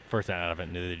first out of it,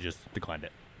 and they just declined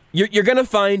it. You're gonna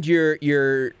find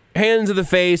your hands to the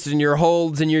face and your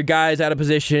holds and your guys out of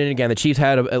position. Again, the Chiefs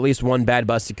had at least one bad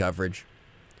busted coverage,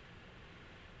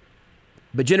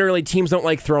 but generally teams don't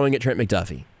like throwing at Trent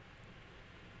McDuffie.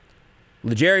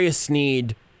 L'Jarius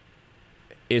Sneed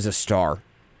is a star.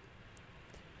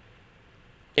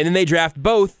 And then they draft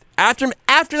both, after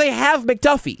they have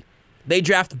McDuffie, they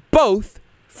draft both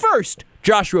first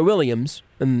Joshua Williams,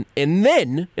 and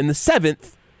then, in the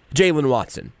 7th, Jalen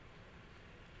Watson.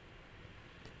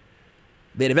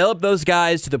 They develop those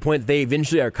guys to the point that they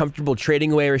eventually are comfortable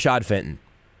trading away Rashad Fenton.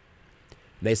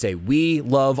 They say, we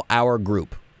love our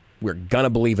group. We're going to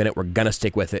believe in it. We're going to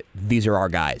stick with it. These are our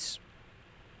guys.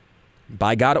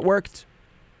 By God, it worked.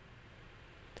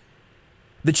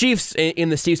 The Chiefs in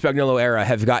the Steve Spagnuolo era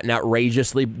have gotten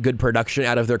outrageously good production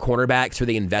out of their cornerbacks for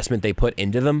the investment they put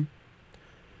into them.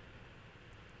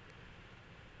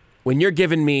 When you're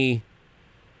giving me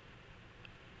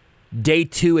day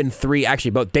 2 and 3,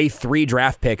 actually both day 3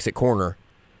 draft picks at corner,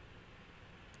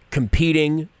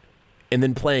 competing and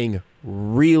then playing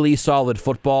really solid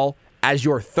football as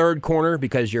your third corner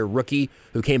because your rookie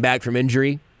who came back from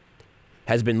injury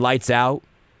has been lights out,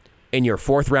 and your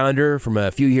 4th rounder from a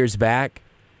few years back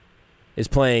is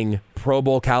playing Pro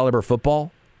Bowl caliber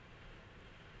football.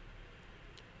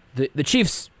 The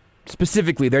Chiefs,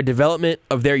 specifically, their development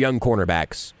of their young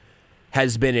cornerbacks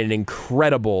has been an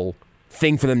incredible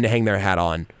thing for them to hang their hat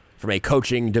on from a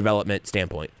coaching development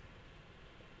standpoint.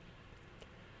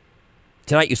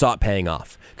 Tonight you saw it paying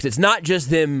off because it's not just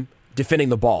them defending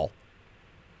the ball.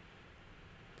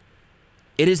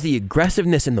 It is the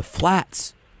aggressiveness in the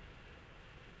flats.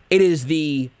 It is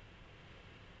the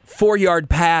 4-yard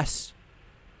pass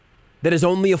that is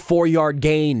only a 4-yard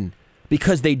gain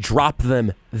because they drop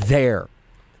them there.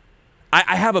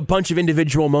 I have a bunch of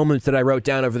individual moments that I wrote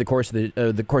down over the course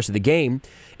of the game,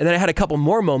 and then I had a couple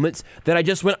more moments that I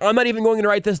just went, I'm not even going to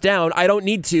write this down. I don't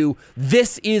need to.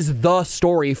 This is the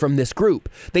story from this group.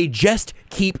 They just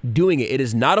keep doing it. It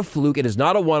is not a fluke. It is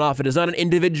not a one-off. It is not an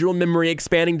individual memory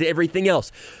expanding to everything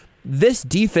else. This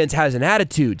defense has an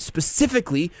attitude,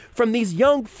 specifically from these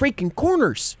young freaking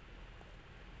corners.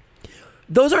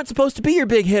 Those aren't supposed to be your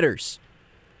big hitters.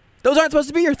 Those aren't supposed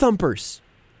to be your thumpers.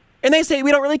 And they say, we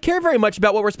don't really care very much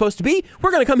about what we're supposed to be. We're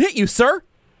going to come hit you, sir.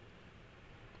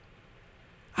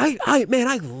 I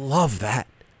love that.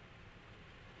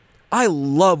 I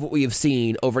love what we have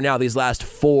seen over now these last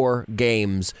 4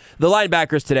 games. The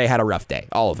linebackers today had a rough day.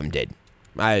 All of them did.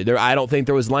 I don't think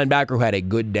there was a linebacker who had a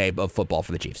good day of football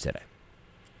for the Chiefs today.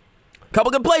 A couple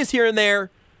good plays here and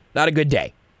there. Not a good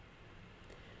day.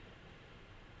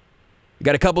 You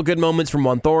got a couple good moments from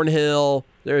Juan Thornhill.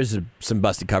 There's some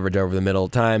busted coverage over the middle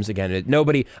at times. Again,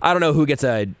 I don't know who gets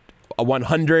a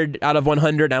 100 out of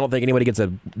 100. I don't think anybody gets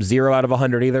a 0 out of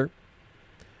 100 either.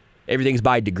 Everything's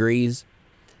by degrees.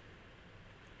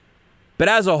 But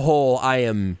as a whole, I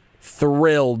am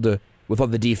thrilled with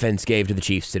what the defense gave to the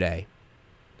Chiefs today.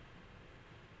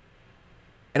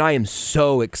 And I am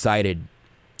so excited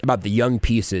about the young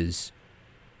pieces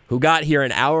who got here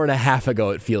an hour and a half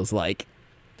ago, it feels like.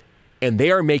 And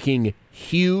they are making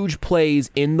huge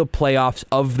plays in the playoffs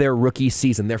of their rookie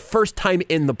season. Their first time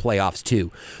in the playoffs,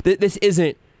 too. This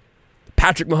isn't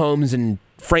Patrick Mahomes and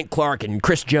Frank Clark and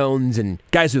Chris Jones and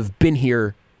guys who have been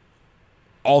here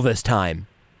all this time.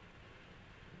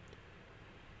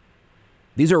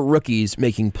 These are rookies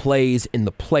making plays in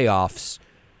the playoffs,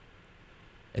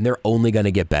 and they're only going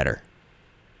to get better.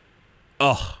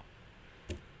 Ugh.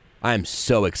 I am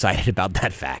so excited about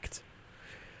that fact.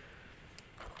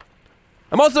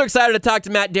 I'm also excited to talk to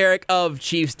Matt Derrick of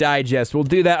Chiefs Digest. We'll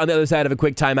do that on the other side of a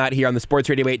quick timeout here on the Sports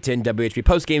Radio 810 WHB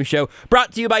postgame show,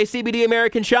 brought to you by CBD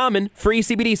American Shaman. Free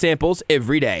CBD samples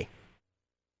every day.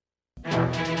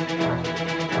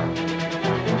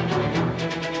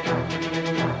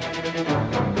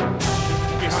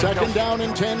 Second down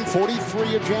and 10,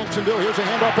 43 of Jacksonville. Here's a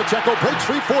handoff. Pacheco breaks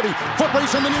free, 40. Foot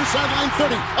race on the near sideline,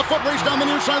 30. A foot race down the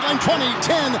near sideline, 20,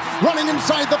 10. Running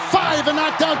inside the 5 and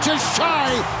knocked out just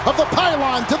shy of the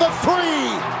pylon to the 3.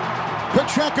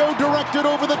 Pacheco directed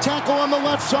over the tackle on the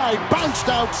left side, bounced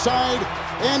outside,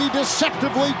 and he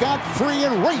deceptively got free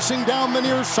and racing down the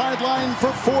near sideline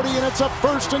for 40, and it's a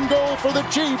first and goal for the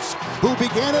Chiefs, who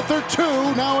began at their 2,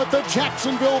 now at the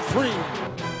Jacksonville 3.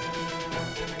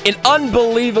 An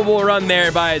unbelievable run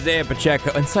there by Isaiah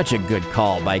Pacheco, and such a good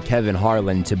call by Kevin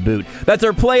Harlan to boot. That's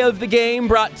our play of the game,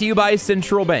 brought to you by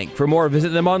Central Bank. For more, visit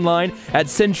them online at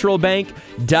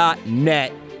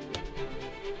centralbank.net.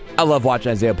 I love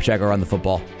watching Isaiah Pacheco run the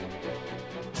football.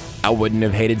 I wouldn't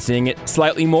have hated seeing it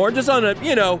slightly more, just on a,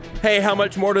 hey, how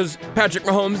much more does Patrick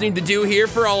Mahomes need to do here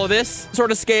for all of this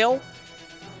sort of scale?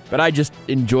 But I just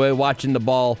enjoy watching the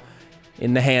ball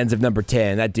in the hands of number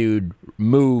 10. That dude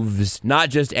moves, not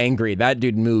just angry, that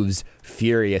dude moves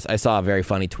furious. I saw a very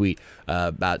funny tweet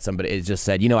about somebody. It just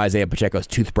said, Isaiah Pacheco's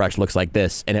toothbrush looks like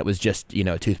this. And it was just,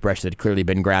 a toothbrush that had clearly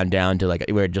been ground down to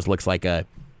where it just looks like a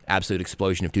absolute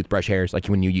explosion of toothbrush hairs. Like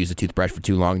when you use a toothbrush for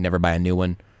too long, never buy a new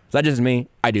one. Is that just me?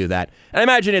 I do that. And I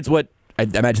imagine I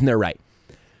imagine they're right.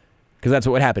 Because that's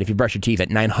what would happen if you brush your teeth at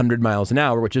 900 miles an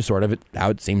hour, which is sort of how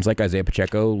it seems like Isaiah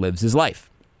Pacheco lives his life.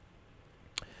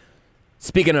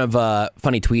 Speaking of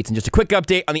funny tweets, and just a quick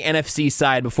update on the NFC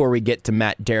side before we get to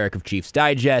Matt Derrick of Chiefs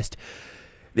Digest.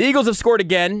 The Eagles have scored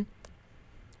again,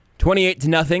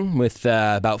 28-0, with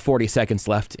about 40 seconds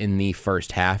left in the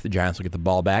first half. The Giants will get the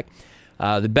ball back.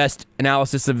 The best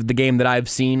analysis of the game that I've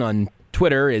seen on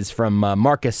Twitter is from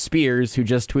Marcus Spears, who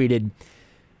just tweeted,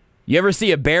 "You ever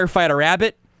see a bear fight a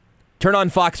rabbit? Turn on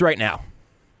Fox right now."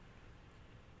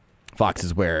 Fox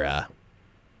is where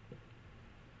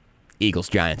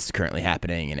Eagles-Giants is currently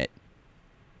happening, and it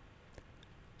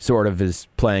sort of is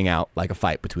playing out like a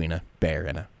fight between a bear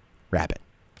and a rabbit,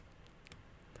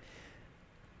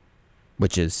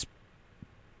 which is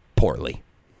poorly.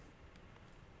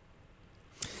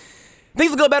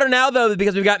 Things will go better now, though,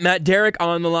 because we've got Matt Derrick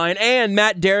on the line, and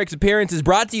Matt Derrick's appearance is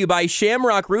brought to you by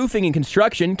Shamrock Roofing and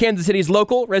Construction, Kansas City's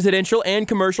local, residential, and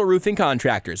commercial roofing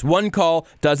contractors. One call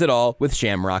does it all with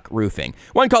Shamrock Roofing.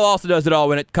 One call also does it all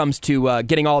when it comes to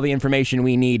getting all the information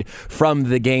we need from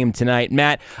the game tonight.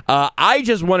 Matt, I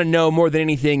just want to know more than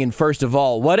anything, and first of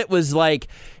all, what it was like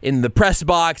in the press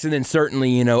box, and then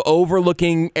certainly,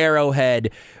 overlooking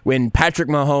Arrowhead when Patrick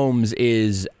Mahomes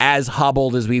is as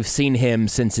hobbled as we've seen him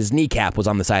since his kneecap was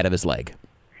on the side of his leg.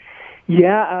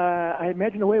 Yeah, I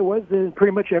imagine the way it was is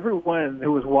pretty much everyone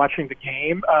who was watching the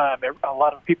game, a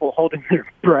lot of people holding their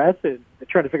breath and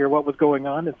trying to figure out what was going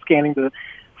on and scanning the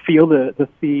field to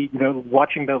see,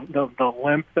 watching the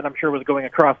limp that I'm sure was going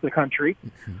across the country.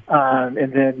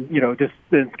 And then, just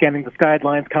then scanning the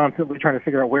sidelines constantly, trying to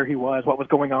figure out where he was, what was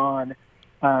going on.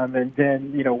 And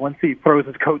then, once he throws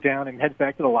his coat down and heads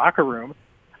back to the locker room,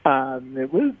 there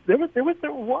was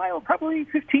a while, probably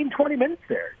 15, 20 minutes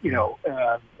there,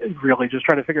 really just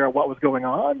trying to figure out what was going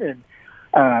on and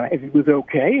if it was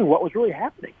okay and what was really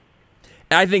happening.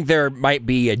 I think there might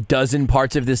be a dozen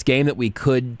parts of this game that we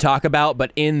could talk about,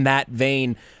 but in that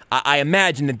vein, I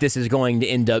imagine that this is going to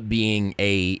end up being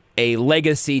a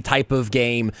legacy type of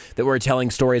game that we're telling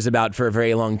stories about for a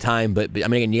very long time. But I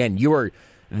mean, again, you were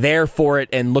there for it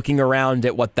and looking around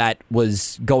at what that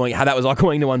was going, how that was all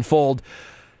going to unfold.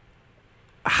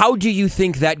 How do you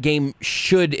think that game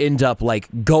should end up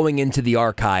going into the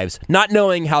archives, not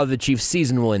knowing how the Chiefs'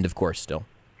 season will end, of course, still?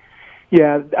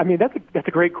 Yeah, I mean, that's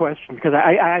a great question because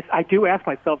I do ask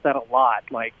myself that a lot.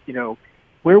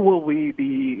 Where will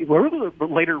we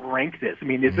later rank this? I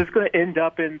mean, is this going to end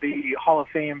up in the Hall of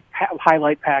Fame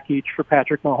highlight package for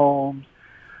Patrick Mahomes?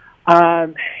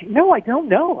 No, I don't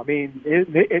know. I mean,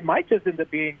 it might just end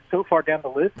up being so far down the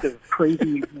list of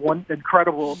crazy,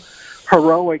 incredible,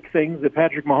 heroic things that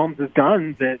Patrick Mahomes has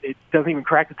done that it doesn't even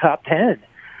crack the top 10.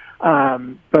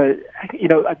 But,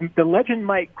 the legend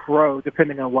might grow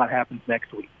depending on what happens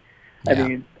next week. Yeah. I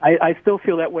mean, I still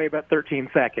feel that way about 13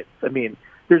 seconds. I mean,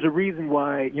 there's a reason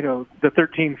why, the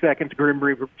 13 seconds Grim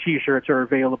Reaper T-shirts are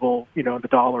available, in the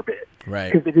dollar bid.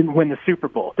 Right. Because they didn't win the Super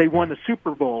Bowl. If they won the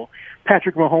Super Bowl,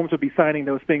 Patrick Mahomes would be signing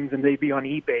those things and they'd be on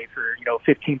eBay for,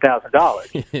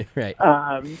 $15,000. Right.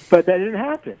 But that didn't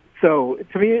happen. So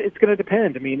to me, it's going to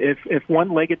depend. I mean, if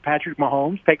one-legged Patrick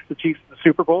Mahomes takes the Chiefs to the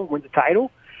Super Bowl, wins the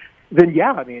title, then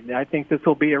yeah, I mean, I think this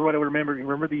will be, everyone will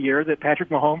remember the year that Patrick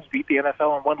Mahomes beat the NFL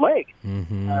on one leg.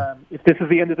 Mm-hmm. If this is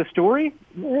the end of the story,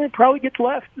 it probably gets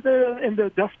left in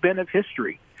the dustbin of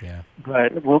history. Yeah.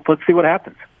 But let's see what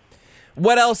happens.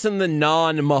 What else in the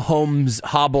non-Mahomes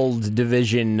hobbled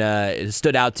division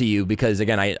stood out to you? Because,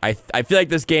 again, I feel like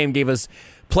this game gave us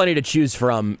plenty to choose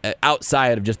from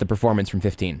outside of just the performance from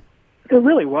 15. It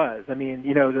really was. I mean,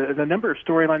 the number of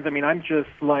storylines, I mean, I'm just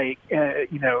like,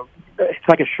 it's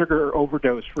like a sugar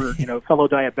overdose for, fellow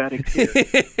diabetics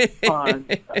here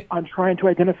on trying to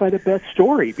identify the best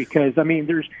story because, I mean,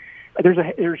 there's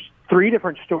three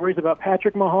different stories about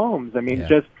Patrick Mahomes. I mean,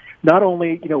 just not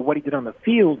only, what he did on the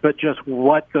field, but just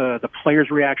what the players'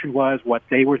 reaction was, what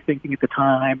they were thinking at the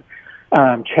time.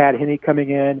 Chad Henne coming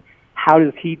in, how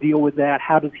does he deal with that?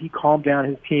 How does he calm down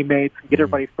his teammates and get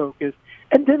everybody focused?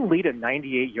 And then lead a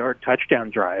 98-yard touchdown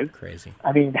drive. Crazy.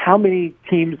 I mean, how many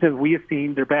teams have we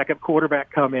seen their backup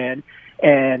quarterback come in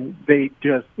and they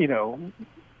just,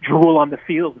 drool on the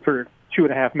field for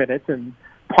 2.5 minutes and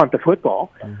punt the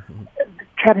football? Mm-hmm.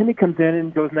 Chad Henne comes in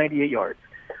and goes 98 yards.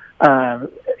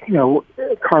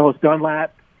 Carlos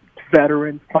Dunlap,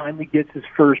 veteran, finally gets his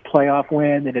first playoff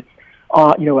win, and it's,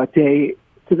 a day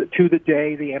to the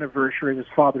day, the anniversary of his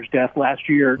father's death last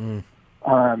year.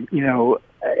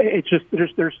 It's just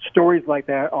there's stories like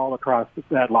that all across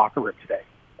that locker room today.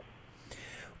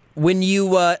 When you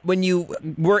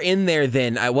were in there,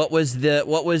 then what was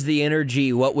the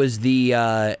energy? What was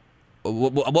the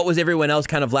what was everyone else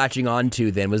kind of latching on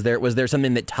to? Then was there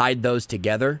something that tied those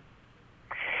together?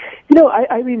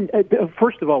 I mean,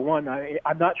 first of all,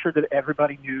 I'm not sure that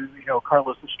everybody knew,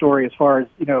 Carlos' story as far as,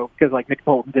 because like Nick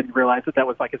Bolton didn't realize that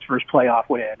was like his first playoff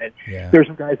win. And there's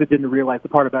some guys that didn't realize the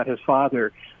part about his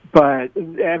father. But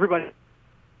everybody,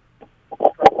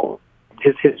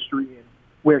 his history and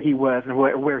where he was and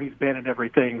where he's been and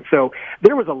everything. So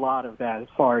there was a lot of that as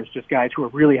far as just guys who are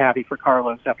really happy for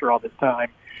Carlos after all this time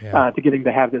to getting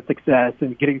to have this success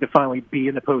and getting to finally be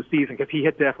in the postseason because he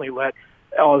had definitely let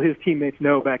all his teammates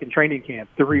know back in training camp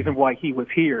the reason why he was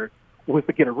here was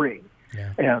to get a ring.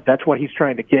 Yeah. That's what he's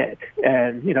trying to get.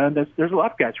 And, there's a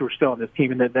lot of guys who are still on this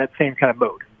team in that same kind of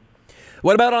mode.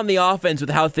 What about on the offense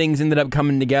with how things ended up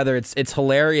coming together? It's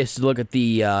hilarious to look at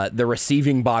the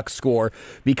receiving box score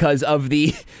because of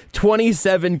the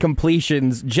 27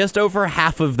 completions, just over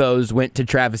half of those went to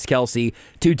Travis Kelce,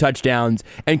 2 touchdowns,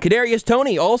 and Kadarius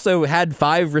Toney also had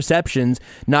 5 receptions,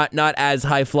 not as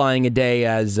high flying a day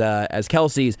as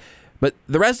Kelce's. But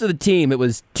the rest of the team, it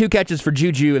was 2 catches for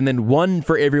Juju and then 1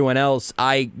 for everyone else.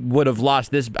 I would have lost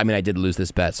this. I mean, I did lose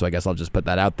this bet, so I guess I'll just put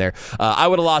that out there. I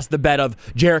would have lost the bet of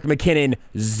Jerick McKinnon,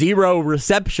 0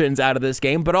 receptions out of this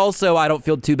game. But also, I don't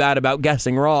feel too bad about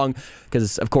guessing wrong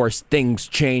because, of course, things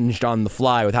changed on the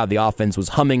fly with how the offense was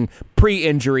humming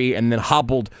pre-injury and then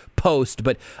hobbled post.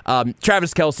 But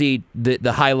Travis Kelce,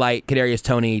 the highlight, Kadarius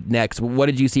Toney next. What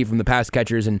did you see from the pass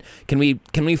catchers, and can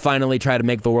we finally try to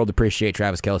make the world appreciate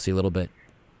Travis Kelce a little bit?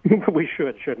 We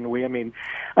should, shouldn't we? I mean,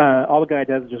 all the guy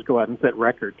does is just go out and set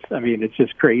records. I mean, it's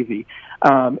just crazy.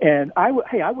 And I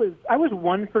was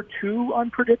 1 for 2 on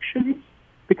predictions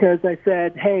because I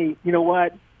said, hey, you know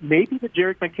what? Maybe the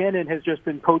Jerick McKinnon has just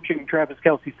been poaching Travis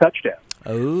Kelce's touchdown.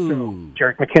 Oh. So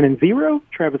Jerick McKinnon 0,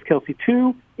 Travis Kelce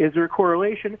 2. Is there a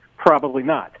correlation? Probably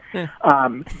not.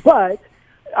 But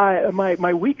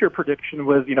my weaker prediction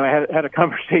was, I had a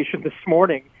conversation this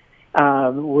morning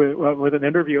with an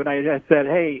interview, and I said,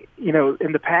 hey,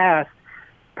 in the past,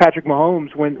 Patrick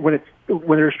Mahomes, when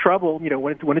there's trouble,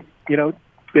 when it's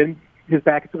been his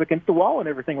back is up against the wall and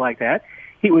everything like that,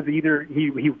 he was either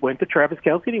he went to Travis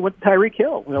Kelce and he went to Tyreek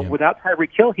Hill. Without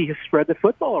Tyreek Hill, he has spread the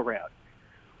football around.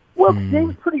 Well, today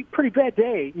was pretty bad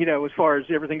day, as far as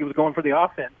everything that was going for the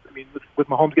offense. I mean, with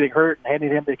Mahomes getting hurt and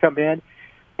handing him to come in.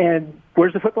 And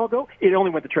where's the football go? It only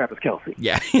went to Travis Kelce.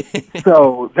 Yeah.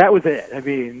 So that was it. I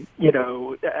mean,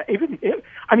 even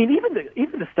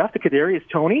the stuff to Kadarius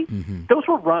Toney, those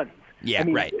were runs. Yeah, I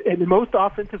mean, right. And in most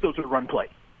offenses, those are run plays.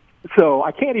 So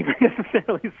I can't even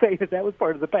necessarily say that was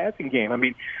part of the passing game. I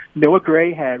mean, Noah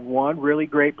Gray had one really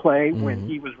great play when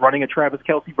he was running a Travis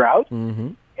Kelce route,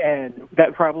 and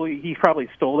he probably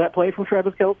stole that play from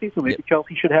Travis Kelce. So maybe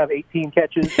Kelce should have 18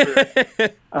 catches for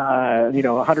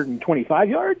 125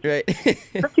 yards, right?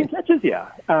 13 catches, yeah.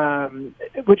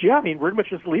 Which I mean, pretty much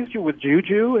just leaves you with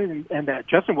Juju and that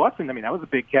Justin Watson. I mean, that was a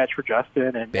big catch for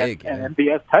Justin and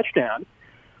MVS touchdown.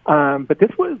 But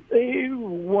this was a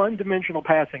one-dimensional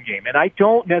passing game, and I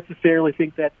don't necessarily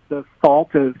think that's the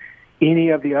fault of any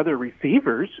of the other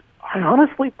receivers. I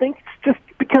honestly think it's just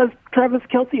because Travis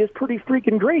Kelce is pretty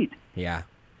freaking great. Yeah.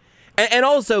 And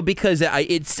also because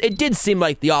it did seem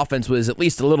like the offense was at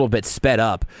least a little bit sped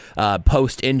up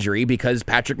post-injury because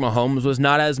Patrick Mahomes was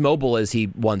not as mobile as he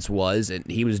once was, and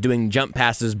he was doing jump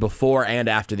passes before and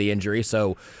after the injury,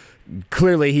 so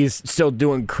clearly he's still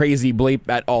doing crazy bleep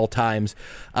at all times.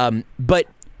 But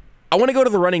I want to go to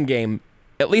the running game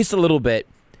at least a little bit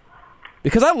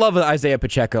because I love Isaiah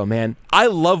Pacheco, man. I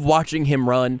love watching him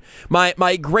run.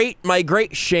 My great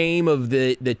shame of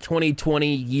the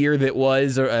 2020 year that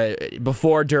was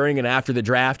before, during, and after the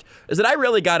draft is that I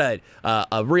really got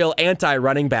a real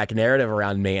anti-running back narrative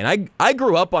around me, and I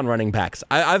grew up on running backs.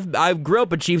 I grew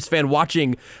up a Chiefs fan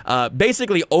watching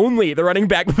basically only the running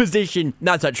back position.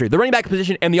 Not true. The running back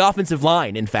position and the offensive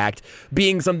line, in fact,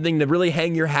 being something to really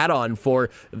hang your hat on for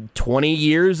 20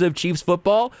 years of Chiefs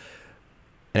football.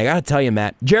 And I got to tell you,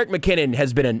 Matt, Jerick McKinnon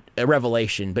has been a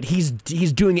revelation, but he's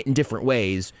doing it in different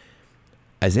ways.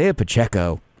 Isaiah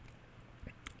Pacheco's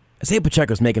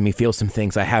making me feel some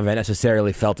things I haven't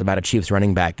necessarily felt about a Chiefs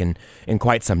running back in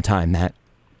quite some time, Matt.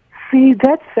 See,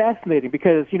 that's fascinating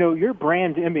because, your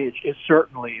brand image is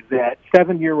certainly that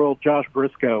 7-year-old Josh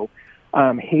Briscoe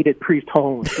hated Priest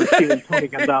Holmes for stealing Tony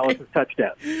Gonzalez's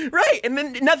touchdown. Right, and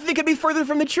then nothing could be further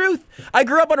from the truth. I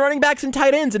grew up on running backs and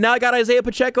tight ends, and now I got Isaiah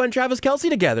Pacheco and Travis Kelce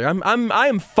together. I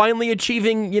am finally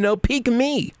achieving, peak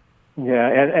me. Yeah,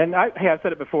 and I've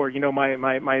said it before.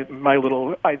 My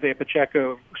little Isaiah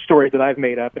Pacheco story that I've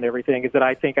made up and everything is that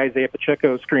I think Isaiah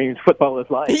Pacheco screams "football is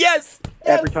life." Yes,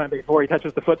 every time before he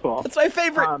touches the football. That's my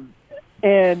favorite.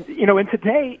 And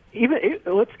today,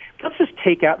 let's just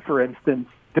take out, for instance,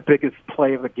 the biggest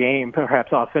play of the game, perhaps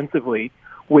offensively,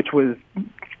 which was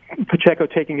Pacheco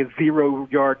taking a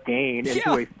 0-yard gain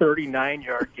into a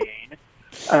 39-yard gain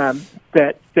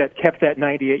that kept that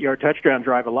 98-yard touchdown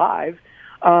drive alive.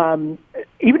 Even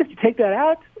if you take that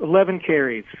out, 11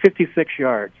 carries, 56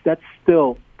 yards. That's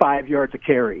still 5 yards a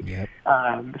carry. Yep.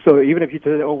 So even if you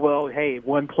say,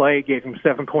 one play gave him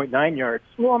 7.9 yards.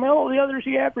 Well, all the others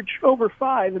he averaged over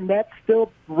 5, and that's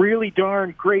still really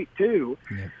darn great too.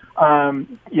 Yep.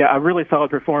 A really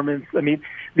solid performance. I mean,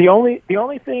 the only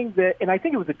thing that, and I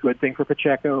think it was a good thing for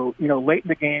Pacheco, late in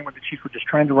the game when the Chiefs were just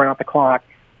trying to run out the clock,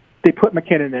 they put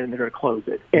McKinnon in there to close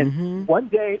it. And one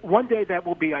day that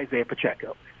will be Isaiah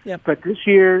Pacheco. Yep. But this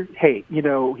year,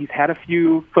 he's had a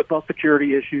few football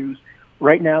security issues.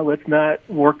 Right now, let's not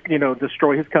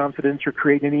destroy his confidence or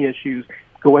create any issues.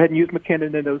 Go ahead and use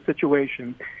McKinnon in those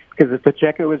situations. Because if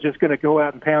Pacheco is just going to go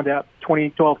out and pound out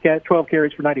 12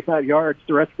 carries for 95 yards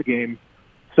the rest of the game,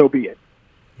 so be it.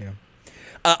 Yeah.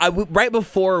 Right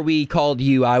before we called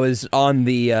you, I was on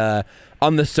the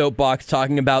soapbox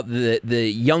talking about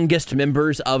the youngest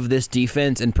members of this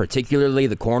defense, and particularly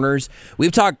the corners.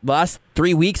 We've talked the last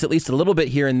 3 weeks, at least a little bit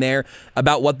here and there,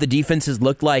 about what the defenses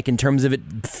look like in terms of it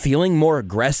feeling more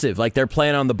aggressive, like they're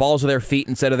playing on the balls of their feet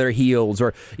instead of their heels,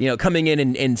 or coming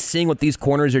in and seeing what these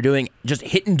corners are doing, just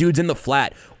hitting dudes in the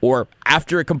flat, or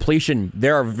after a completion,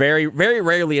 there are very, very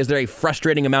rarely is there a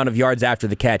frustrating amount of yards after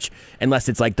the catch, unless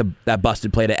it's like that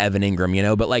busted play to Evan Ingram,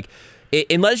 but like,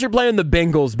 unless you're playing the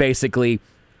Bengals, basically,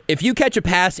 if you catch a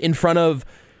pass in front of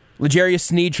L'Jarius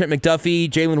Sneed, Trent McDuffie,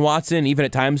 Jalen Watson, even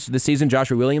at times this season,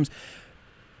 Joshua Williams,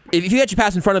 if you catch a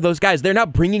pass in front of those guys, they're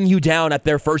not bringing you down at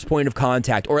their first point of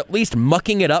contact, or at least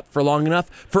mucking it up for long enough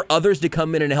for others to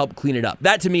come in and help clean it up.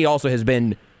 That, to me, also has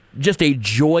been just a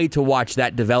joy to watch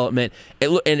that development.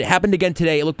 And it happened again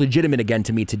today. It looked legitimate again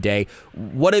to me today.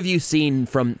 What have you seen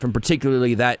from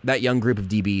particularly that young group of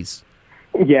DBs?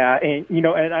 Yeah, and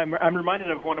and I'm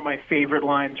reminded of one of my favorite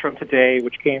lines from today,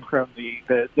 which came from the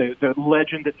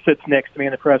legend that sits next to me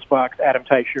in the press box, Adam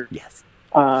Teicher. Yes.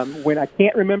 When I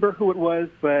can't remember who it was,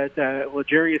 but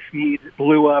L'Jarius Sneed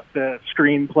blew up the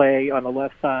screenplay on the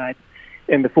left side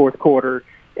in the fourth quarter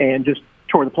and just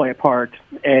tore the play apart.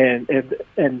 And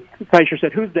Teicher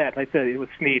said, "Who's that?" And I said, "It was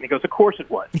Sneed." And he goes, "Of course it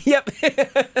was." Yep.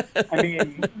 I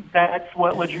mean, that's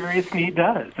what L'Jarius Sneed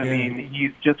does. I mean,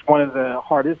 he's just one of the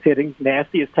hardest hitting,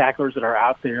 nastiest tacklers that are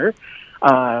out there.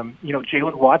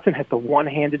 Jalen Watson had the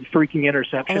one-handed freaking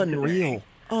interception. Unreal.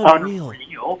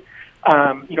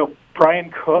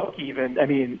 Brian Cook even, I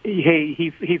mean,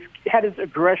 he's had his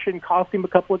aggression cost him a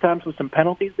couple of times with some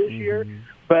penalties this year,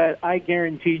 but I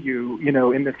guarantee you,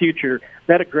 in the future,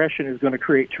 that aggression is going to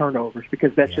create turnovers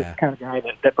because that's just the kind of guy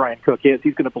that Brian Cook is.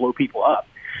 He's going to blow people up.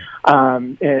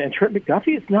 And Trent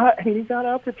McDuffie is not, he's not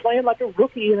out there playing like a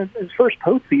rookie in his first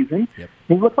postseason. Yep.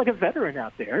 He looks like a veteran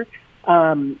out there.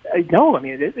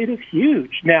 It is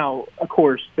huge. Now, of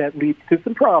course, that leads to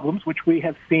some problems, which we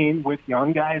have seen with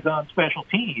young guys on special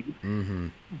teams. Mm-hmm.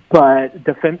 But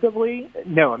defensively,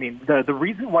 no. I mean, the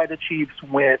reason why the Chiefs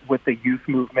went with the youth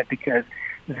movement because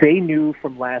they knew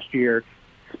from last year,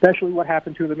 especially what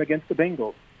happened to them against the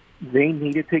Bengals, they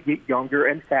needed to get younger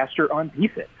and faster on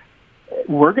defense.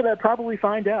 We're going to probably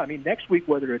find out. I mean, next week,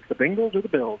 whether it's the Bengals or the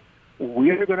Bills,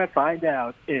 we are going to find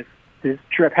out if this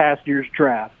past year's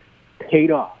draft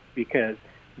paid off because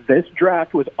this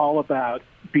draft was all about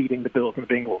beating the Bills and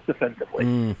the Bengals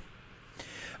defensively.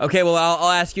 Okay, well, I'll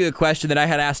ask you a question that I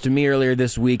had asked of me earlier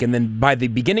this week, and then by the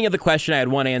beginning of the question, I had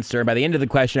one answer. By the end of the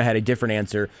question, I had a different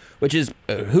answer, which is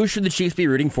who should the Chiefs be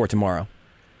rooting for tomorrow?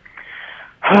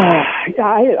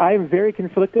 I am very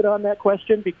conflicted on that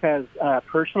question because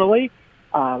personally,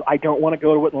 I don't want to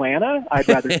go to Atlanta. I'd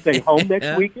rather stay home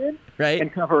next weekend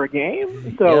and cover a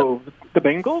game. So the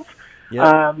Bengals.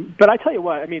 Yep. But I tell you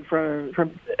what, I mean, from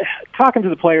talking to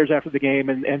the players after the game,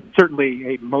 and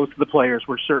certainly most of the players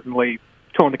were certainly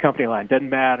towing the company line. Doesn't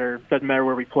matter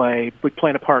where we play. We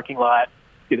play in a parking lot.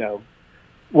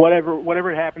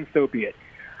 Whatever happens, so be it.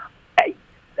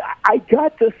 I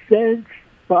got the sense,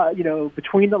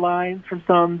 between the lines from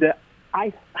some that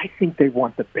I think they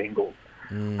want the Bengals.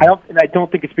 I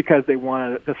don't think it's because they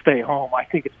want to stay home. I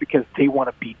think it's because they want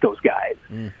to beat those guys.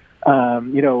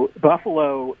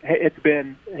 Buffalo, it's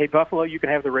been, hey, Buffalo, you can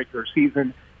have the regular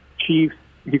season. Chiefs,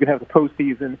 you can have the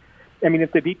postseason. I mean,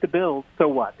 if they beat the Bills, so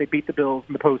what? They beat the Bills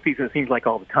in the postseason, it seems like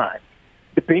all the time.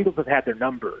 The Bengals have had their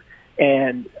number.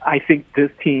 And I think this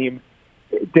team,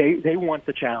 they want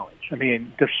the challenge. I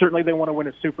mean, certainly they want to win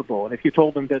a Super Bowl. And if you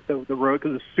told them that the road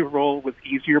to the Super Bowl was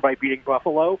easier by beating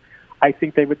Buffalo, I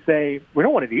think they would say, we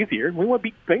don't want it easier. We want to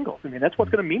beat the Bengals. I mean, that's what's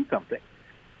going to mean something.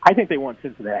 I think they want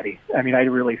Cincinnati. I mean, I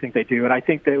really think they do. And I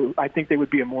think they would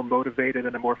be a more motivated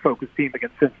and a more focused team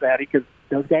against Cincinnati because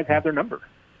those guys have their number.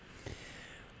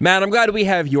 Matt, I'm glad we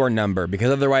have your number because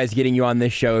otherwise getting you on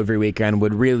this show every weekend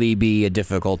would really be a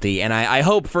difficulty. And I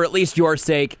hope for at least your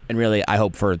sake, and really I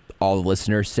hope for all the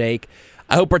listeners' sake,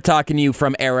 I hope we're talking to you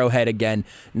from Arrowhead again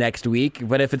next week.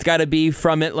 But if it's got to be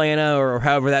from Atlanta or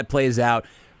however that plays out,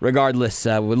 regardless,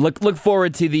 we'll look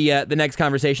forward to the next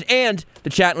conversation and to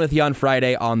chatting with you on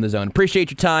Friday on The Zone. Appreciate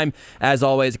your time, as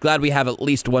always. Glad we have at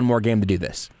least one more game to do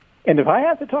this. And if I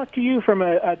have to talk to you from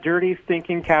a dirty,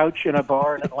 stinking couch in a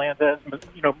bar in Atlanta,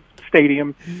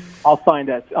 stadium, I'll find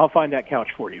that couch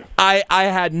for you. I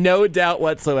had no doubt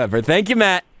whatsoever. Thank you,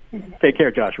 Matt. Take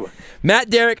care, Joshua. Matt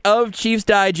Derrick of Chiefs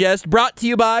Digest, brought to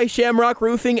you by Shamrock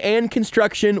Roofing and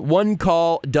Construction. One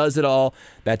call does it all.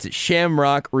 That's at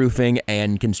Shamrock Roofing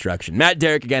and Construction. Matt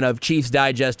Derrick, again, of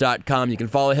ChiefsDigest.com. You can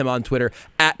follow him on Twitter,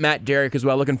 at Matt Derrick as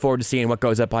well. Looking forward to seeing what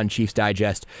goes up on Chiefs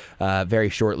Digest very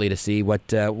shortly to see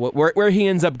where he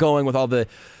ends up going with all the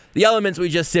elements we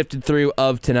just sifted through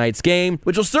of tonight's game,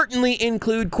 which will certainly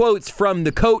include quotes from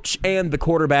the coach and the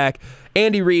quarterback,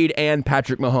 Andy Reid and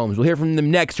Patrick Mahomes. We'll hear from them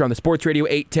next here on the Sports Radio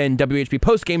 810 WHB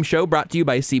postgame show, brought to you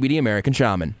by CBD American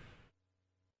Shaman.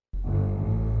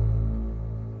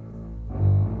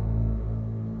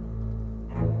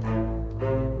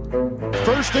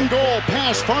 First and goal,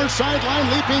 pass, far sideline,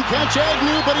 leaping catch,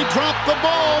 Agnew, but he dropped the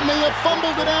ball. May have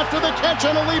fumbled it after the catch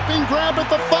on a leaping grab at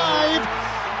the 5.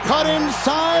 Cut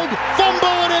inside,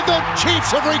 fumble, and the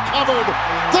Chiefs have recovered.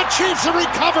 The Chiefs have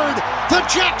recovered. The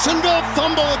Jacksonville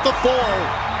fumble at the 4.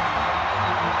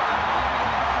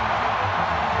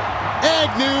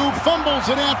 Agnew fumbles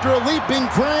it after a leaping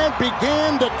grab,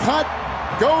 began to cut,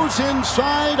 goes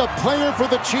inside. A player for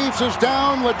the Chiefs is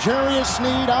down. L'Jarius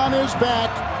Sneed on his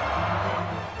back.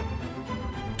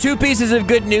 Two pieces of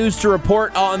good news to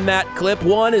report on that clip.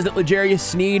 One is that L'Jarius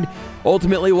Sneed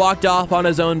ultimately walked off on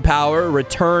his own power,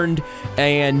 returned,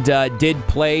 and did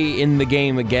play in the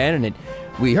game again. And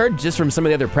we heard just from some of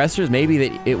the other pressers maybe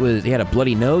that he had a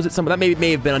bloody nose at some of that.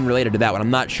 May have been unrelated to that one. I'm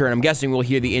not sure. And I'm guessing we'll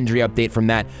hear the injury update from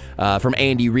that from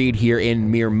Andy Reid here in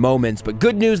mere moments. But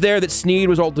good news there that Sneed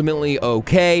was ultimately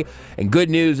okay, and good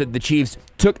news that the Chiefs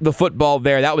took the football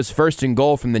there. That was first and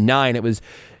goal from the 9. It was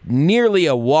nearly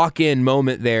a walk-in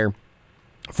moment there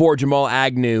for Jamal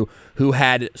Agnew, who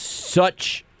had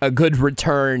such a good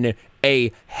return,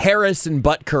 a Harrison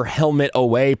Butker helmet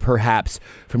away, perhaps,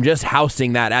 from just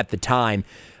housing that at the time.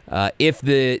 If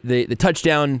the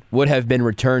touchdown would have been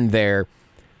returned there,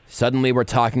 suddenly we're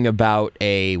talking about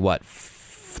a,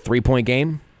 3-point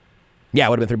game? Yeah, it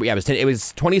would have been 3. Yeah, it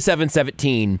was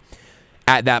 27-17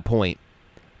 at that point.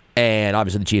 And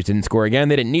obviously the Chiefs didn't score again.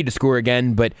 They didn't need to score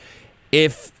again. But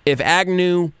if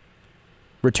Agnew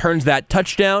returns that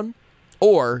touchdown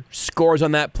or scores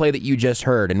on that play that you just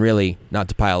heard, and really, not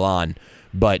to pile on,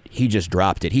 but he just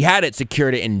dropped it. He had it,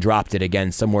 secured it, and dropped it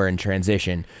again somewhere in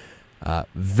transition.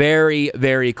 Very,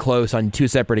 very close on 2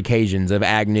 separate occasions of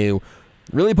Agnew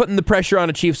really putting the pressure on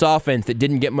a Chiefs offense that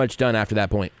didn't get much done after that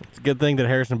point. It's a good thing that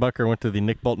Harrison Butker went to the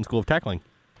Nick Bolton School of Tackling.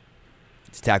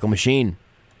 It's a tackle machine.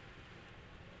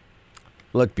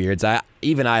 Look, Beards, I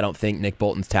don't think Nick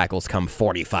Bolton's tackles come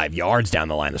 45 yards down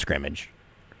the line of scrimmage.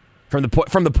 From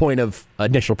the point of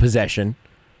initial possession.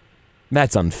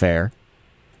 That's unfair.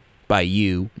 By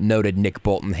you, noted Nick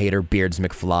Bolton hater Beards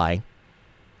McFly.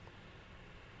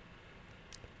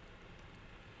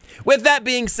 With that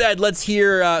being said, let's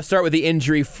start with the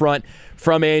injury front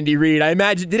from Andy Reid. I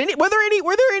imagine were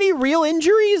there any real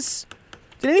injuries?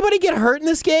 Did anybody get hurt in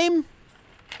this game?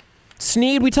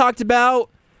 Snead we talked about.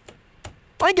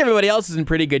 I think everybody else is in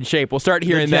pretty good shape. We'll start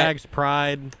hearing that. Jags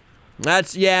pride.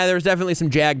 There's definitely some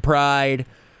Jag pride.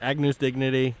 Agnew's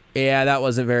dignity. Yeah, that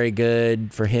wasn't very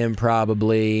good for him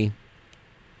probably.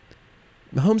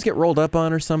 Mahomes get rolled up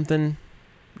on or something.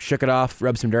 Shook it off,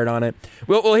 rubbed some dirt on it.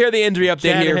 We'll hear the injury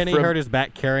update Chad here. Henne hurt his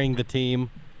back carrying the team.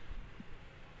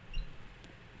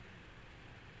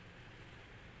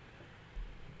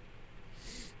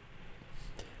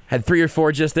 Had 3 or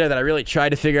 4 just there that I really tried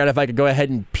to figure out if I could go ahead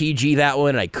and PG that one,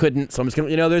 and I couldn't. So I'm just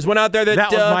going to, there's one out there that...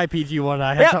 That was my PG one.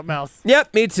 I had something else.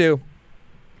 Yep, me too.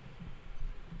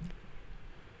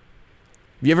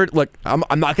 You ever... Look,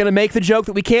 I'm not going to make the joke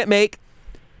that we can't make.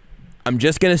 I'm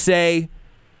just going to say,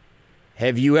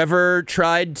 have you ever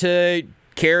tried to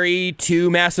carry 2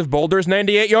 massive boulders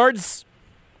 98 yards?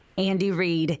 Andy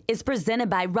Reid is presented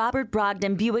by Robert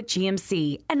Brogdon Buick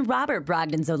GMC and Robert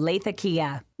Brogdon's Olathe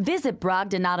Kia. Visit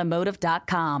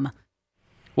BrogdonAutomotive.com.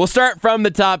 We'll start from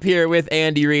the top here with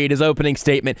Andy Reid, his opening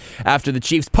statement after the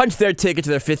Chiefs punched their ticket to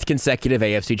their 5th consecutive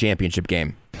AFC Championship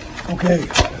game. Okay,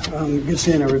 good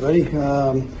seeing everybody.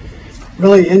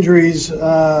 Really injuries,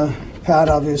 Pat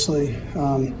obviously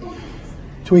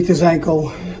tweaked his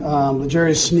ankle.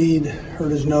 L'Jarius Sneed hurt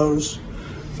his nose.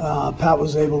 Pat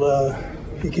was able to...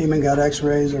 He came in, got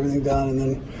x-rays, everything done, and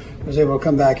then was able to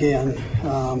come back in.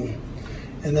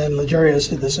 And then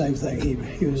L'Jarius did the same thing.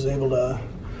 He was able to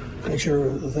make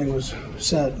sure the thing was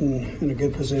set and in a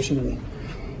good position and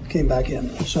came back in.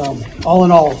 So all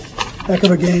in all, heck of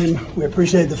a game. We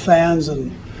appreciate the fans,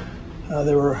 and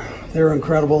they were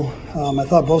incredible. I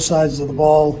thought both sides of the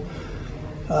ball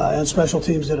and special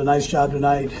teams did a nice job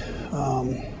tonight.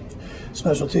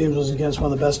 Special teams was against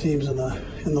one of the best teams in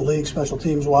the league, special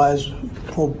teams wise.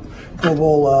 Pro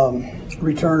Bowl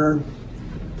returner,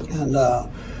 and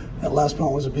that last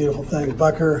punt was a beautiful thing.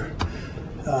 Butker,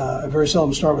 I very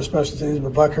seldom start with special teams,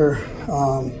 but Butker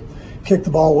kicked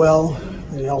the ball well,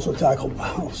 and he also tackled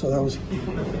well. So that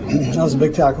was a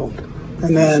big tackle.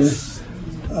 And then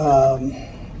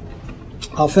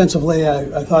offensively,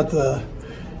 I thought the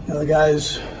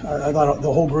guys, I thought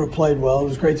the whole group played well. It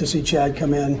was great to see Chad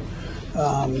come in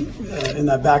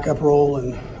that backup role,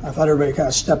 and I thought everybody kind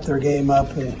of stepped their game up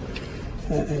and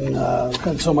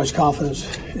had so much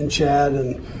confidence in Chad,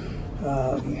 and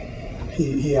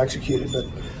he executed. But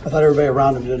I thought everybody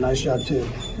around him did a nice job too.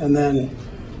 And then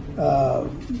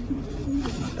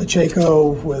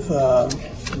Pacheco with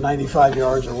 95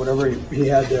 yards or whatever he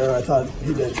had there, I thought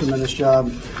he did a tremendous job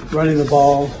running the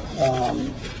ball.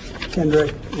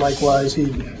 Kendrick, likewise, he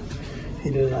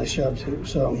did a nice job too.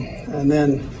 So, and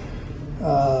then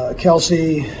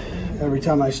Kelsey, every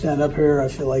time I stand up here, I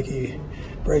feel like he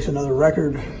breaks another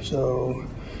record. So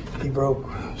he broke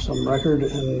some record,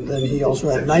 and then he also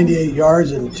had 98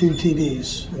 yards and 2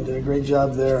 TDs and did a great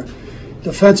job there.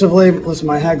 Defensively, listen,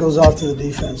 my hat goes off to the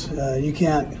defense. You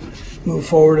can't move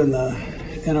forward in the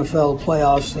NFL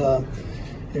playoffs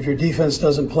if your defense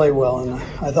doesn't play well. And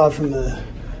I thought from the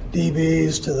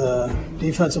DBs to the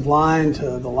defensive line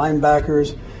to the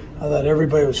linebackers, I thought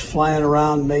everybody was flying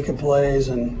around making plays,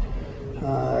 and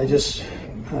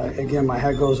again, my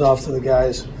hat goes off to the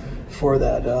guys for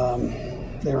that.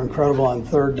 They were incredible on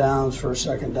 3rd downs,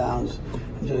 1st, 2nd downs.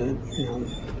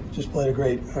 Just played a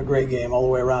great game all the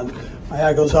way around. My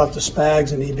hat goes off to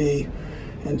Spags and EB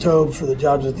and Tobe for the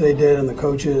jobs that they did, and the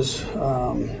coaches.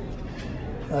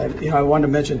 I wanted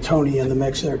to mention Tony in the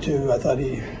mix there too. I thought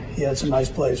he had some nice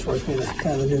plays for us, being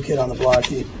kind of the new kid on the block.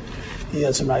 He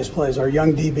had some nice plays. Our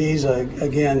young DBs,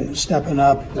 again, stepping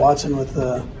up. Watson with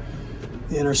the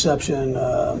the interception.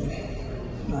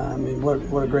 I mean,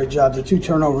 what a great job. The 2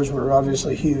 turnovers were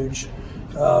obviously huge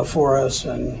for us,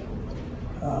 and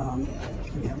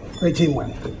great team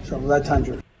win. So that time,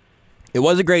 Drew. It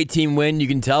was a great team win. You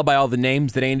can tell by all the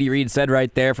names that Andy Reid said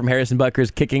right there, from Harrison Butker's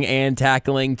kicking and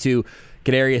tackling to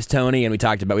Kadarius Toney, and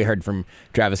we heard from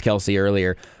Travis Kelce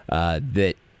earlier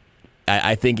that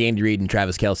I think Andy Reid and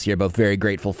Travis Kelce are both very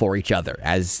grateful for each other,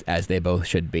 as they both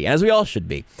should be, as we all should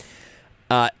be.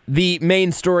 The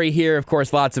main story here, of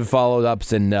course, lots of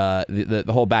follow-ups and the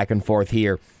whole back and forth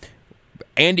here.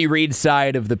 Andy Reid's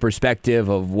side of the perspective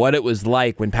of what it was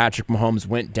like when Patrick Mahomes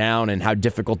went down and how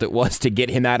difficult it was to get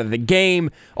him out of the game,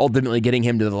 ultimately getting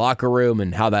him to the locker room,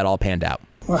 and how that all panned out.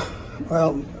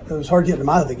 Well, it was hard getting him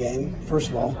out of the game, first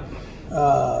of all.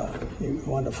 He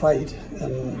wanted to fight,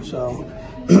 and so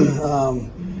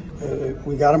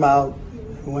we got him out,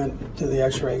 went to the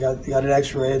x-ray, got it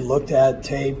x-rayed, looked at,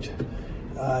 taped.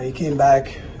 He came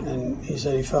back, and he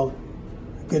said he felt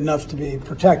good enough to be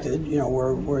protected,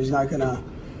 where he's not going to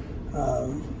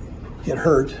get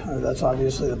hurt. That's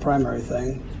obviously the primary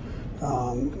thing.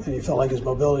 And he felt like his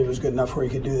mobility was good enough where he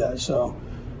could do that. So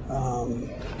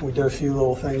we did a few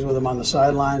little things with him on the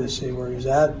sideline to see where he was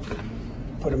at,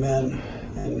 put him in,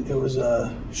 and it was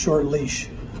a short leash.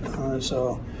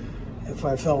 So if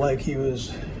I felt like he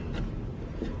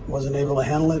wasn't able to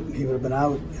handle it, he would have been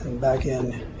out and back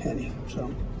in Henny.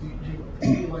 So. Do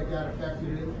you feel like that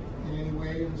affected it in any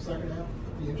way in the second half,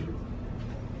 the injury?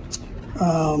 I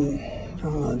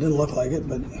don't know, it didn't look like it,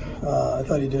 but I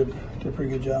thought he did a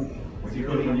pretty good job. When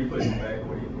you put him back,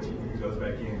 when he goes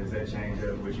back in, does that change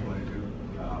up what you want to do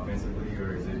offensively,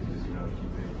 or is it just,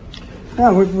 keep it?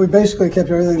 Yeah, we basically kept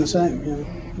everything the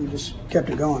same. We just kept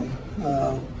it going,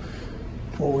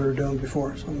 what we were doing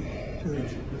before.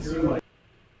 So,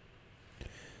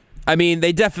 I mean,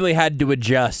 they definitely had to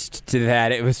adjust to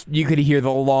that. You could hear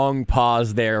the long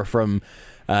pause there from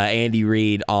Andy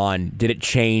Reid on, did it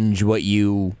change what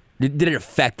did it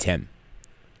affect him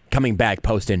coming back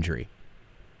post-injury?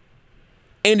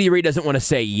 Andy Reid doesn't want to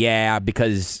say yeah,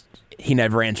 because he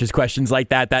never answers questions like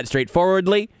that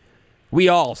straightforwardly. We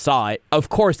all saw it. Of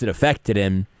course it affected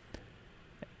him,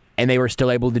 and they were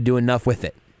still able to do enough with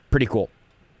it. Pretty cool.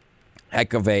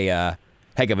 Heck of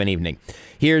an evening.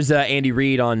 Here's Andy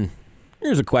Reid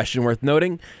here's a question worth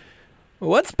noting.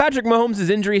 What's Patrick Mahomes'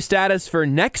 injury status for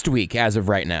next week as of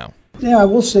right now? Yeah,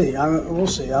 we'll see. We'll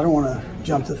see. I don't want to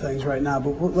jump to things right now,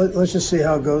 but let's just see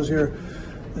how it goes here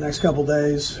the next couple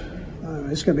days.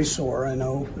 It's going to be sore, I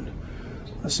know, but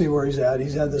let's see where he's at.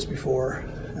 He's had this before,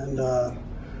 and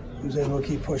he was able to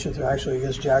keep pushing through. Actually,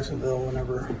 against Jacksonville,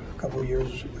 a couple of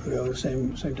years ago,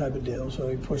 same type of deal. So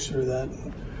he pushed through that.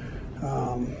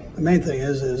 The main thing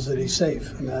is that he's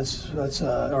safe, and that's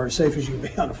or as safe as you can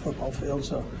be on a football field.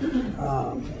 So,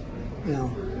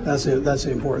 that's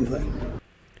the important thing.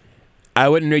 I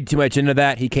wouldn't read too much into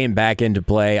that. He came back into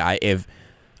play. If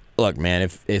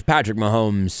Patrick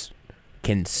Mahomes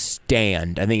can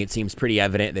stand, I think it seems pretty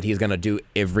evident that he's going to do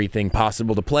everything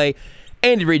possible to play.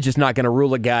 Andy Reid's just not going to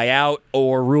rule a guy out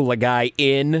or rule a guy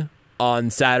in on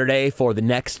Saturday for the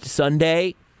next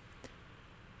Sunday.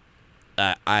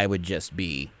 I would just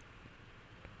be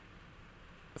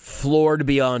floored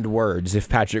beyond words if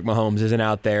Patrick Mahomes isn't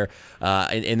out there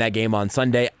in that game on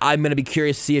Sunday. I'm going to be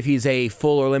curious to see if he's a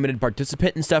full or limited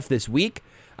participant and stuff this week.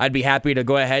 I'd be happy to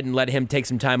go ahead and let him take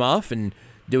some time off and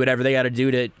do whatever they got to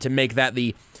do to make that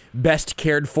the best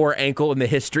cared for ankle in the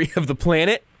history of the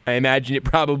planet. I imagine it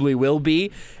probably will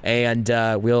be, and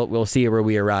we'll see where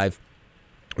we arrive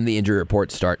when the injury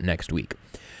reports start next week.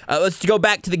 Let's go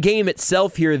back to the game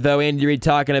itself here, though. Andy Reid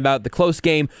talking about the close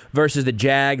game versus the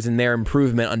Jags and their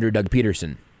improvement under Doug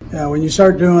Peterson. Yeah, when you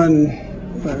start doing,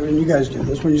 and you guys do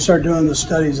this, when you start doing the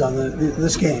studies on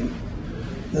this game,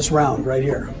 this round right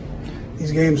here,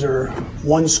 these games are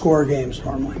one-score games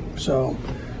normally. So,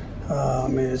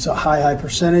 it's a high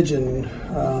percentage, and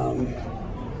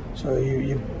so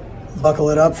you buckle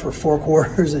it up for 4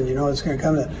 quarters, and you know it's going to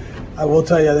come to. I will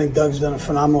tell you, I think Doug's done a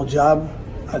phenomenal job.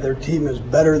 Their team is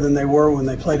better than they were when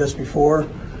they played us before,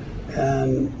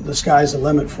 and the sky's the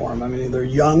limit for them. I mean, they're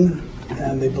young,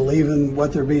 and they believe in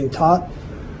what they're being taught,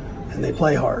 and they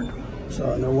play hard.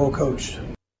 And they're well coached.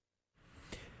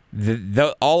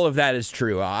 All of that is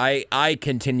true. I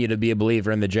continue to be a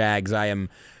believer in the Jags. I am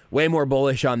way more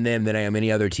bullish on them than I am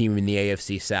any other team in the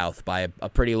AFC South by a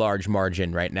pretty large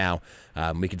margin right now.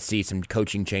 We could see some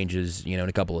coaching changes, in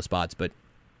a couple of spots, but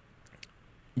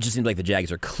it just seems like the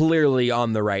Jags are clearly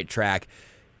on the right track.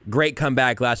 Great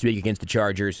comeback last week against the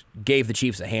Chargers. Gave the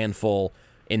Chiefs a handful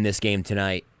in this game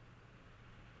tonight.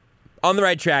 On the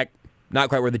right track, not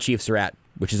quite where the Chiefs are at,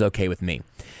 which is okay with me.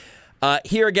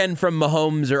 Here again from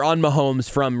Mahomes, or on Mahomes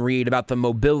from Reed, about the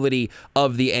mobility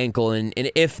of the ankle and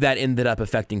if that ended up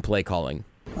affecting play calling.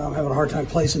 I'm having a hard time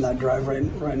placing that drive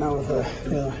right now with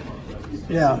the,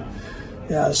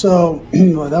 yeah. So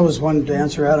that was one to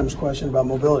answer Adam's question about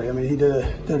mobility. I mean, he did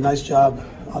a nice job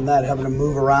on that, having to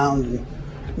move around and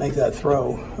make that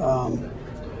throw.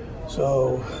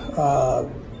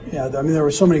 Yeah, I mean, there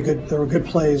were good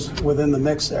plays within the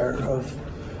mix there of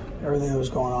everything that was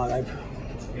going on.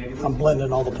 I'm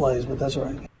blending all the plays, but that's all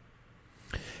right.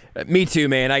 Me too,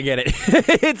 man. I get it.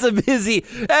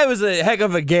 It was a heck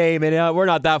of a game, and we're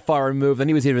not that far removed, and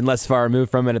he was even less far removed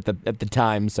from it at the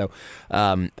time. So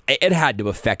it had to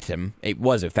affect him. It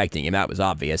was affecting him. That was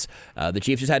obvious. The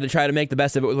Chiefs just had to try to make the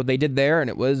best of it with what they did there, and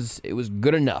it was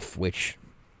good enough, which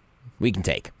we can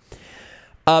take.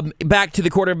 Back to the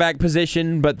quarterback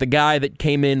position, but the guy that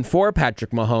came in for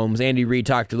Patrick Mahomes, Andy Reid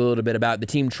talked a little bit about the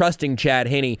team trusting Chad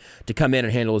Henne to come in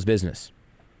and handle his business.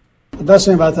 The best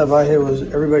thing about that Vahe was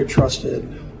everybody trusted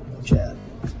Chad.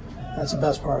 That's the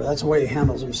best part. That's the way he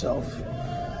handles himself.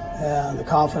 And the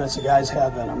confidence the guys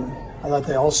have in him. I thought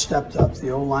they all stepped up. The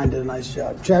O-line did a nice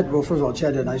job. Chad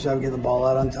did a nice job getting the ball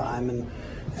out on time, and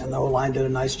the O-line did a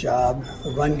nice job.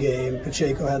 The run game,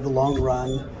 Pacheco had the long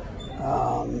run.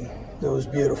 It was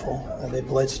beautiful. They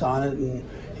blitzed on it, and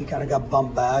he kind of got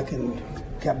bumped back and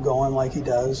kept going like he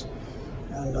does,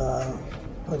 and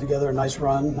put together a nice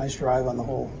run, nice drive on the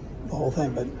whole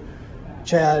thing. But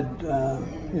Chad,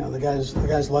 the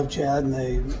guys love Chad, and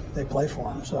they play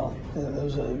for him. So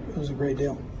it was a great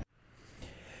deal.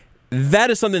 That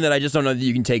is something that I just don't know that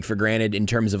you can take for granted in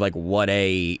terms of like what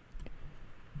a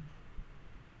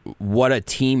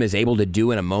team is able to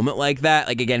do in a moment like that.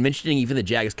 Like, again, mentioning even the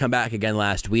Jags come back again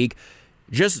last week,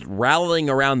 just rallying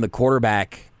around the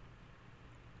quarterback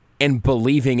and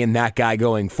believing in that guy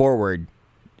going forward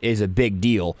is a big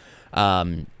deal.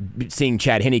 Seeing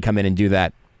Chad Henne come in and do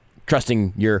that,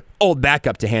 trusting your old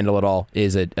backup to handle it all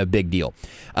is a big deal.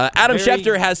 Adam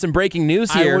Schefter has some breaking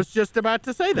news here. I was just about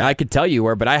to say that. I could tell you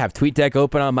were, but I have TweetDeck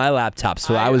open on my laptop,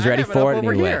 so I was ready for it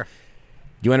anyway. Here.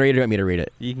 Do you want to read it or want me to read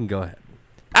it? You can go ahead.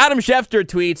 Adam Schefter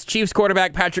tweets, Chiefs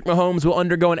quarterback Patrick Mahomes will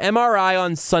undergo an MRI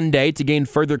on Sunday to gain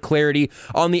further clarity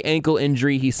on the ankle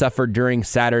injury he suffered during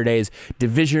Saturday's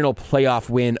divisional playoff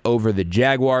win over the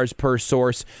Jaguars. Per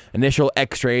source, initial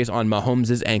x-rays on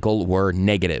Mahomes' ankle were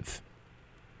negative.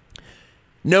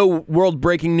 No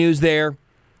world-breaking news there.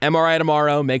 MRI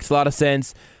tomorrow. Makes a lot of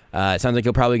sense. It sounds like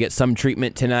he'll probably get some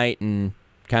treatment tonight and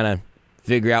kind of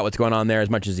figure out what's going on there as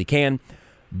much as he can.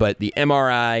 But the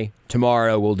MRI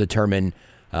tomorrow will determine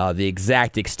the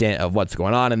exact extent of what's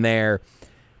going on in there.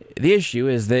 The issue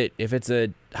is that if it's a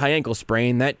high ankle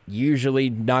sprain, that usually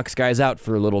knocks guys out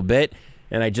for a little bit.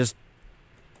 And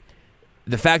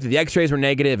the fact that the x-rays were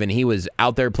negative and he was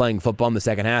out there playing football in the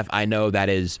second half, I know that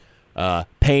is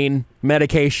pain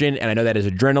medication, and I know that is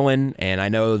adrenaline, and I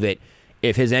know that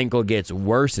if his ankle gets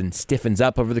worse and stiffens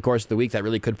up over the course of the week, that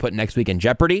really could put next week in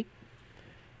jeopardy.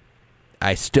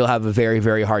 I still have a very,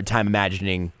 very hard time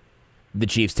imagining the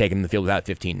Chiefs taking the field without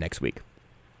 15 next week.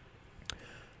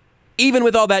 Even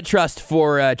with all that trust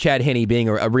for Chad Henne being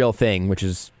a real thing, which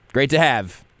is great to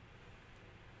have,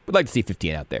 would like to see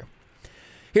 15 out there.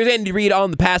 Here's Andy Reid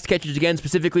on the pass catches again,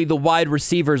 specifically the wide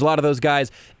receivers. A lot of those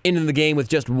guys into the game with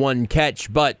just one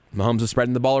catch, but Mahomes was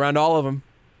spreading the ball around all of them.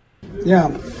 Yeah,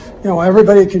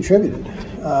 everybody contributed.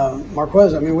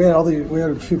 Marquez, I mean, we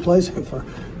had a few plays for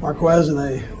Marquez, and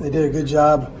they did a good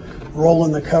job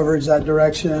rolling the coverage that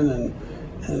direction, and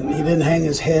he didn't hang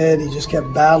his head. He just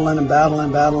kept battling,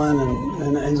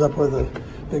 and ends up with a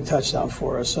big touchdown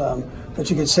for us. But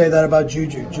you could say that about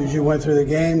Juju. Juju went through the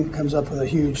game, comes up with a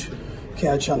huge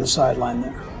catch on the sideline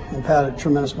there. And Pat had a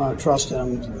tremendous amount of trust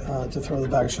in him to throw the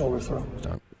back shoulder throw.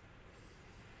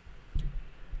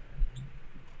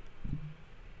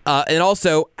 And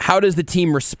also, how does the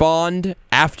team respond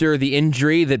after the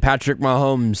injury that Patrick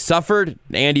Mahomes suffered?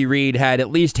 Andy Reid had at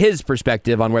least his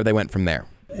perspective on where they went from there.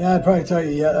 Yeah, I'd probably tell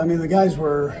you, I mean, the guys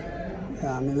were,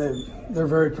 they're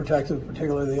very protective,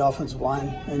 particularly the offensive line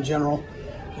in general.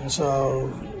 And so,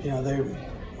 they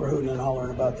were hooting and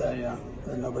hollering about that,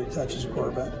 that nobody touches a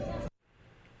quarterback.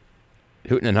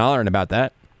 Hooting and hollering about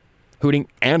that? Hooting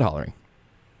and hollering.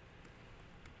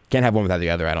 Can't have one without the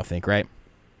other, I don't think, right?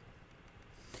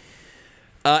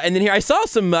 And then here, I saw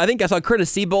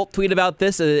Curtis Seabolt tweet about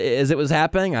this as it was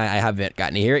happening. I haven't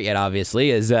gotten to hear it yet,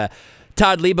 obviously, as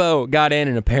Todd Lebo got in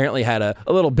and apparently had a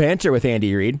little banter with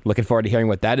Andy Reid. Looking forward to hearing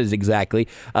what that is exactly.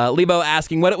 Lebo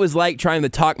asking what it was like trying to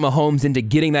talk Mahomes into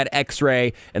getting that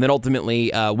x-ray and then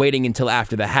ultimately waiting until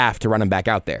after the half to run him back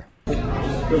out there. Wait,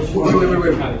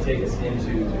 kind of take us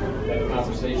into that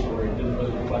conversation where it didn't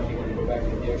really look like he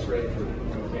X-ray for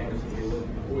damage?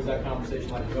 What was that conversation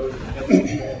like?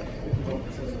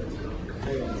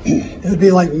 It would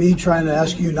be like me trying to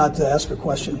ask you not to ask a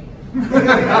question.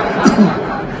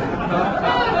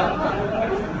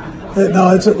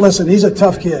 No, listen, he's a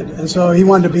tough kid, and so he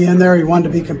wanted to be in there. He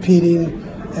wanted to be competing,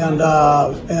 and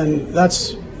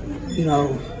that's,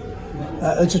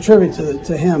 it's a tribute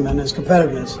to him and his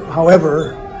competitiveness.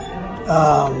 However,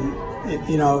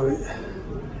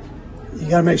 you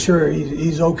got to make sure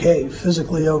he's okay,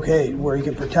 physically okay, where he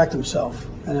can protect himself.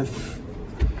 And if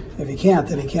he can't,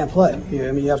 then he can't play.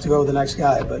 You have to go with the next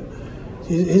guy. But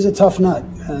he's a tough nut,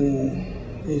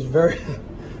 and he's very.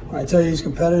 When I tell you he's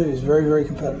competitive, he's very, very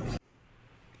competitive.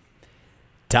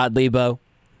 Todd Lebo,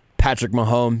 Patrick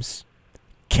Mahomes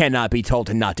cannot be told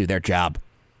to not do their job.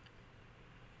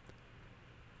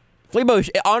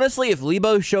 Honestly, if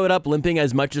Lebo showed up limping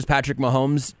as much as Patrick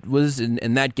Mahomes was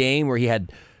in that game where he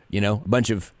had, a bunch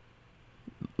of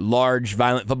large,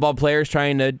 violent football players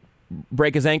trying to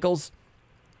break his ankles,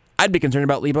 I'd be concerned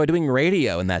about Lebo doing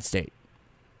radio in that state.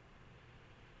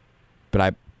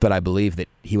 But I believe that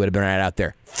he would have been right out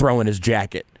there throwing his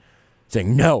jacket,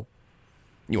 saying, "No,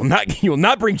 you will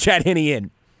not bring Chad Henne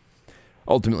in."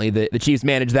 Ultimately, the Chiefs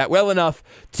managed that well enough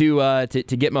to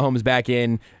get Mahomes back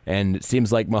in, and it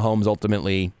seems like Mahomes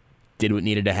ultimately did what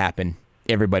needed to happen.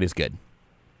 Everybody's good.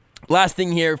 Last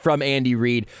thing here from Andy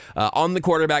Reid on the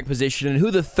quarterback position and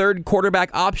who the third quarterback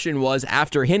option was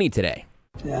after Henne today.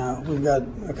 Yeah, we've got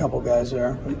a couple guys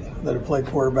there that have played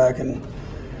quarterback in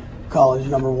college.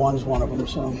 Number one's one of them,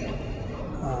 so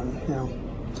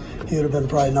he would have been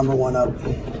probably number one up.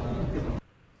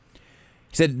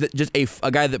 He said that just a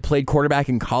guy that played quarterback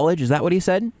in college. Is that what he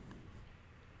said?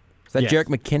 Is that Yes. Jerick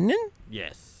McKinnon?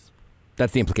 Yes.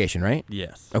 That's the implication, right?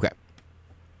 Yes. Okay.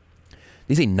 Did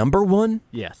he say number one?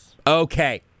 Yes.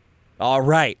 Okay. All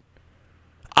right.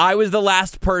 I was the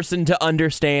last person to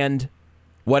understand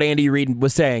what Andy Reid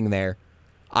was saying there.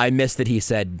 I missed that he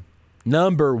said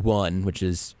number one, which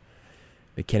is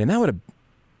McKinnon. That would have...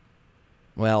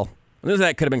 Well...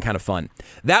 that could have been kind of fun.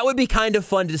 That would be kind of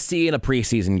fun to see in a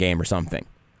preseason game or something.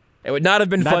 It would not have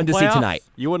been fun to see tonight.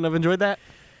 You wouldn't have enjoyed that?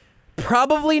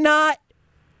 Probably not.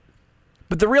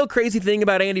 But the real crazy thing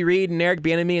about Andy Reid and Eric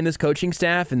Bieniemy and this coaching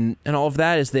staff and all of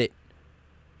that is that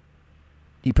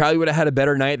he probably would have had a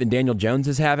better night than Daniel Jones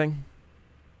is having.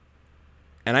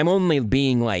 And I'm only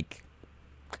being like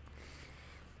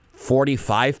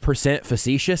 45%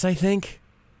 facetious, I think.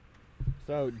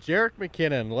 So, Jerick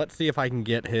McKinnon, let's see if I can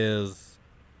get his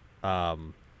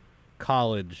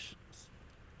college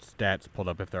stats pulled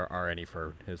up, if there are any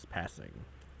for his passing.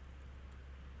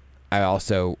 I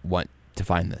also want to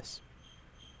find this.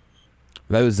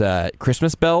 Those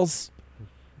Christmas bells?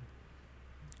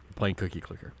 Playing Cookie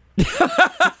Clicker.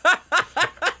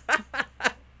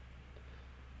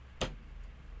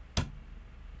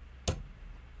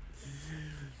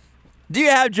 Do you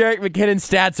have Jerick McKinnon's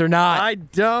stats or not? I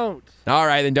don't. All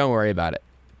right, then don't worry about it.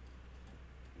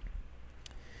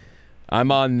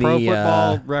 I'm on the... Pro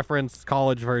Football Reference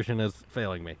college version is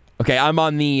failing me. Okay, I'm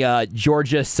on the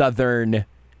Georgia Southern...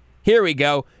 Here we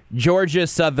go. Georgia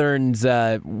Southern's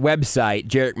website,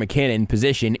 Jerick McKinnon,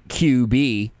 position,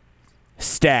 QB,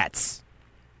 stats.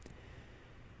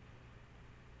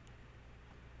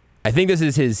 I think this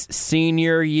is his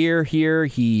senior year here.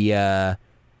 He...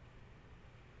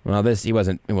 he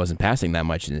wasn't passing that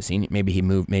much in the senior. Maybe he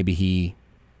moved. Maybe he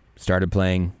started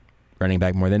playing running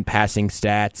back more than passing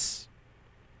stats.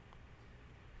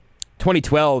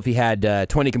 2012, he had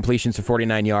 20 completions for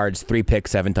 49 yards, 3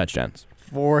 picks, 7 touchdowns.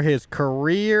 For his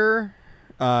career,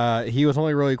 he was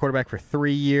only really quarterback for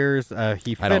 3 years.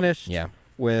 He finished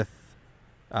with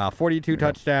 42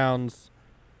 touchdowns,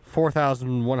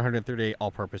 4,138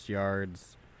 all-purpose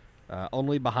yards,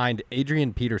 only behind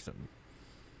Adrian Peterson.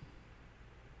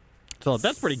 So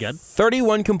that's pretty good.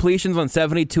 31 completions on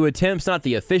 72 attempts. Not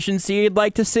the efficiency you'd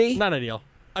like to see. Not ideal.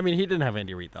 I mean, he didn't have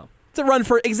Andy Reid, though. It's a run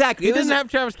first. Exactly. He didn't have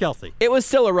Travis Kelce. It was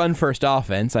still a run first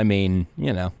offense. I mean,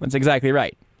 that's exactly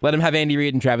right. Let him have Andy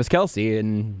Reid and Travis Kelce,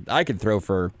 and I could throw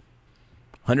for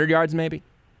 100 yards maybe.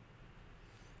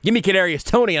 Give me Kadarius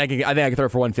Toney, and I think I could throw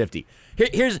for 150.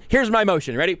 Here's my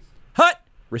motion. Ready? Hut.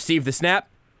 Receive the snap.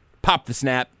 Pop the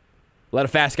snap. Let a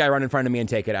fast guy run in front of me and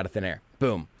take it out of thin air.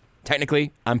 Boom.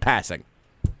 Technically, I'm passing.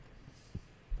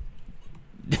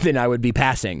 Then I would be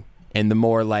passing in the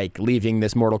more like leaving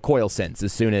this mortal coil sense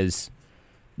as soon as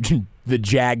the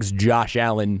Jags' Josh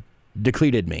Allen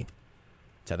depleted me.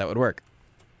 That's how that would work.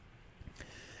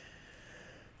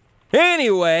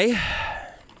 Anyway,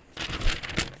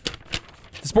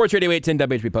 the Sports Radio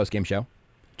 810 WHB postgame show.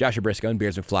 Joshua Briscoe and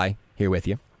Beers McFly here with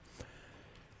you.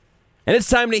 And it's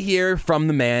time to hear from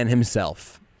the man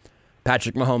himself.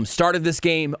 Patrick Mahomes started this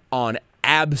game on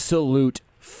absolute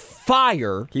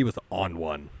fire. He was on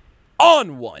one.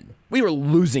 On one. We were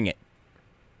losing it.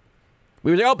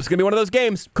 We were like, oh, it's going to be one of those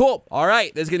games. Cool. All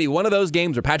right. There's going to be one of those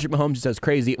games where Patrick Mahomes just does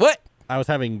crazy. What? I was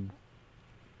having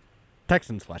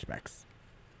Texans flashbacks.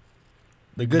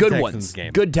 The good Texans ones.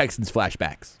 game. Good Texans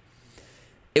flashbacks.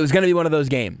 It was going to be one of those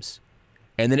games.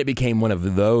 And then it became one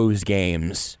of those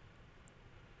games.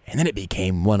 And then it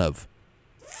became one of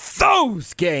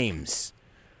those games.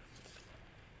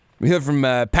 We heard from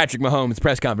Patrick Mahomes'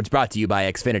 press conference brought to you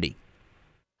by Xfinity.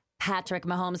 Patrick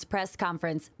Mahomes' press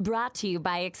conference brought to you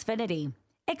by Xfinity.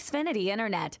 Xfinity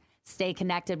Internet. Stay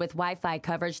connected with Wi-Fi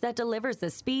coverage that delivers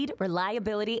the speed,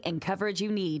 reliability, and coverage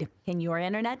you need. Can your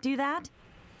internet do that?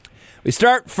 We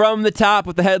start from the top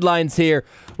with the headlines here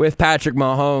with Patrick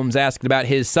Mahomes asking about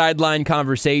his sideline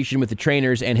conversation with the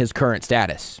trainers and his current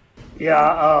status. Yeah,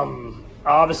 I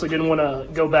obviously didn't want to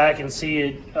go back and see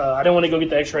it. I didn't want to go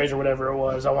get the x-rays or whatever it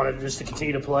was. I wanted just to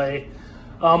continue to play.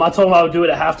 I told him I would do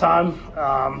it at halftime,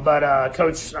 but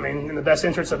Coach, in the best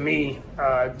interest of me,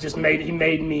 he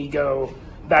made me go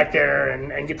back there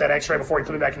and get that x-ray before he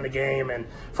put me back in the game. And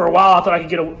for a while I thought I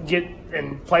could get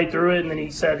and play through it, and then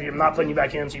he said, I'm not putting you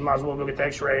back in, so you might as well go get the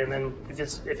x-ray, and then if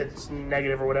it's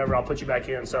negative or whatever, I'll put you back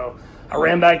in. So I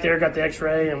ran back there, got the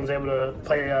x-ray, and was able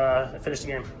to finish the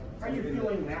game. How are you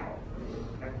feeling now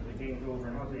after the game's over,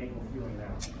 and how's the ankle feeling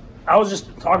now? I was just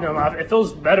talking to him. It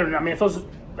feels better. It feels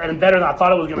better than I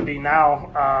thought it was going to be now.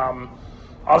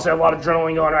 Obviously, I have a lot of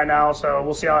adrenaline going right now, so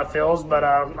we'll see how it feels. But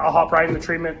I'll hop right into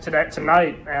treatment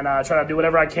tonight and try to do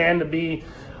whatever I can to be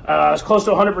as close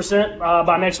to 100%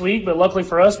 by next week. But luckily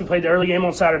for us, we played the early game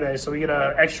on Saturday, so we get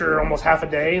an extra almost half a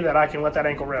day that I can let that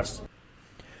ankle rest.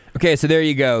 Okay, so there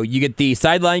you go. You get the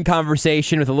sideline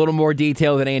conversation with a little more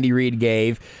detail than Andy Reid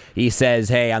gave. He says,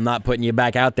 hey, I'm not putting you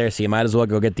back out there, so you might as well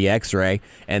go get the x-ray.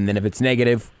 And then if it's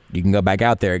negative, you can go back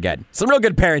out there again. Some real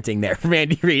good parenting there from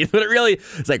Andy Reid. But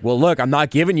it's like, well, look, I'm not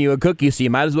giving you a cookie, so you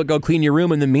might as well go clean your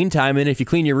room in the meantime. And if you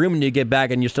clean your room and you get back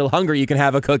and you're still hungry, you can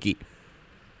have a cookie.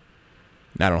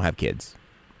 I don't have kids,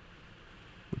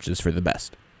 which is for the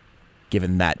best,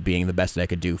 given that being the best that I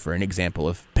could do for an example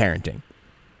of parenting.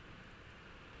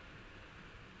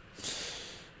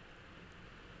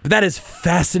 But that is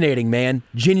fascinating, man.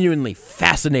 Genuinely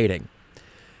fascinating.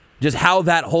 Just how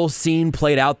that whole scene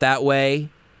played out that way.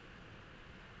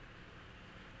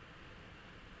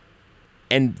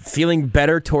 And feeling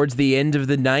better towards the end of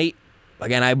the night.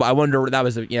 Again, I wonder, that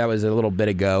was a little bit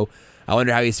ago. I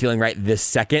wonder how he's feeling right this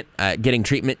second. Getting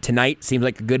treatment tonight seems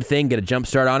like a good thing. Get a jump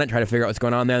start on it. Try to figure out what's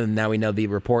going on there. And now we know the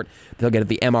report. They'll get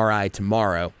the MRI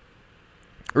tomorrow.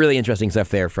 Really interesting stuff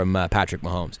there from Patrick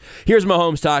Mahomes. Here's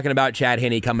Mahomes talking about Chad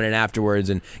Henne coming in afterwards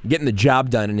and getting the job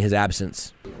done in his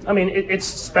absence. It's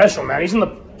special, man. He's in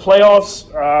the playoffs.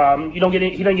 He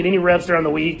doesn't get any reps during the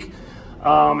week,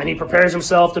 and he prepares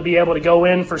himself to be able to go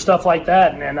in for stuff like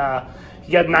that. And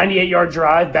he got a 98-yard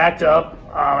drive backed up,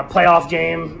 a playoff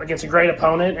game against a great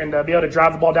opponent, and be able to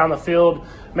drive the ball down the field,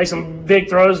 make some big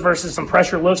throws versus some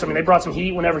pressure looks. They brought some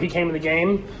heat whenever he came in the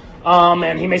game.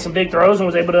 And he made some big throws and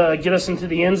was able to get us into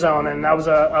the end zone. And that was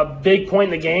a big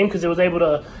point in the game because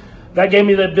that gave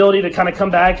me the ability to kind of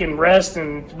come back and rest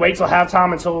and wait till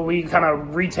halftime until we kind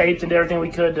of retaped and did everything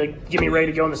we could to get me ready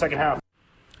to go in the second half.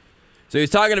 So he's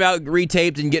talking about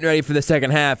retaped and getting ready for the second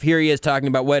half. Here he is talking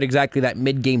about what exactly that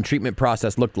mid-game treatment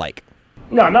process looked like.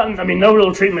 No, no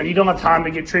real treatment. You don't have time to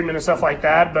get treatment and stuff like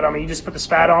that. But, you just put the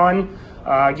spat on,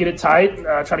 get it tight,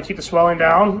 try to keep the swelling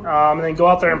down, and then go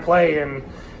out there and play. And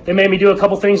they made me do a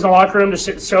couple things in the locker room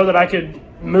to show that I could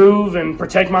move and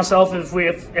protect myself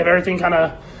if everything kind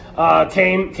of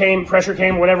pressure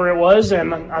came, whatever it was.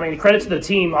 And credit to the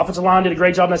team. Offensive line did a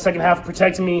great job in that second half of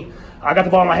protecting me. I got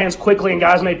the ball in my hands quickly and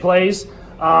guys made plays.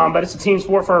 But it's a team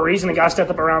sport for a reason, and guys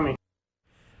stepped up around me.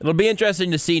 It'll be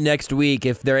interesting to see next week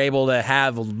if they're able to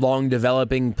have long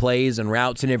developing plays and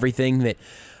routes and everything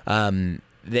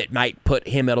that might put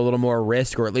him at a little more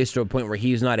risk, or at least to a point where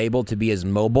he's not able to be as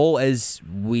mobile as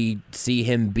we see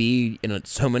him be in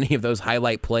so many of those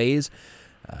highlight plays.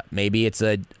 Maybe it's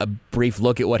a brief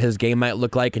look at what his game might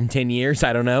look like in 10 years.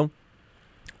 I don't know.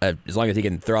 As long as he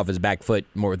can throw off his back foot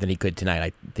more than he could tonight,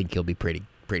 I think he'll be pretty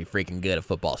freaking good at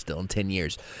football still in 10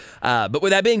 years. But with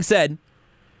that being said,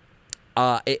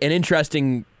 an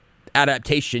interesting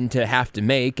adaptation to have to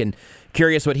make, and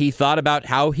curious what he thought about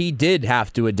how he did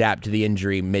have to adapt to the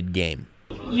injury mid-game.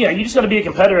 Yeah, you just got to be a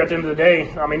competitor at the end of the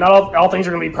day. Not all things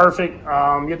are going to be perfect.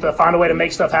 You have to find a way to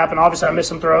make stuff happen. Obviously, I missed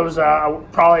some throws I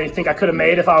probably think I could have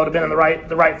made if I would have been in the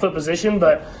right foot position,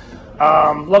 but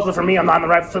Luckily for me, I'm not in the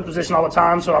right foot position all the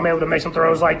time, so I'm able to make some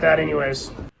throws like that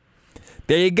anyways.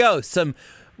 There you go. Some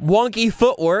wonky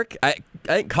footwork. I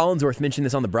think Collinsworth mentioned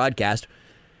this on the broadcast.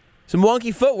 Some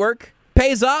wonky footwork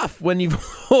pays off when you've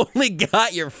only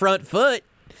got your front foot.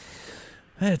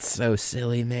 That's so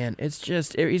silly, man. It's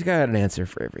just, he's got an answer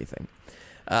for everything.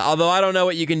 Although I don't know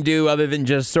what you can do other than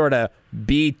just sort of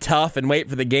be tough and wait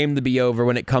for the game to be over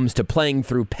when it comes to playing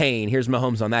through pain. Here's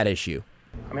Mahomes on that issue.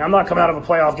 I mean, I'm not coming out of a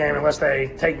playoff game unless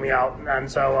they take me out, and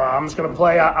so I'm just going to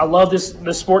play. I love this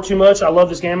sport too much. I love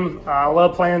this game. I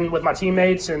love playing with my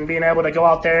teammates and being able to go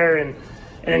out there and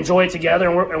enjoy it together.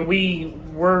 And we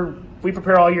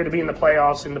prepare all year to be in the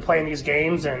playoffs and to play in these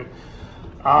games. And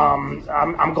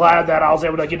I'm glad that I was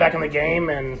able to get back in the game.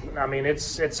 And I mean,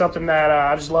 it's something that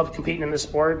I just love competing in this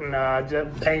sport.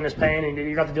 And pain is pain, and you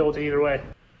don't have to deal with it either way.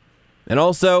 And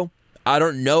also, I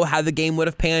don't know how the game would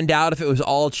have panned out if it was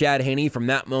all Chad Henne from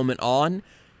that moment on.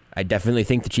 I definitely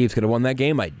think the Chiefs could have won that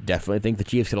game. I definitely think the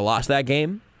Chiefs could have lost that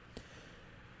game.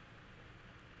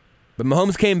 But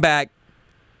Mahomes came back,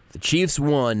 the Chiefs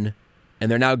won,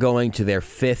 and they're now going to their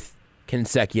 5th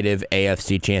consecutive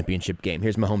AFC Championship game.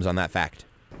 Here's Mahomes on that fact.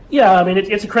 Yeah, I mean,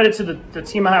 it's a credit to the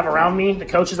team I have around me, the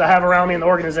coaches I have around me, and the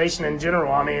organization in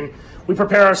general. I mean, we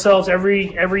prepare ourselves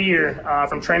every year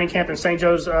from training camp in St.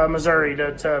 Joe's, Missouri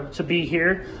to be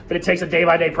here, but it takes a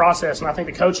day-by-day process, and I think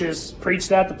the coaches preach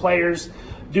that, the players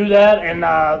do that, and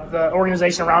the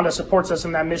organization around us supports us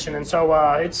in that mission. And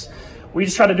so we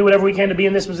just try to do whatever we can to be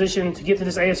in this position to get to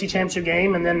this AFC Championship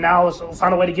game, and then now we'll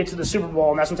find a way to get to the Super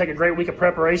Bowl, and that's going to take a great week of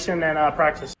preparation and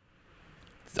practice.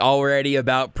 It's already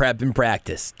about prep and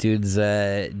practice. Dude's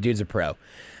a pro.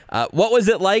 What was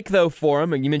it like, though, for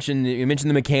him? You mentioned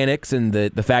the mechanics and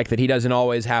the fact that he doesn't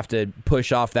always have to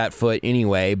push off that foot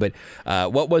anyway, but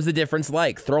what was the difference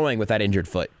like throwing with that injured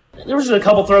foot? There was just a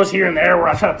couple throws here and there where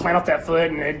I tried to plant off that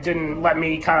foot, and it didn't let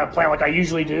me kind of plant like I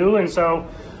usually do. And so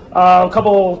a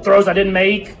couple throws I didn't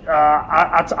make.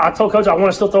 I told Coach I want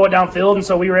to still throw it downfield, and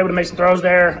so we were able to make some throws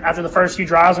there after the first few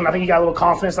drives, and I think he got a little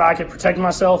confidence that I could protect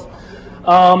myself.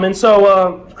 And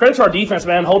so credit to our defense,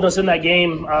 man, holding us in that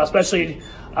game, especially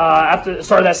after the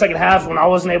start of that second half when I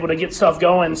wasn't able to get stuff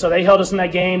going. So they held us in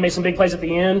that game, made some big plays at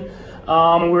the end,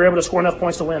 and we were able to score enough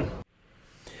points to win.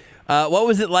 What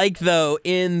was it like, though,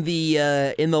 in the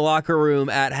locker room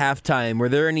at halftime? Were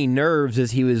there any nerves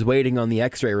as he was waiting on the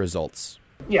X-ray results?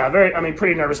 Yeah,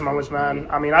 pretty nervous moments, man.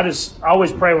 I mean, I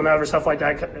always pray whenever stuff like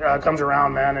that comes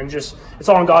around, man, and just it's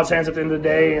all in God's hands at the end of the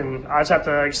day, and I just have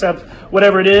to accept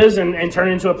whatever it is and turn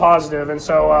it into a positive. And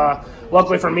so,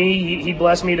 luckily for me, he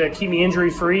blessed me to keep me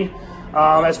injury-free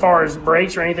as far as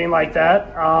breaks or anything like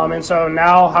that. And so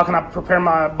now, how can I prepare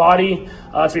my body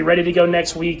to be ready to go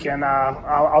next week? And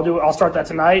I'll start that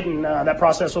tonight, and that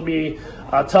process will be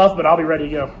tough, but I'll be ready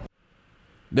to go.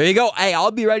 There you go. Hey,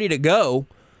 I'll be ready to go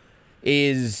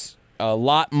is a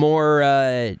lot more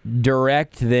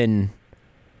direct than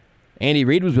Andy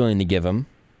Reid was willing to give him.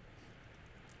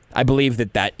 I believe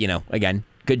that, again,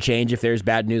 could change if there's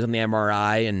bad news on the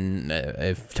MRI and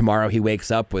if tomorrow he wakes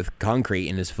up with concrete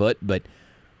in his foot. But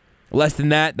less than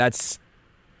that, that's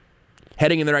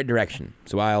heading in the right direction.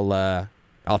 So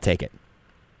I'll take it.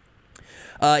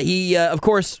 He, of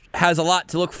course, has a lot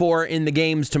to look for in the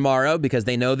games tomorrow because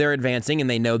they know they're advancing and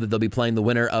they know that they'll be playing the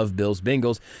winner of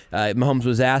Bills-Bengals. Mahomes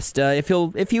was asked if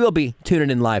he will be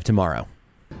tuning in live tomorrow.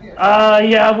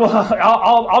 Yeah, well,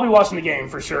 I'll be watching the game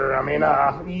for sure. I mean,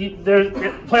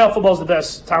 playoff football is the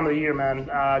best time of the year, man.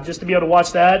 Just to be able to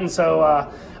watch that, and so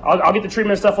I'll get the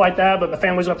treatment and stuff like that. But the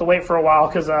families will have to wait for a while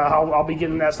because I'll be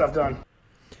getting that stuff done.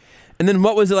 And then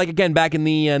what was it like again back in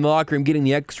the locker room getting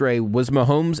the X-ray? Was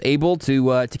Mahomes able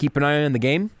to keep an eye on the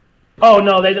game? Oh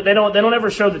no, they don't ever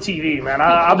show the TV, man.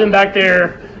 I've been back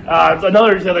there.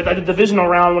 The divisional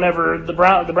round whenever the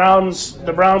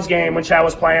Browns game when Chad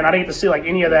was playing, I didn't get to see like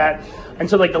any of that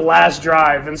until like the last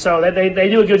drive, and so they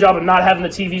do a good job of not having the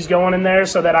TVs going in there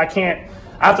so that I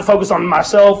have to focus on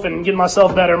myself and getting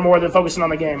myself better more than focusing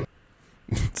on the game.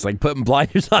 It's like putting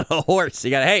blinders on a horse. You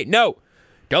gotta, hey, no,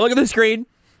 don't look at the screen.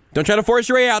 Don't try to force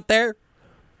your way out there.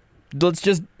 Let's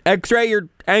just X-ray your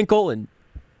ankle, and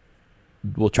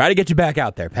we'll try to get you back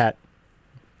out there, Pat.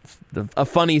 A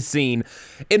funny scene.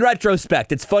 In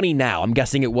retrospect, it's funny now. I'm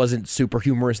guessing it wasn't super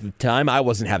humorous at the time. I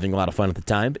wasn't having a lot of fun at the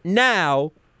time, but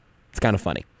now it's kind of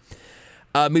funny.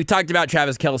 We talked about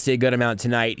Travis Kelce a good amount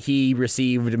tonight. He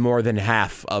received more than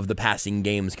half of the passing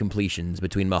games completions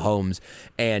between Mahomes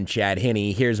and Chad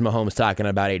Henne. Here's Mahomes talking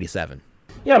about 87.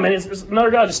 Yeah, man, it's another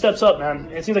guy just steps up, man.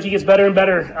 It seems like he gets better and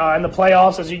better in the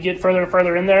playoffs as you get further and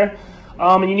further in there.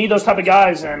 And you need those type of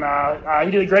guys. And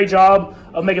he did a great job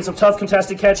of making some tough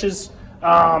contested catches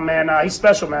He's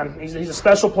special, man. He's a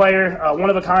special player,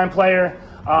 one-of-a-kind player.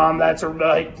 That's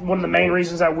one of the main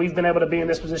reasons that we've been able to be in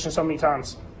this position so many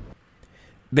times.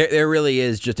 There really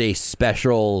is just a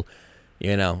special,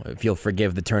 if you'll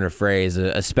forgive the turn of phrase,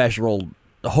 a special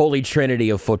holy trinity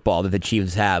of football that the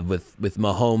Chiefs have with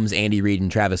Mahomes, Andy Reid,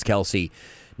 and Travis Kelce.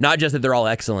 Not just that they're all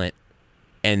excellent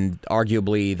and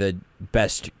arguably the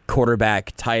best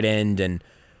quarterback, tight end, and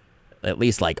at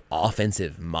least like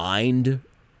offensive mind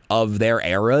of their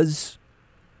eras,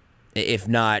 if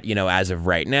not, as of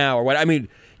right now or what. I mean,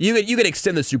 you could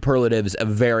extend the superlatives a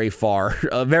very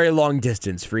long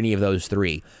distance for any of those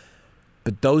three.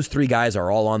 But those three guys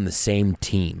are all on the same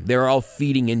team. They're all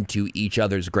feeding into each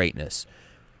other's greatness.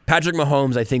 Patrick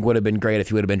Mahomes, I think, would have been great if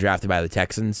he would have been drafted by the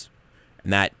Texans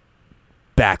and that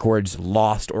backwards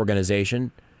lost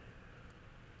organization.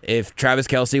 If Travis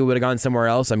Kelce would have gone somewhere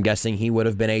else, I'm guessing he would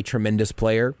have been a tremendous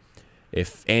player.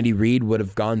 If Andy Reid would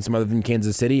have gone some other than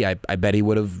Kansas City, I bet he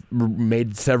would have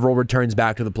made several returns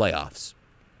back to the playoffs.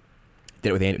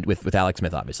 Did it with Alex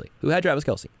Smith, obviously, who had Travis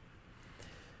Kelce.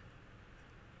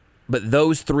 But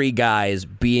those three guys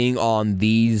being on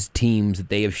these teams that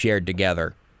they have shared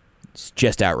together, it's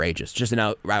just outrageous. Just an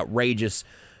outrageous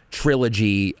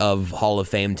trilogy of Hall of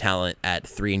Fame talent at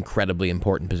three incredibly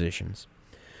important positions.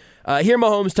 Here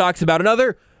Mahomes talks about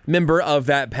another member of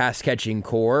that pass-catching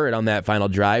core, and on that final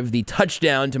drive, the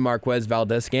touchdown to Marquez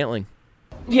Valdes-Scantling.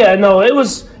 Yeah, no, it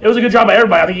was a good job by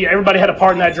everybody. I think everybody had a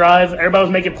part in that drive. Everybody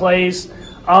was making plays,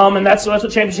 and that's what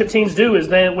championship teams do. Is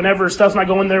that whenever stuff's not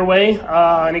going their way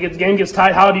and the game gets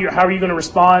tight, how are you going to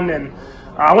respond? And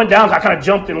I went down. I kind of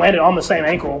jumped and landed on the same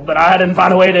ankle, but I had to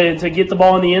find a way to get the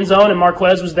ball in the end zone. And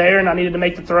Marquez was there, and I needed to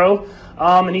make the throw.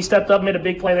 And he stepped up, and made a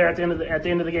big play there at the end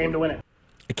of the game to win it.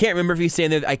 I can't remember if he's saying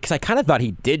that, because I kind of thought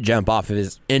he did jump off of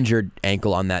his injured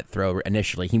ankle on that throw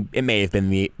initially. It may have been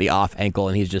the off ankle,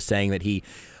 and he's just saying that he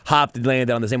hopped and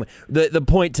landed on the same way. The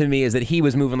point to me is that he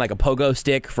was moving like a pogo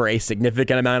stick for a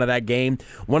significant amount of that game.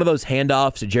 One of those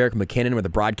handoffs to Jerick McKinnon where the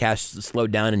broadcast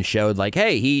slowed down and showed, like,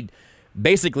 hey, he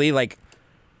basically, like,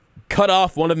 cut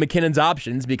off one of McKinnon's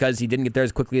options because he didn't get there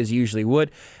as quickly as he usually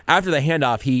would. After the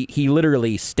handoff, he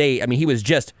literally stayed. I mean, he was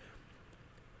just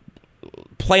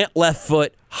plant left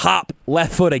foot, hop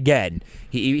left foot again.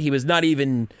 He was not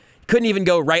even, couldn't even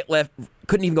go right left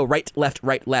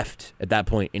at that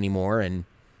point anymore, and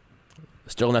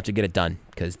still enough to get it done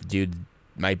because the dude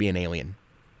might be an alien.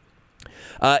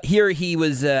 Here he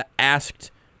was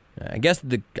asked, I guess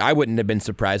I wouldn't have been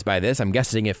surprised by this. I'm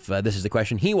guessing if this is the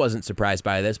question, he wasn't surprised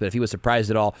by this, but if he was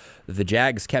surprised at all, the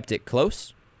Jags kept it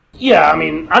close. Yeah, I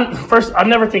mean, I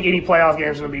never think any playoff game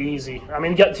is going to be easy. I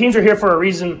mean, teams are here for a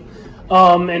reason.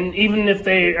 And even if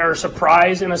they are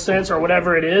surprised in a sense or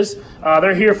whatever it is,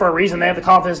 they're here for a reason. They have the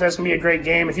confidence that's going to be a great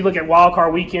game. If you look at Wild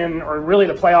Card Weekend or really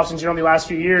the playoffs in general the last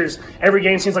few years, every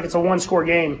game seems like it's a one-score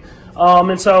game.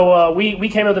 And so we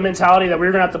came with the mentality that we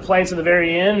were going to have to play to the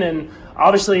very end. And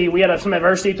obviously we had some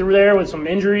adversity through there with some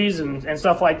injuries and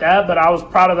stuff like that. But I was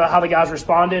proud of how the guys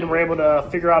responded and were able to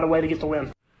figure out a way to get the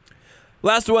win.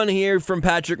 Last one here from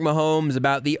Patrick Mahomes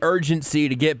about the urgency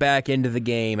to get back into the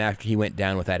game after he went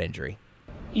down with that injury.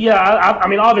 Yeah, I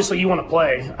mean, obviously you want to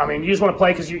play. I mean, you just want to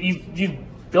play because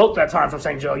you've built that time from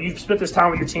St. Joe. You've spent this time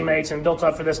with your teammates and built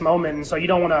up for this moment, and so you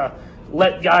don't want to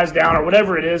let guys down or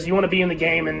whatever it is. You want to be in the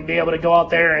game and be able to go out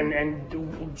there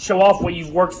and show off what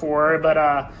you've worked for. But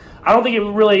I don't think it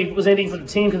really was anything for the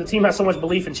team because the team has so much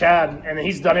belief in Chad, and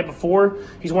he's done it before.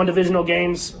 He's won divisional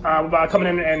games by coming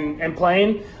in and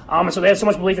playing. And so they have so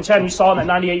much belief in Chad, and you saw in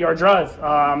that 98-yard drive.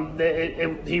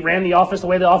 He ran the offense the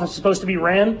way the offense is supposed to be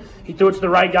ran. He threw it to the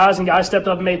right guys, and guys stepped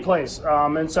up and made plays.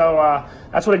 And so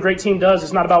that's what a great team does.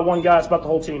 It's not about one guy. It's about the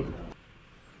whole team.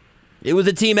 It was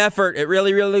a team effort. It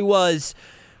really, really was.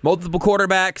 Multiple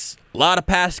quarterbacks, a lot of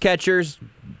pass catchers,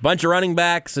 a bunch of running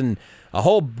backs, and a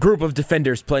whole group of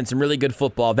defenders playing some really good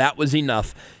football. That was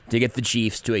enough to get the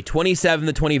Chiefs to a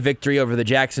 27-20 victory over the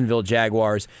Jacksonville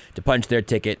Jaguars to punch their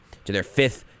ticket to their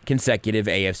fifth consecutive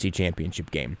AFC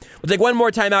Championship game. We'll take one more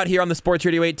time out here on the Sports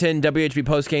Radio 810 WHB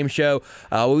postgame show.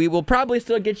 We will probably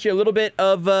still get you a little bit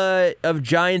of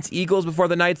Giants-Eagles before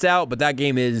the night's out, but that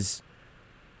game is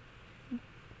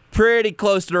pretty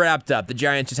close to wrapped up. The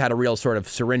Giants just had a real sort of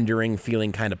surrendering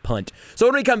feeling kind of punt. So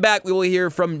when we come back, we will hear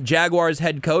from Jaguars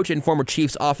head coach and former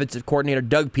Chiefs offensive coordinator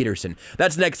Doug Peterson.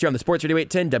 That's next here on the Sports Radio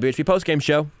 810 WHB postgame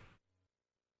show.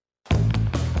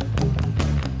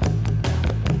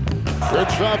 Good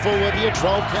shuffle with you.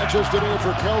 12 catches today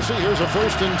for Kelce. Here's a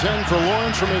 1st and 10 for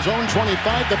Lawrence from his own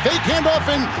 25. The fake handoff,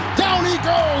 and down he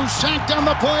goes. Sacked on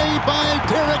the play by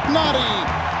Derek Nottie.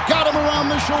 Got him around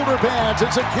the shoulder pads.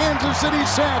 It's a Kansas City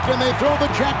sack, and they throw the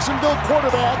Jacksonville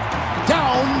quarterback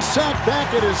down, sacked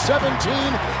back at his 17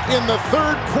 in the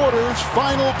third quarter's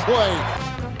final play.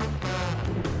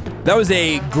 That was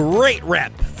a great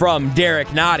rep from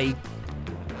Derek Nottie,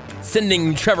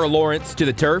 sending Trevor Lawrence to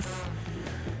the turf.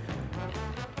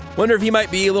 Wonder if he might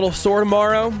be a little sore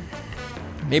tomorrow.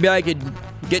 Maybe I could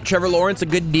get Trevor Lawrence a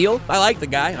good deal. I like the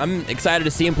guy. I'm excited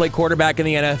to see him play quarterback in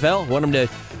the NFL. Want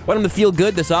him to feel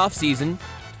good this offseason.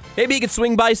 Maybe he could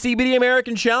swing by CBD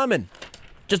American Shaman.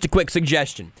 Just a quick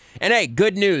suggestion. And hey,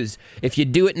 good news. If you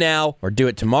do it now, or do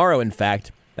it tomorrow, in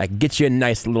fact, that can get you a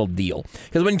nice little deal.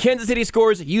 Because when Kansas City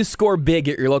scores, you score big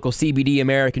at your local CBD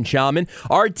American Shaman.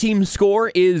 Our team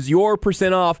score is your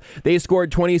percent off. They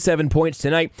scored 27 points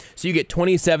tonight, so you get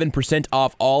 27%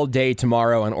 off all day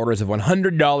tomorrow on orders of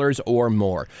 $100 or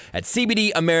more. At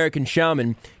CBD American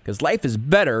Shaman, because life is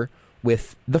better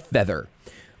with the feather.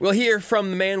 We'll hear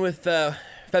from the man with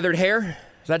feathered hair.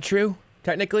 Is that true,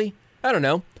 technically? I don't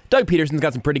know. Doug Peterson's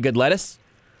got some pretty good lettuce.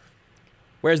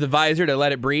 Wears the visor to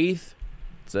let it breathe.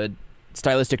 It's a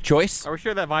stylistic choice. Are we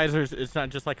sure that visor is not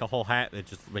just like a whole hat that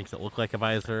just makes it look like a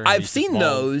visor? I've seen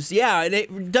those, yeah.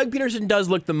 Doug Peterson does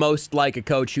look the most like a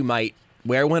coach who might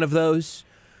wear one of those.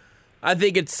 I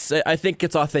think it's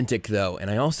authentic, though, and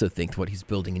I also think what he's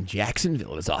building in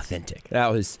Jacksonville is authentic.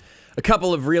 That was a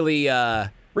couple of really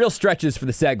real stretches for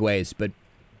the segues, but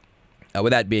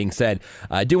with that being said,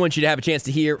 I do want you to have a chance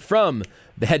to hear from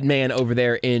the head man over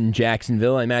there in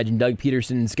Jacksonville. I imagine Doug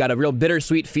Peterson's got a real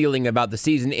bittersweet feeling about the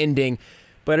season ending,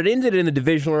 but it ended in the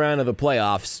divisional round of the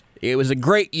playoffs. It was a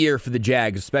great year for the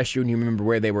Jags, especially when you remember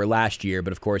where they were last year,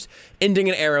 but of course, ending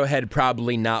in Arrowhead,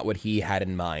 probably not what he had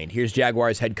in mind. Here's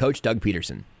Jaguars head coach Doug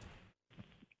Peterson.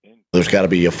 There's got to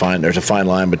be a fine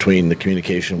line between the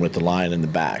communication with the line and the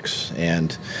backs,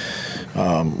 and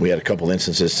we had a couple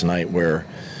instances tonight where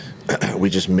we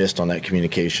just missed on that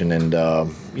communication, and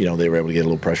they were able to get a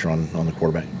little pressure on the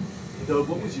quarterback. Doug,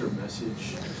 what was your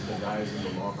message to the guys in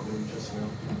the locker room just now?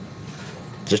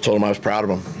 Just told them I was proud of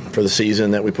them for the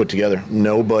season that we put together.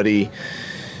 Nobody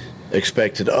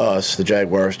expected us, the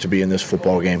Jaguars, to be in this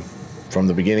football game from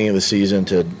the beginning of the season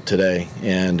to today,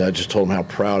 and I just told them how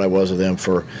proud I was of them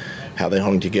for how they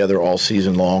hung together all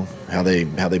season long, how they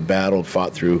battled,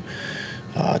 fought through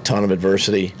a ton of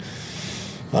adversity.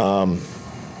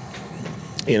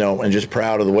 And just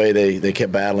proud of the way they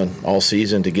kept battling all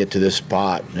season to get to this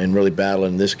spot and really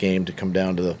battling this game to come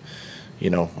down to the,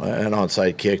 an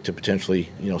onside kick to potentially,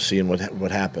 seeing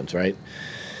what happens, right?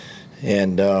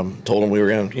 And told them we were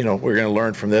going to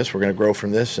learn from this, we're going to grow from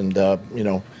this, and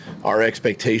our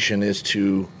expectation is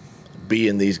to be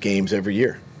in these games every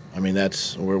year. I mean,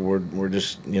 that's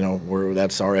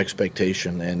that's our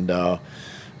expectation, and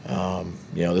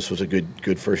this was a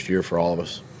good first year for all of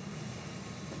us.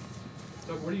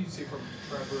 Doug, what do you see from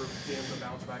Trevor being able to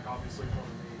bounce back, obviously,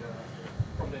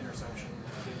 from the interception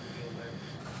at the end of the game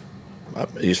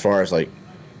there? As far as,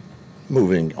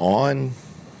 moving on?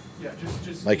 Yeah,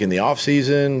 just like in the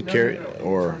offseason?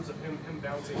 Or in terms of him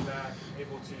bouncing back,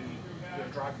 able to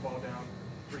drive the ball down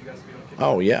for you guys to be able to kick it.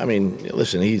 Oh, yeah. I mean,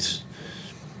 listen, he's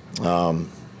learned.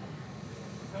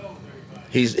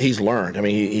 I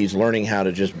mean, he's learning how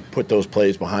to just put those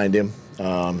plays behind him.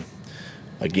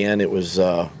 Again, it was...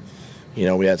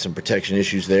 we had some protection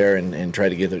issues there and tried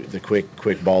to get the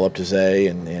quick ball up to Zay,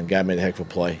 and guy made a heck of a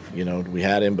play. We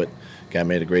had him, but guy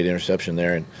made a great interception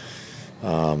there. And,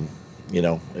 but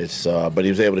he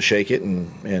was able to shake it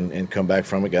and come back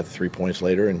from it, got the 3 points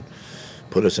later, and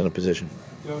put us in a position.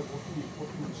 Doug, what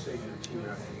can you say to your team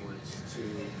afterwards to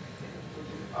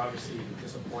obviously the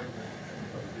disappointment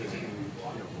of this being,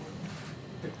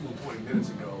 15, 20 minutes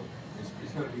ago is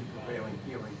going to be the prevailing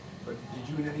feeling. But did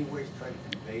you in any way try to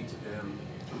convey to them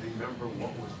to remember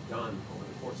what was done over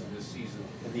the course of this season,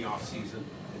 in the off season,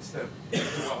 instead of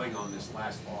dwelling on this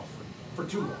last loss for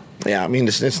too long? Yeah, I mean,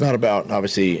 it's not about,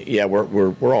 obviously, yeah,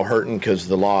 we're all hurting because of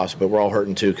the loss, but we're all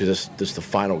hurting too because this is the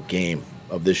final game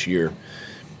of this year,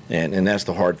 and that's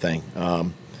the hard thing.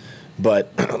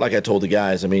 But like I told the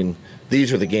guys, I mean,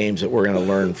 these are the games that we're going to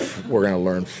learn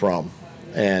from,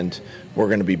 and we're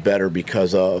going to be better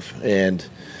because of. And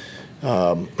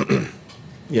I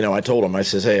told him, I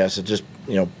said, just,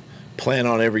 plan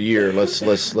on every year.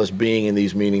 Let's being in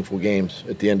these meaningful games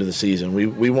at the end of the season.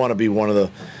 We want to be one of the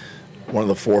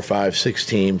 4, 5, 6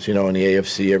 teams, in the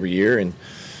AFC every year. And,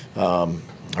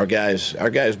 our guys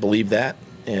believe that.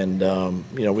 And,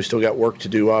 we still got work to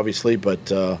do, obviously,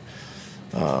 but,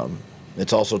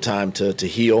 it's also time to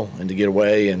heal and to get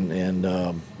away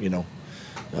and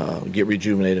get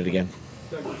rejuvenated again.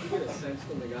 Doug, did you get a sense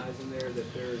from the guys in there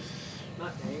that there's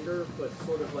not anger, but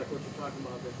sort of like what you're talking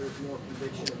about, that there's more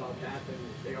conviction about that than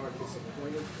they are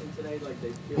disappointed in today? Like they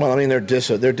feel Well, I mean, they're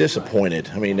disappointed.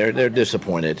 I mean, they're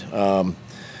disappointed.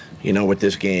 With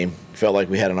this game, felt like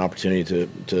we had an opportunity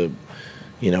to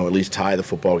at least tie the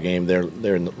football game. They're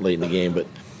late in the game, but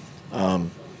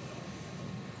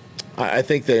I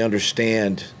think they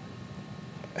understand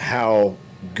how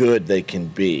good they can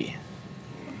be.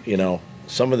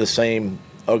 Some of the same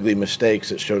ugly mistakes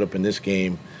that showed up in this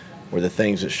game were the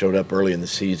things that showed up early in the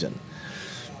season.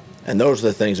 And those are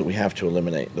the things that we have to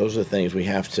eliminate. Those are the things we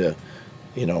have to,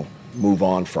 move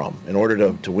on from. In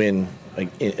order to win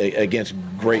against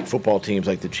great football teams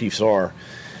like the Chiefs are,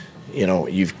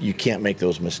 you can't make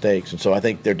those mistakes. And so I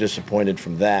think they're disappointed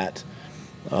from that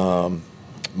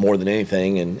more than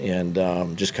anything,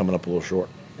 and just coming up a little short.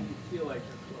 And you feel like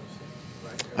you're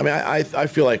close, right? I mean, I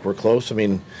feel like we're close. I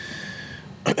mean,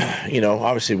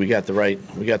 obviously we got the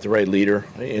right leader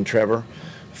in Trevor.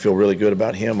 I feel really good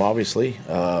about him. Obviously,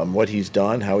 what he's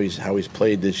done, how he's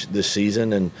played this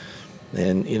season, and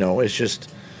it's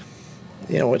just,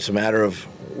 it's a matter of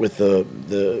with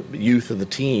the youth of the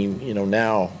team.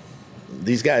 Now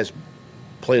these guys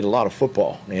played a lot of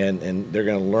football, and they're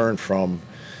going to learn from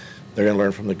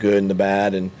the good and the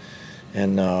bad, and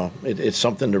it's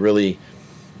something to really,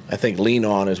 I think, lean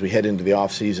on as we head into the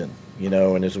off season.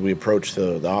 And as we approach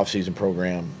the off-season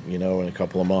program, in a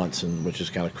couple of months, and which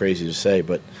is kind of crazy to say,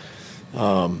 but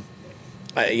we're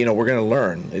going to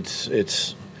learn.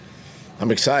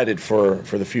 I'm excited for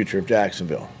the future of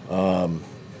Jacksonville,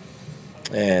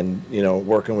 and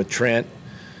working with Trent,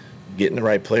 getting the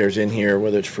right players in here,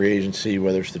 whether it's free agency,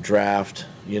 whether it's the draft,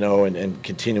 and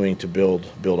continuing to build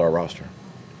our roster.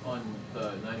 On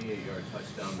the 98-yard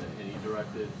touchdown that Henny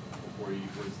directed, were you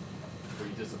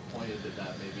disappointed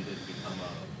that maybe didn't become a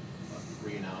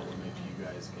 3-and-out where maybe you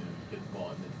guys can get the ball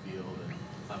in midfield and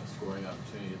have a scoring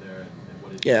opportunity there? And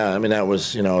what did Yeah, I mean that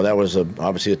was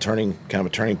obviously a turning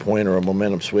point or a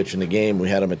momentum switch in the game. We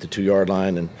had them at the 2-yard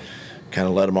line and kind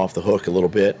of let them off the hook a little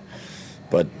bit.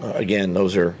 But again,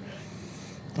 those are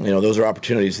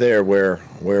opportunities there where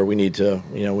we need to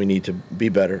be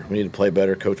better. We need to play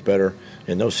better, coach better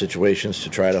in those situations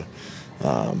to try to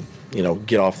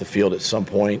get off the field at some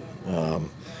point.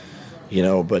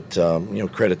 But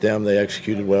credit them. They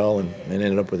executed well and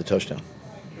ended up with a touchdown.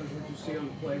 What did you see on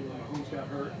the play when Mahomes got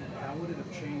hurt, and how would it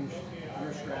have changed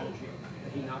your strategy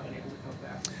had he not been able to come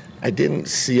back? I didn't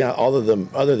see, other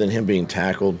than him being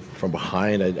tackled from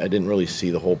behind, I didn't really see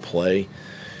the whole play.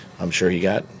 I'm sure he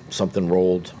got something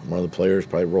rolled. One of the players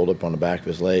probably rolled up on the back of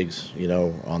his legs,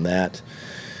 on that.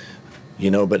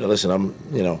 But listen,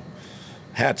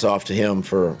 hats off to him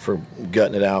for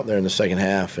gutting it out there in the second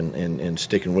half and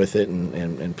sticking with it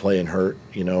and playing hurt.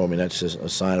 That's just a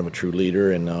sign of a true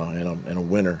leader and a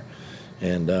winner,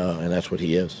 and that's what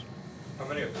he is. How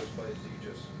many of those plays do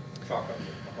you just chalk up to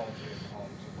Mahomes?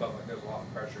 It felt like there was a lot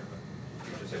of pressure, but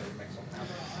you just able to make something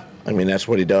happen. That's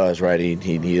what he does, right?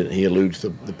 He eludes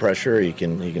the pressure. He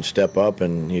can step up,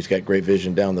 and he's got great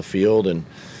vision down the field, and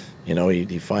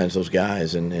he finds those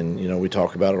guys, and we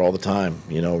talk about it all the time.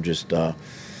 You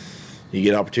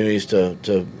get opportunities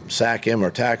to sack him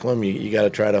or tackle him, you got to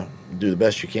try to do the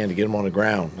best you can to get him on the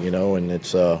ground. And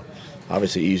it's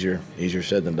obviously easier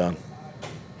said than done.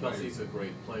 Kelsey's a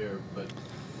great player, but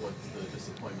what's the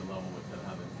disappointment level with him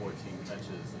having 14 catches,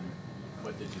 and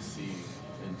what did you see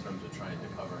in terms of trying to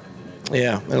cover him today?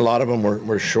 Yeah, and a lot of them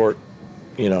were short,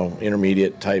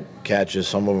 intermediate type catches.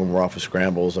 Some of them were off of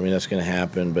scrambles. That's going to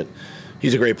happen, but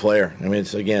he's a great player.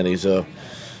 He's a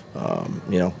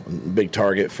big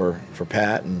target for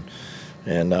Pat and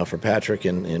for Patrick,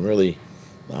 and really,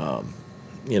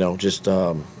 you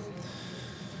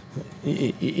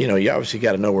obviously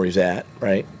got to know where he's at,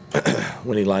 right?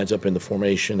 When he lines up in the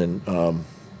formation, and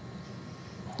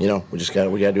we got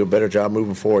to do a better job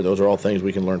moving forward. Those are all things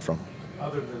we can learn from.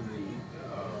 Other than the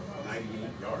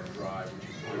 98-yard drive, which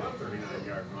is a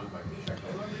 39-yard run by Pacheco,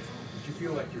 did you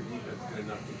feel like your defense did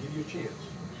enough to give you a chance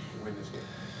to win this game?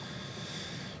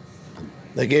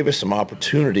 They gave us some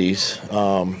opportunities.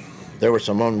 There were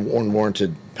some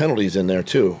unwarranted penalties in there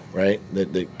too, right?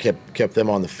 That kept them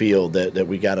on the field that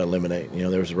we got to eliminate.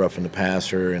 There was a roughing the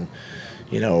passer, and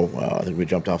I think we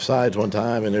jumped off sides one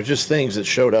time, and there's just things that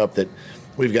showed up that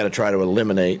we've got to try to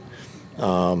eliminate.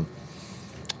 But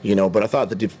I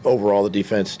thought overall the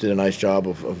defense did a nice job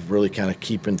of really kind of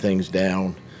keeping things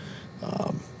down.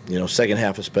 Second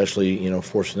half especially,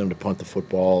 forcing them to punt the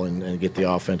football and get the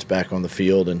offense back on the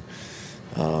field. And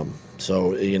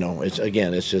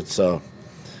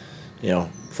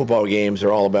football games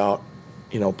are all about,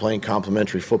 playing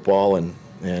complementary football and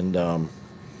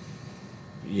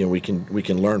you know, we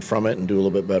can learn from it and do a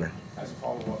little bit better. As a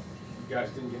follow-up, you guys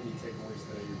didn't get any takeaways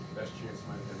today. Your best chance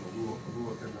might have been a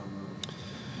Lulaken on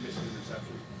the missing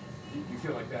interceptions. Do you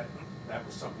feel like that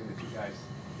was something that you guys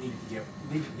needed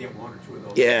to get one or two of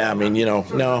those? Yeah, I mean, you know,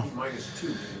 no.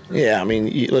 -2. Yeah, I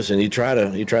mean, listen, you try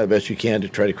the best you can to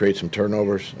try to create some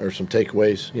turnovers or some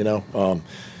takeaways. You know,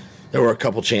 there were a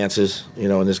couple chances, you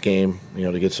know, in this game, you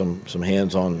know, to get some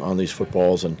hands on these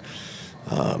footballs, and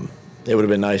it would have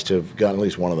been nice to have gotten at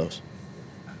least one of those.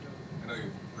 I know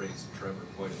you've praised Trevor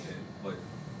quite a bit, but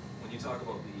when you talk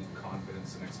about the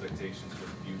confidence and expectations for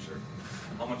the future,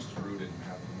 how much is rooted in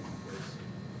having him in place?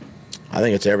 I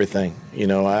think it's everything. You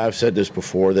know, I've said this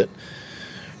before that,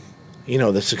 you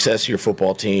know, the success of your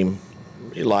football team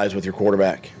lies with your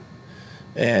quarterback.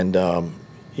 And,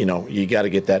 you know, you got to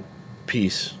get that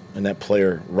piece and that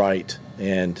player right.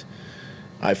 And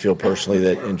I feel personally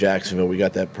that in Jacksonville we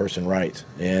got that person right.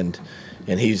 And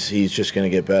he's just going to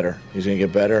get better. He's going to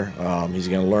get better. He's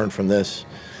going to learn from this.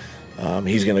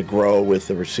 He's going to grow with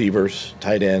the receivers,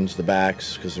 tight ends, the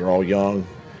backs, because they're all young.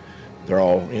 They're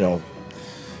all, you know,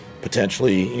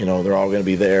 potentially, you know, they're all going to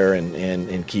be there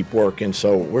and keep working.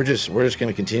 So we're just going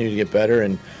to continue to get better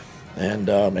and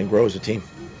grow as a team.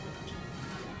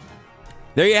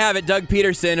 There you have it, Doug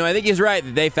Peterson, who I think he's right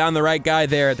that they found the right guy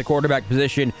there at the quarterback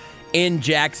position in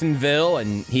Jacksonville,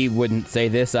 and he wouldn't say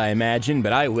this, I imagine,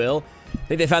 but I will. I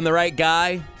think they found the right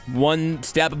guy, one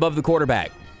step above the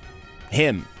quarterback.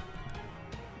 Him.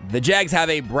 The Jags have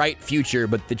a bright future,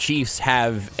 but the Chiefs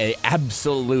have an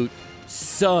absolute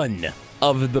sun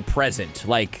of the present,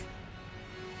 like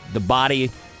the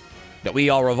body that we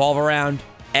all revolve around,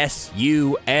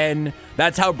 S-U-N.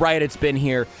 That's how bright it's been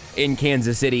here in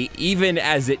Kansas City, even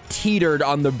as it teetered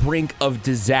on the brink of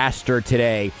disaster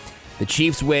today. The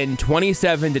Chiefs win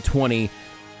 27-20.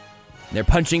 They're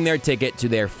punching their ticket to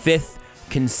their 5th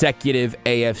consecutive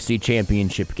AFC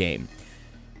Championship game.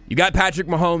 You got Patrick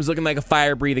Mahomes looking like a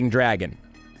fire-breathing dragon.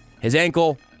 His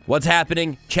ankle, what's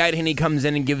happening? Chad Henne comes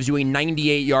in and gives you a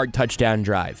 98-yard touchdown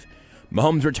drive.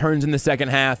 Mahomes returns in the second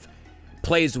half,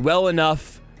 plays well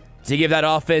enough to give that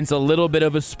offense a little bit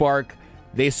of a spark.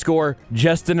 They score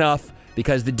just enough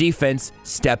because the defense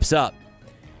steps up.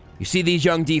 You see these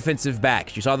young defensive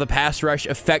backs. You saw the pass rush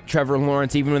affect Trevor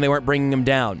Lawrence even when they weren't bringing him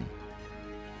down.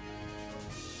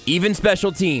 Even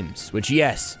special teams, which,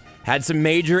 yes, had some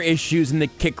major issues in the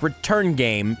kick return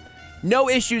game. No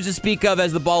issues to speak of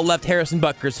as the ball left Harrison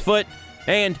Butker's foot,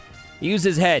 and he used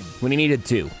his head when he needed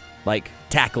to, like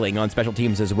tackling on special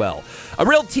teams as well. A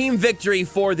real team victory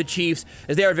for the Chiefs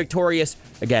as they are victorious,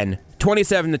 again,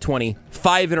 27-20,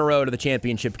 5 in a row to the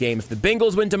championship game. If the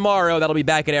Bengals win tomorrow, that'll be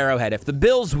back at Arrowhead. If the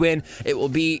Bills win, it will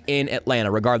be in Atlanta.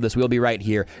 Regardless, we'll be right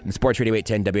here in the Sports Radio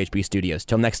 810 WHB studios.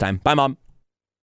 Till next time, bye, Mom.